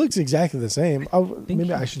 It looks exactly the same. Maybe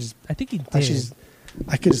he- I should just. I think he did.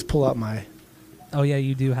 I could just pull out my. Oh yeah,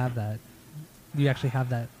 you do have that. You actually have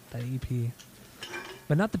that EP,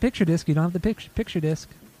 but not the picture disc. You don't have the picture disc,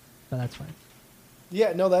 but that's fine.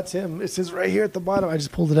 Yeah, no, that's him. It says right here at the bottom. I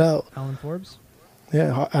just pulled it out. Alan Forbes.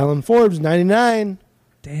 Yeah, Alan Forbes, 99.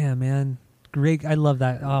 Damn, man, great. I love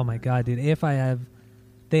that. Oh my god, dude.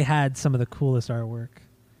 They had some of the coolest artwork.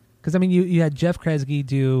 Because I mean, you had Jeff Kresge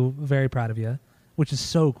do "Very Proud of You," which is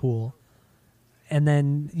so cool, and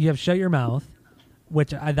then you have "Shut Your Mouth,"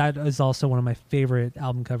 which that is also one of my favorite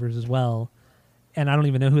album covers as well. And I don't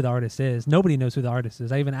even know who the artist is. Nobody knows who the artist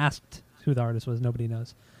is. I even asked who the artist was. Nobody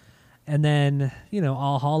knows. And then,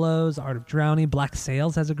 All Hallows, Art of Drowning, Black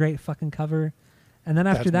Sails has a great fucking cover. And then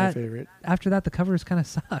after That's that, my favorite. after that, the covers kind of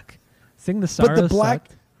suck. Sing the Sorrow But the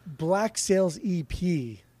sucked. Black Sails EP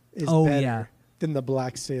is Oh, better yeah. than the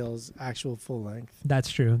Black Sails actual full length.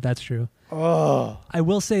 That's true. That's true. Oh, I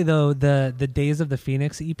will say though, the Days of the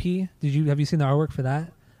Phoenix EP. Have you seen the artwork for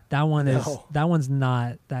that? That one is No. that one's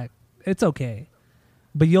not that it's okay.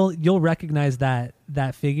 But you'll recognize that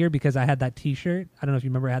figure because I had that T-shirt. I don't know if you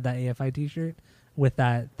remember. I had that AFI T-shirt with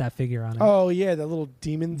that figure on it. Oh yeah, that little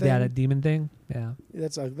demon thing. yeah, that demon thing. Yeah,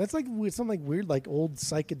 That's like something like weird, like old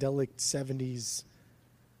psychedelic '70s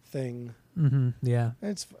thing. yeah.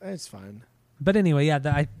 It's fine. But anyway, yeah,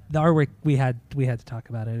 the artwork we had to talk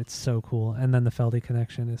about it. It's so cool, and then the Feldy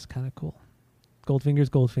connection is kind of cool. Goldfinger's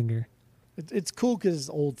Goldfinger. It's cool because it's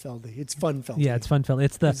old Feldy. It's fun Feldy. Yeah, it's fun Feldy.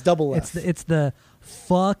 It's double F. F. It's the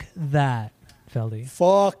fuck that Feldy.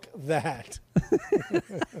 Fuck that.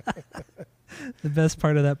 The best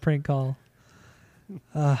part of that prank call.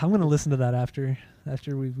 I'm gonna listen to that after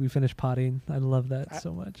we finish potting. I love that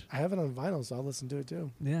so much. I have it on vinyl, so I'll listen to it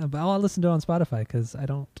too. Yeah, but I'll listen to it on Spotify because I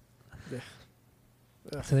don't. Yeah.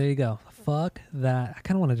 Ugh. So there you go. Fuck that. I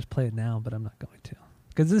kind of want to just play it now, but I'm not going to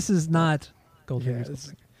because this is not Goldfinger's.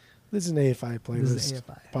 Yeah, this is an AFI playlist. This is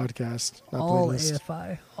AFI. Podcast, not All playlist.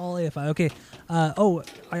 AFI. All AFI. Okay.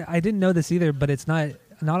 I didn't know this either, but it's not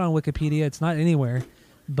on Wikipedia. It's not anywhere.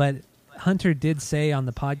 But Hunter did say on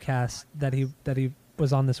the podcast that he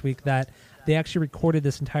was on this week that they actually recorded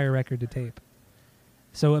this entire record to tape.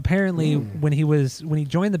 So apparently, when he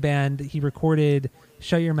joined the band, he recorded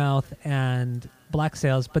 "Shut Your Mouth" and "Black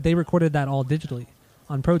Sails," but they recorded that all digitally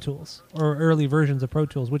on Pro Tools or early versions of Pro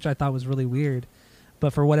Tools, which I thought was really weird.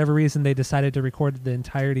 But for whatever reason, they decided to record the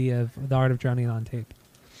entirety of The Art of Drowning on tape.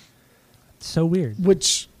 It's so weird.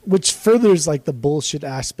 Which furthers like the bullshit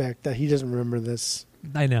aspect that he doesn't remember this.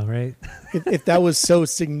 I know, right? if that was so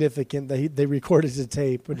significant that they recorded the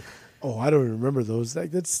tape, but I don't remember those.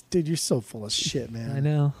 That's dude, you're so full of shit, man.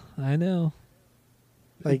 I know.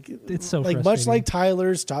 Like It's so like much frustrating. like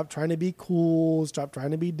Tyler. Stop trying to be cool. Stop trying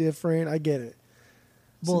to be different. I get it.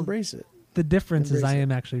 Just Well, embrace it. The difference is Embrace I it.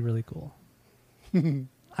 am actually really cool.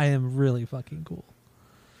 I am really fucking cool.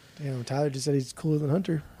 Damn, Tyler just said he's cooler than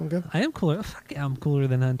Hunter. Okay. I am cooler. Fuck yeah, I'm cooler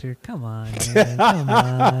than Hunter. Come on, man. Come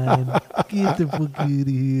on. Get the fuck out of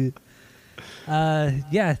here.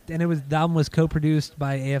 Yeah, and the album was co-produced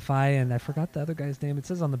by AFI, and I forgot the other guy's name. It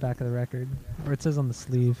says on the back of the record, or it says on the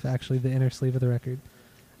sleeve, actually, the inner sleeve of the record.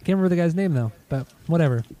 I can't remember the guy's name though, but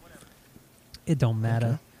whatever. It don't matter.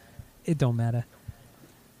 Okay. It don't matter.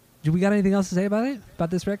 Do we got anything else to say about it?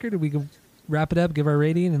 About this record? Or we can wrap it up, give our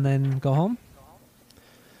rating, and then go home?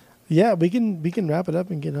 Yeah, we can wrap it up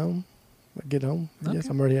and get home. Yes, Okay.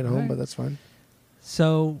 I'm already at home, All right. but that's fine.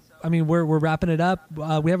 So, I mean, we're wrapping it up.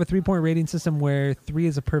 We have a 3-point rating system where 3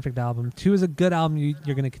 is a perfect album, 2 is a good album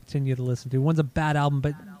you're going to continue to listen to. 1's a bad album,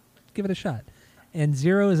 but give it a shot. And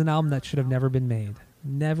 0 is an album that should have never been made.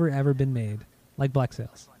 Never, ever been made. Like Black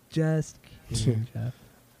Sails. Just kidding, Jeff.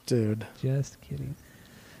 Dude. Just kidding.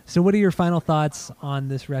 So what are your final thoughts on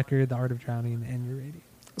this record, The Art of Drowning, and your rating?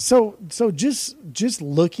 So just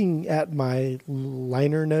looking at my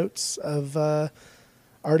liner notes of Art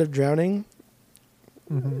of Drowning,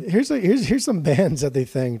 here's some bands that they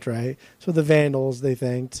thanked, right? So the Vandals they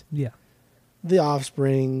thanked, Yeah. the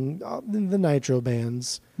Offspring, the Nitro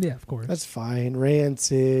bands. Yeah, of course. That's fine.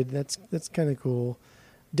 Rancid, that's kind of cool.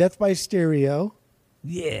 Death by Stereo,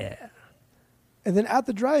 yeah. and then At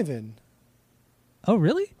the Drive-In. Oh,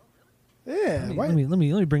 really? Yeah, why? Let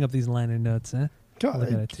me bring up these liner notes, huh? God,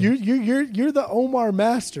 look at it, too. you're the Omar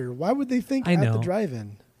master. Why would they think I At the know.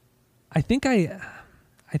 Drive-In? I think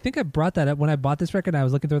I brought that up when I bought this record. I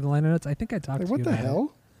was looking through the liner notes. I think I talked Like, to what you the about it.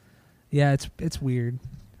 hell? Yeah, it's weird.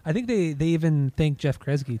 I think they even thank Jeff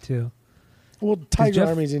Kresge too. Well, Tiger Jeff-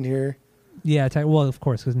 Army's in here. Yeah, well, of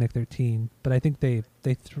course, because Nick 13. But I think they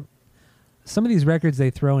some of these records they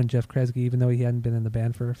throw in Jeff Kresge, even though he hadn't been in the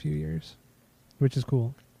band for a few years, which is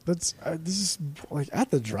cool. This is like At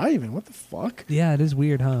the Drive-In. What the fuck? Yeah, it is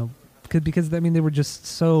weird, huh? Because I mean, they were just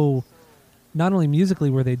so. Not only musically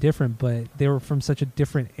were they different, but they were from such a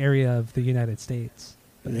different area of the United States.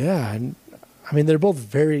 Yeah, and I mean they're both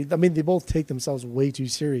very. I mean they both take themselves way too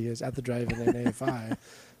serious At the Drive-In and AFI.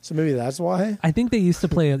 So maybe that's why. I think they used to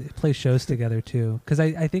play shows together too, because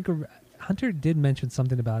I think Hunter did mention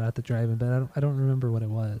something about At the Drive-In, but I don't remember what it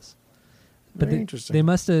was. But Very interesting. they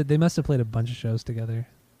must have played a bunch of shows together,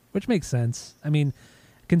 which makes sense. I mean,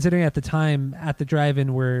 considering at the time At the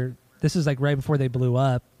Drive-In this is like right before they blew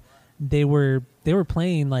up, they were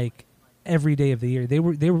playing like every day of the year. They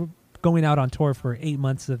were going out on tour for 8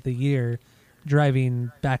 months of the year,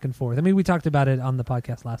 driving back and forth. I mean, we talked about it on the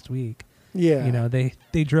podcast last week. Yeah. You know, they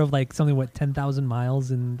drove like something 10,000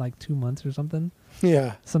 miles in like 2 months or something.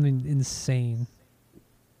 Yeah. Something insane.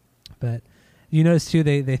 But you notice too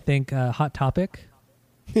they think Hot Topic.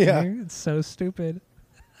 Yeah. It's so stupid.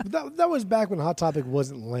 But that was back when Hot Topic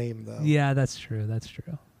wasn't lame though. Yeah, that's true. That's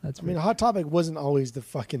true. That's I mean, Hot Topic wasn't always the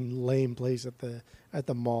fucking lame place at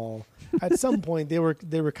the mall. At some point, they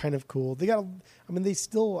were kind of cool. They got, I mean, they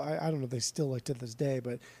still, I don't know if they still like to this day,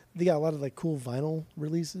 but they got a lot of like cool vinyl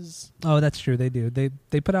releases. Oh, that's true. They do.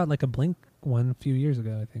 They put out like a Blink one a few years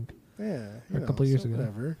ago, I think. Yeah, Or a couple years ago.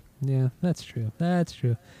 Whatever. Yeah, that's true. That's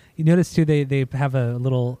true. You notice too, they have a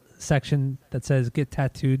little section that says "Get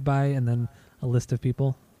tattooed by," and then a list of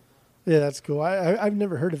people. Yeah, that's cool. I've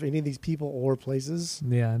never heard of any of these people or places.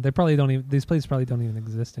 Yeah, they probably don't even. These places probably don't even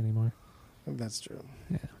exist anymore. That's true.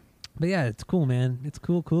 Yeah, but yeah, it's cool, man. It's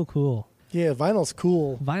cool. Yeah, vinyl's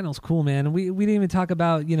cool. Vinyl's cool, man. We didn't even talk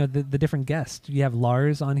about the different guests. You have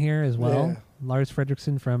Lars on here as well. Yeah. Lars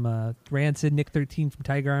Fredrickson from Rancid, Nick 13 from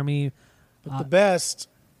Tiger Army, But the best,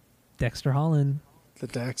 Dexter Holland. the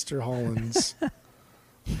Dexter Hollands.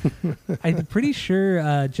 I'm pretty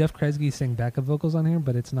sure Jeff Kresge sang backup vocals on here,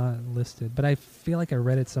 but it's not listed. But I feel like I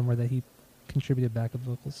read it somewhere that he contributed backup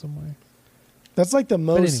vocals somewhere. That's like the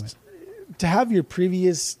most, anyway. to have your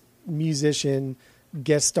previous musician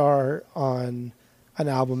guest star on an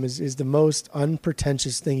album is the most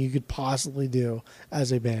unpretentious thing you could possibly do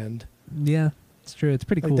as a band. Yeah, it's true. It's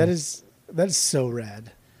pretty Like cool. that is so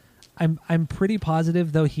rad. I'm pretty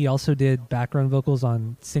positive though he also did background vocals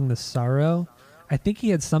on "Sing the Sorrow." I think he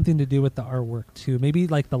had something to do with the artwork too. Maybe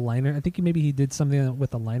like the liner. I think maybe he did something with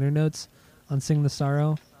the liner notes on "Sing the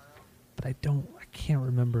Sorrow," but I can't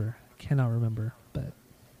remember. I cannot remember. But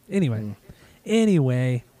anyway,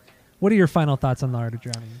 what are your final thoughts on The Art of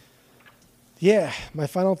Drowning? Yeah, my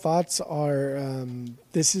final thoughts are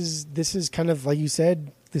this is kind of like you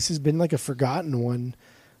said, this has been like a forgotten one.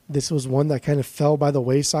 This was one that kind of fell by the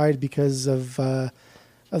wayside because of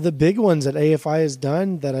the big ones that AFI has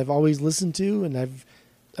done that I've always listened to, and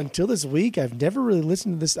until this week I've never really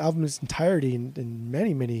listened to this album in its entirety in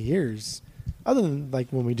many, many years, other than like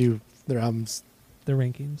when we do their albums. The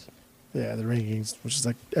rankings. Yeah, the rankings, which is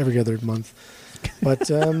like every other month.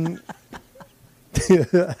 But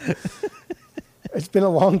it's been a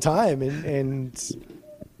long time, and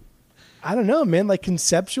I don't know, man. Like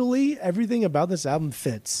conceptually, everything about this album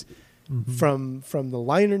fits. Mm-hmm. From the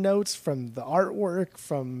liner notes, from the artwork,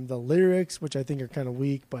 from the lyrics, which I think are kind of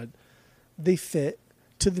weak, but they fit,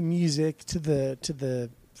 to the music, to the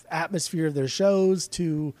atmosphere of their shows,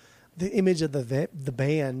 to the image of the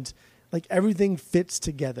band. Like everything fits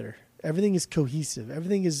together. Everything is cohesive.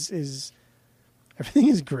 Everything is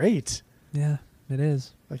great. Yeah, it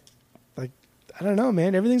is. Like I don't know,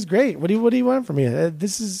 man. Everything's great. What do you want from me?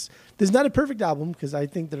 This is not a perfect album because I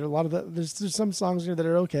think there are a lot of there's some songs here that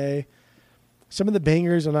are okay. Some of the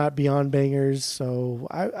bangers are not beyond bangers, so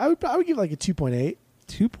I would give like a 2.8.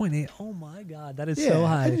 2.8. Oh my God, that is so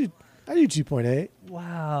high. I do 2.8.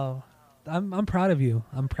 Wow, I'm proud of you.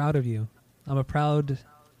 I'm proud of you. I'm a proud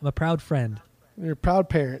friend. You're a proud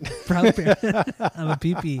parent. Proud parent. I'm a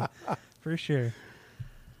PP for sure.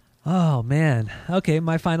 Oh man. Okay,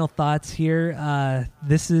 my final thoughts here.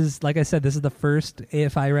 This is, like I said, this is the first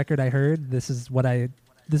AFI record I heard. This is what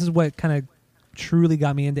kind of truly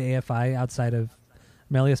got me into AFI outside of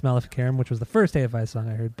Malleus Maleficarum, which was the first AFI song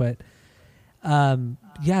I heard. But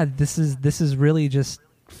yeah, this is really just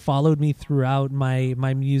followed me throughout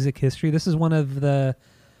my music history. This is what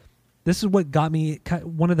got me,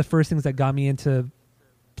 one of the first things that got me into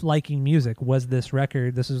liking music was this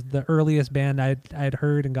record. This is the earliest band I had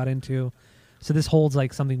heard and got into. So this holds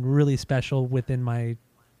like something really special within my,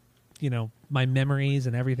 my memories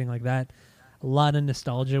and everything like that. A lot of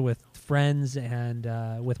nostalgia with friends and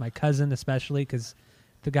with my cousin, especially because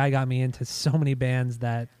the guy got me into so many bands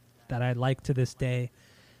that I like to this day.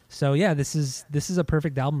 So yeah, this is a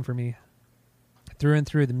perfect album for me through and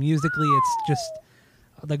through. The musically, it's just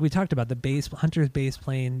like we talked about, the bass, Hunter's bass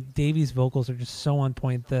playing, Davey's vocals are just so on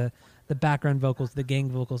point. The background vocals, the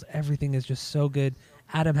gang vocals, everything is just so good.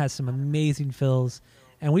 Adam has some amazing fills,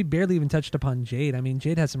 and we barely even touched upon Jade. I mean,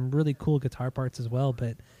 Jade has some really cool guitar parts as well,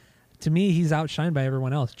 but to me, he's outshined by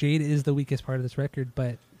everyone else. Jade is the weakest part of this record,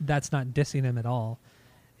 but that's not dissing him at all.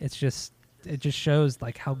 It just shows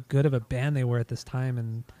like how good of a band they were at this time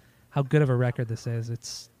and how good of a record this is.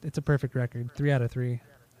 It's a perfect record. 3 out of 3.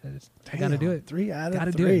 I gotta do it. 3 out of 3.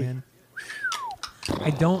 Gotta do it, man. I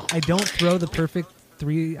don't throw the perfect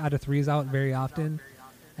 3 out of 3s out very often,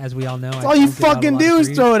 as we all know. That's all you fucking do is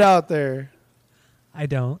throw it out there. I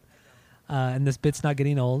don't. And this bit's not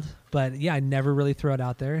getting old, but yeah, I never really throw it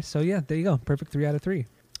out there. So yeah, there you go. Perfect 3 out of 3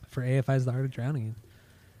 for AFI's The Art of Drowning.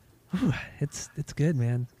 Whew, it's good,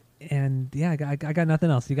 man. And yeah, I got nothing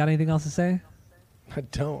else. You got anything else to say? I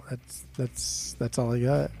don't. That's all I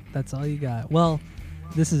got. That's all you got. Well,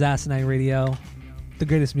 this is Asinine Radio, the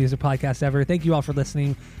greatest music podcast ever. Thank you all for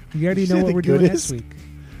listening. We already know what we're doing next week.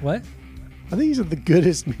 What? I think you said the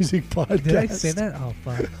goodest music podcast. Did I say that? Oh,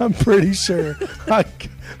 fuck. I'm pretty sure. I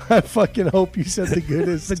fucking hope you said the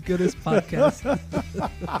goodest. The goodest podcast.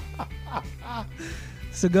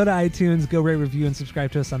 So go to iTunes, go rate, review, and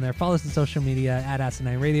subscribe to us on there. Follow us on social media at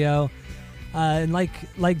Asinine Radio. And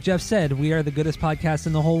like Jeff said, we are the goodest podcast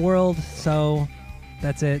in the whole world. So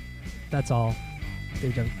that's it. That's all.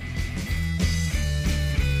 Dave Jeff.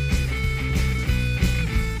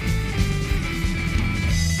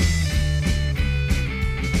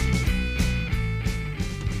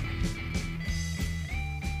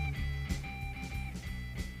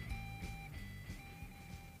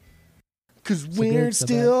 Because So we're good, so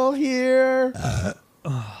still here.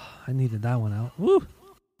 I needed that one out. Woo!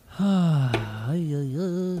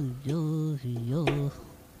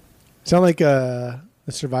 Sound like the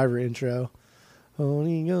Survivor intro. That's not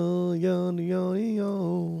even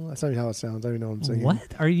how it sounds. I don't even know what I'm saying.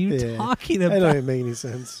 What are you Yeah. talking That don't about? even make any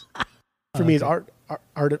sense. For me, it's Okay.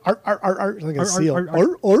 art, like a Art, seal.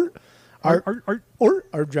 Art.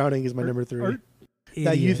 Art Drowning is my number 3. Art.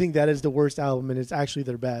 That you Idiot. think that is the worst album, and it's actually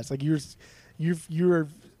their best. Like you're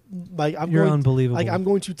like You're going, unbelievable. Like I'm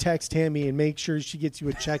going to text Tammy and make sure she gets you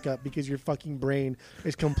a checkup because your fucking brain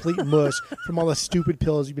is complete mush from all the stupid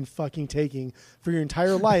pills you've been fucking taking for your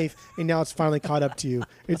entire life, and now it's finally caught up to you.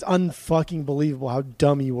 It's unfucking believable how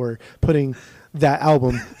dumb you were putting that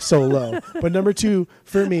album so low. But number 2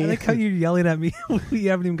 for me, I like how you're yelling at me. We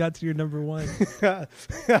haven't even got to your number 1.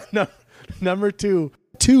 no, number 2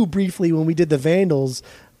 briefly when we did the Vandals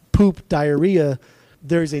poop diarrhea,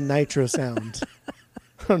 there's a nitro sound.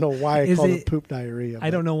 I don't know why I Is called it- it poop diarrhea.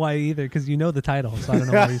 I don't know why either, because you know the title, so I don't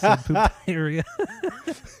know why you said poop diarrhea.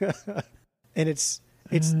 And it's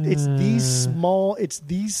these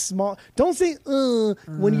small. Don't say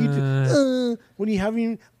when you when you haven't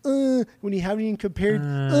even when you haven't even compared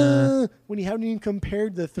when you haven't even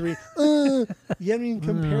compared the 3 you haven't even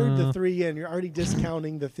compared the 3 and you're already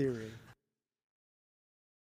discounting the theory.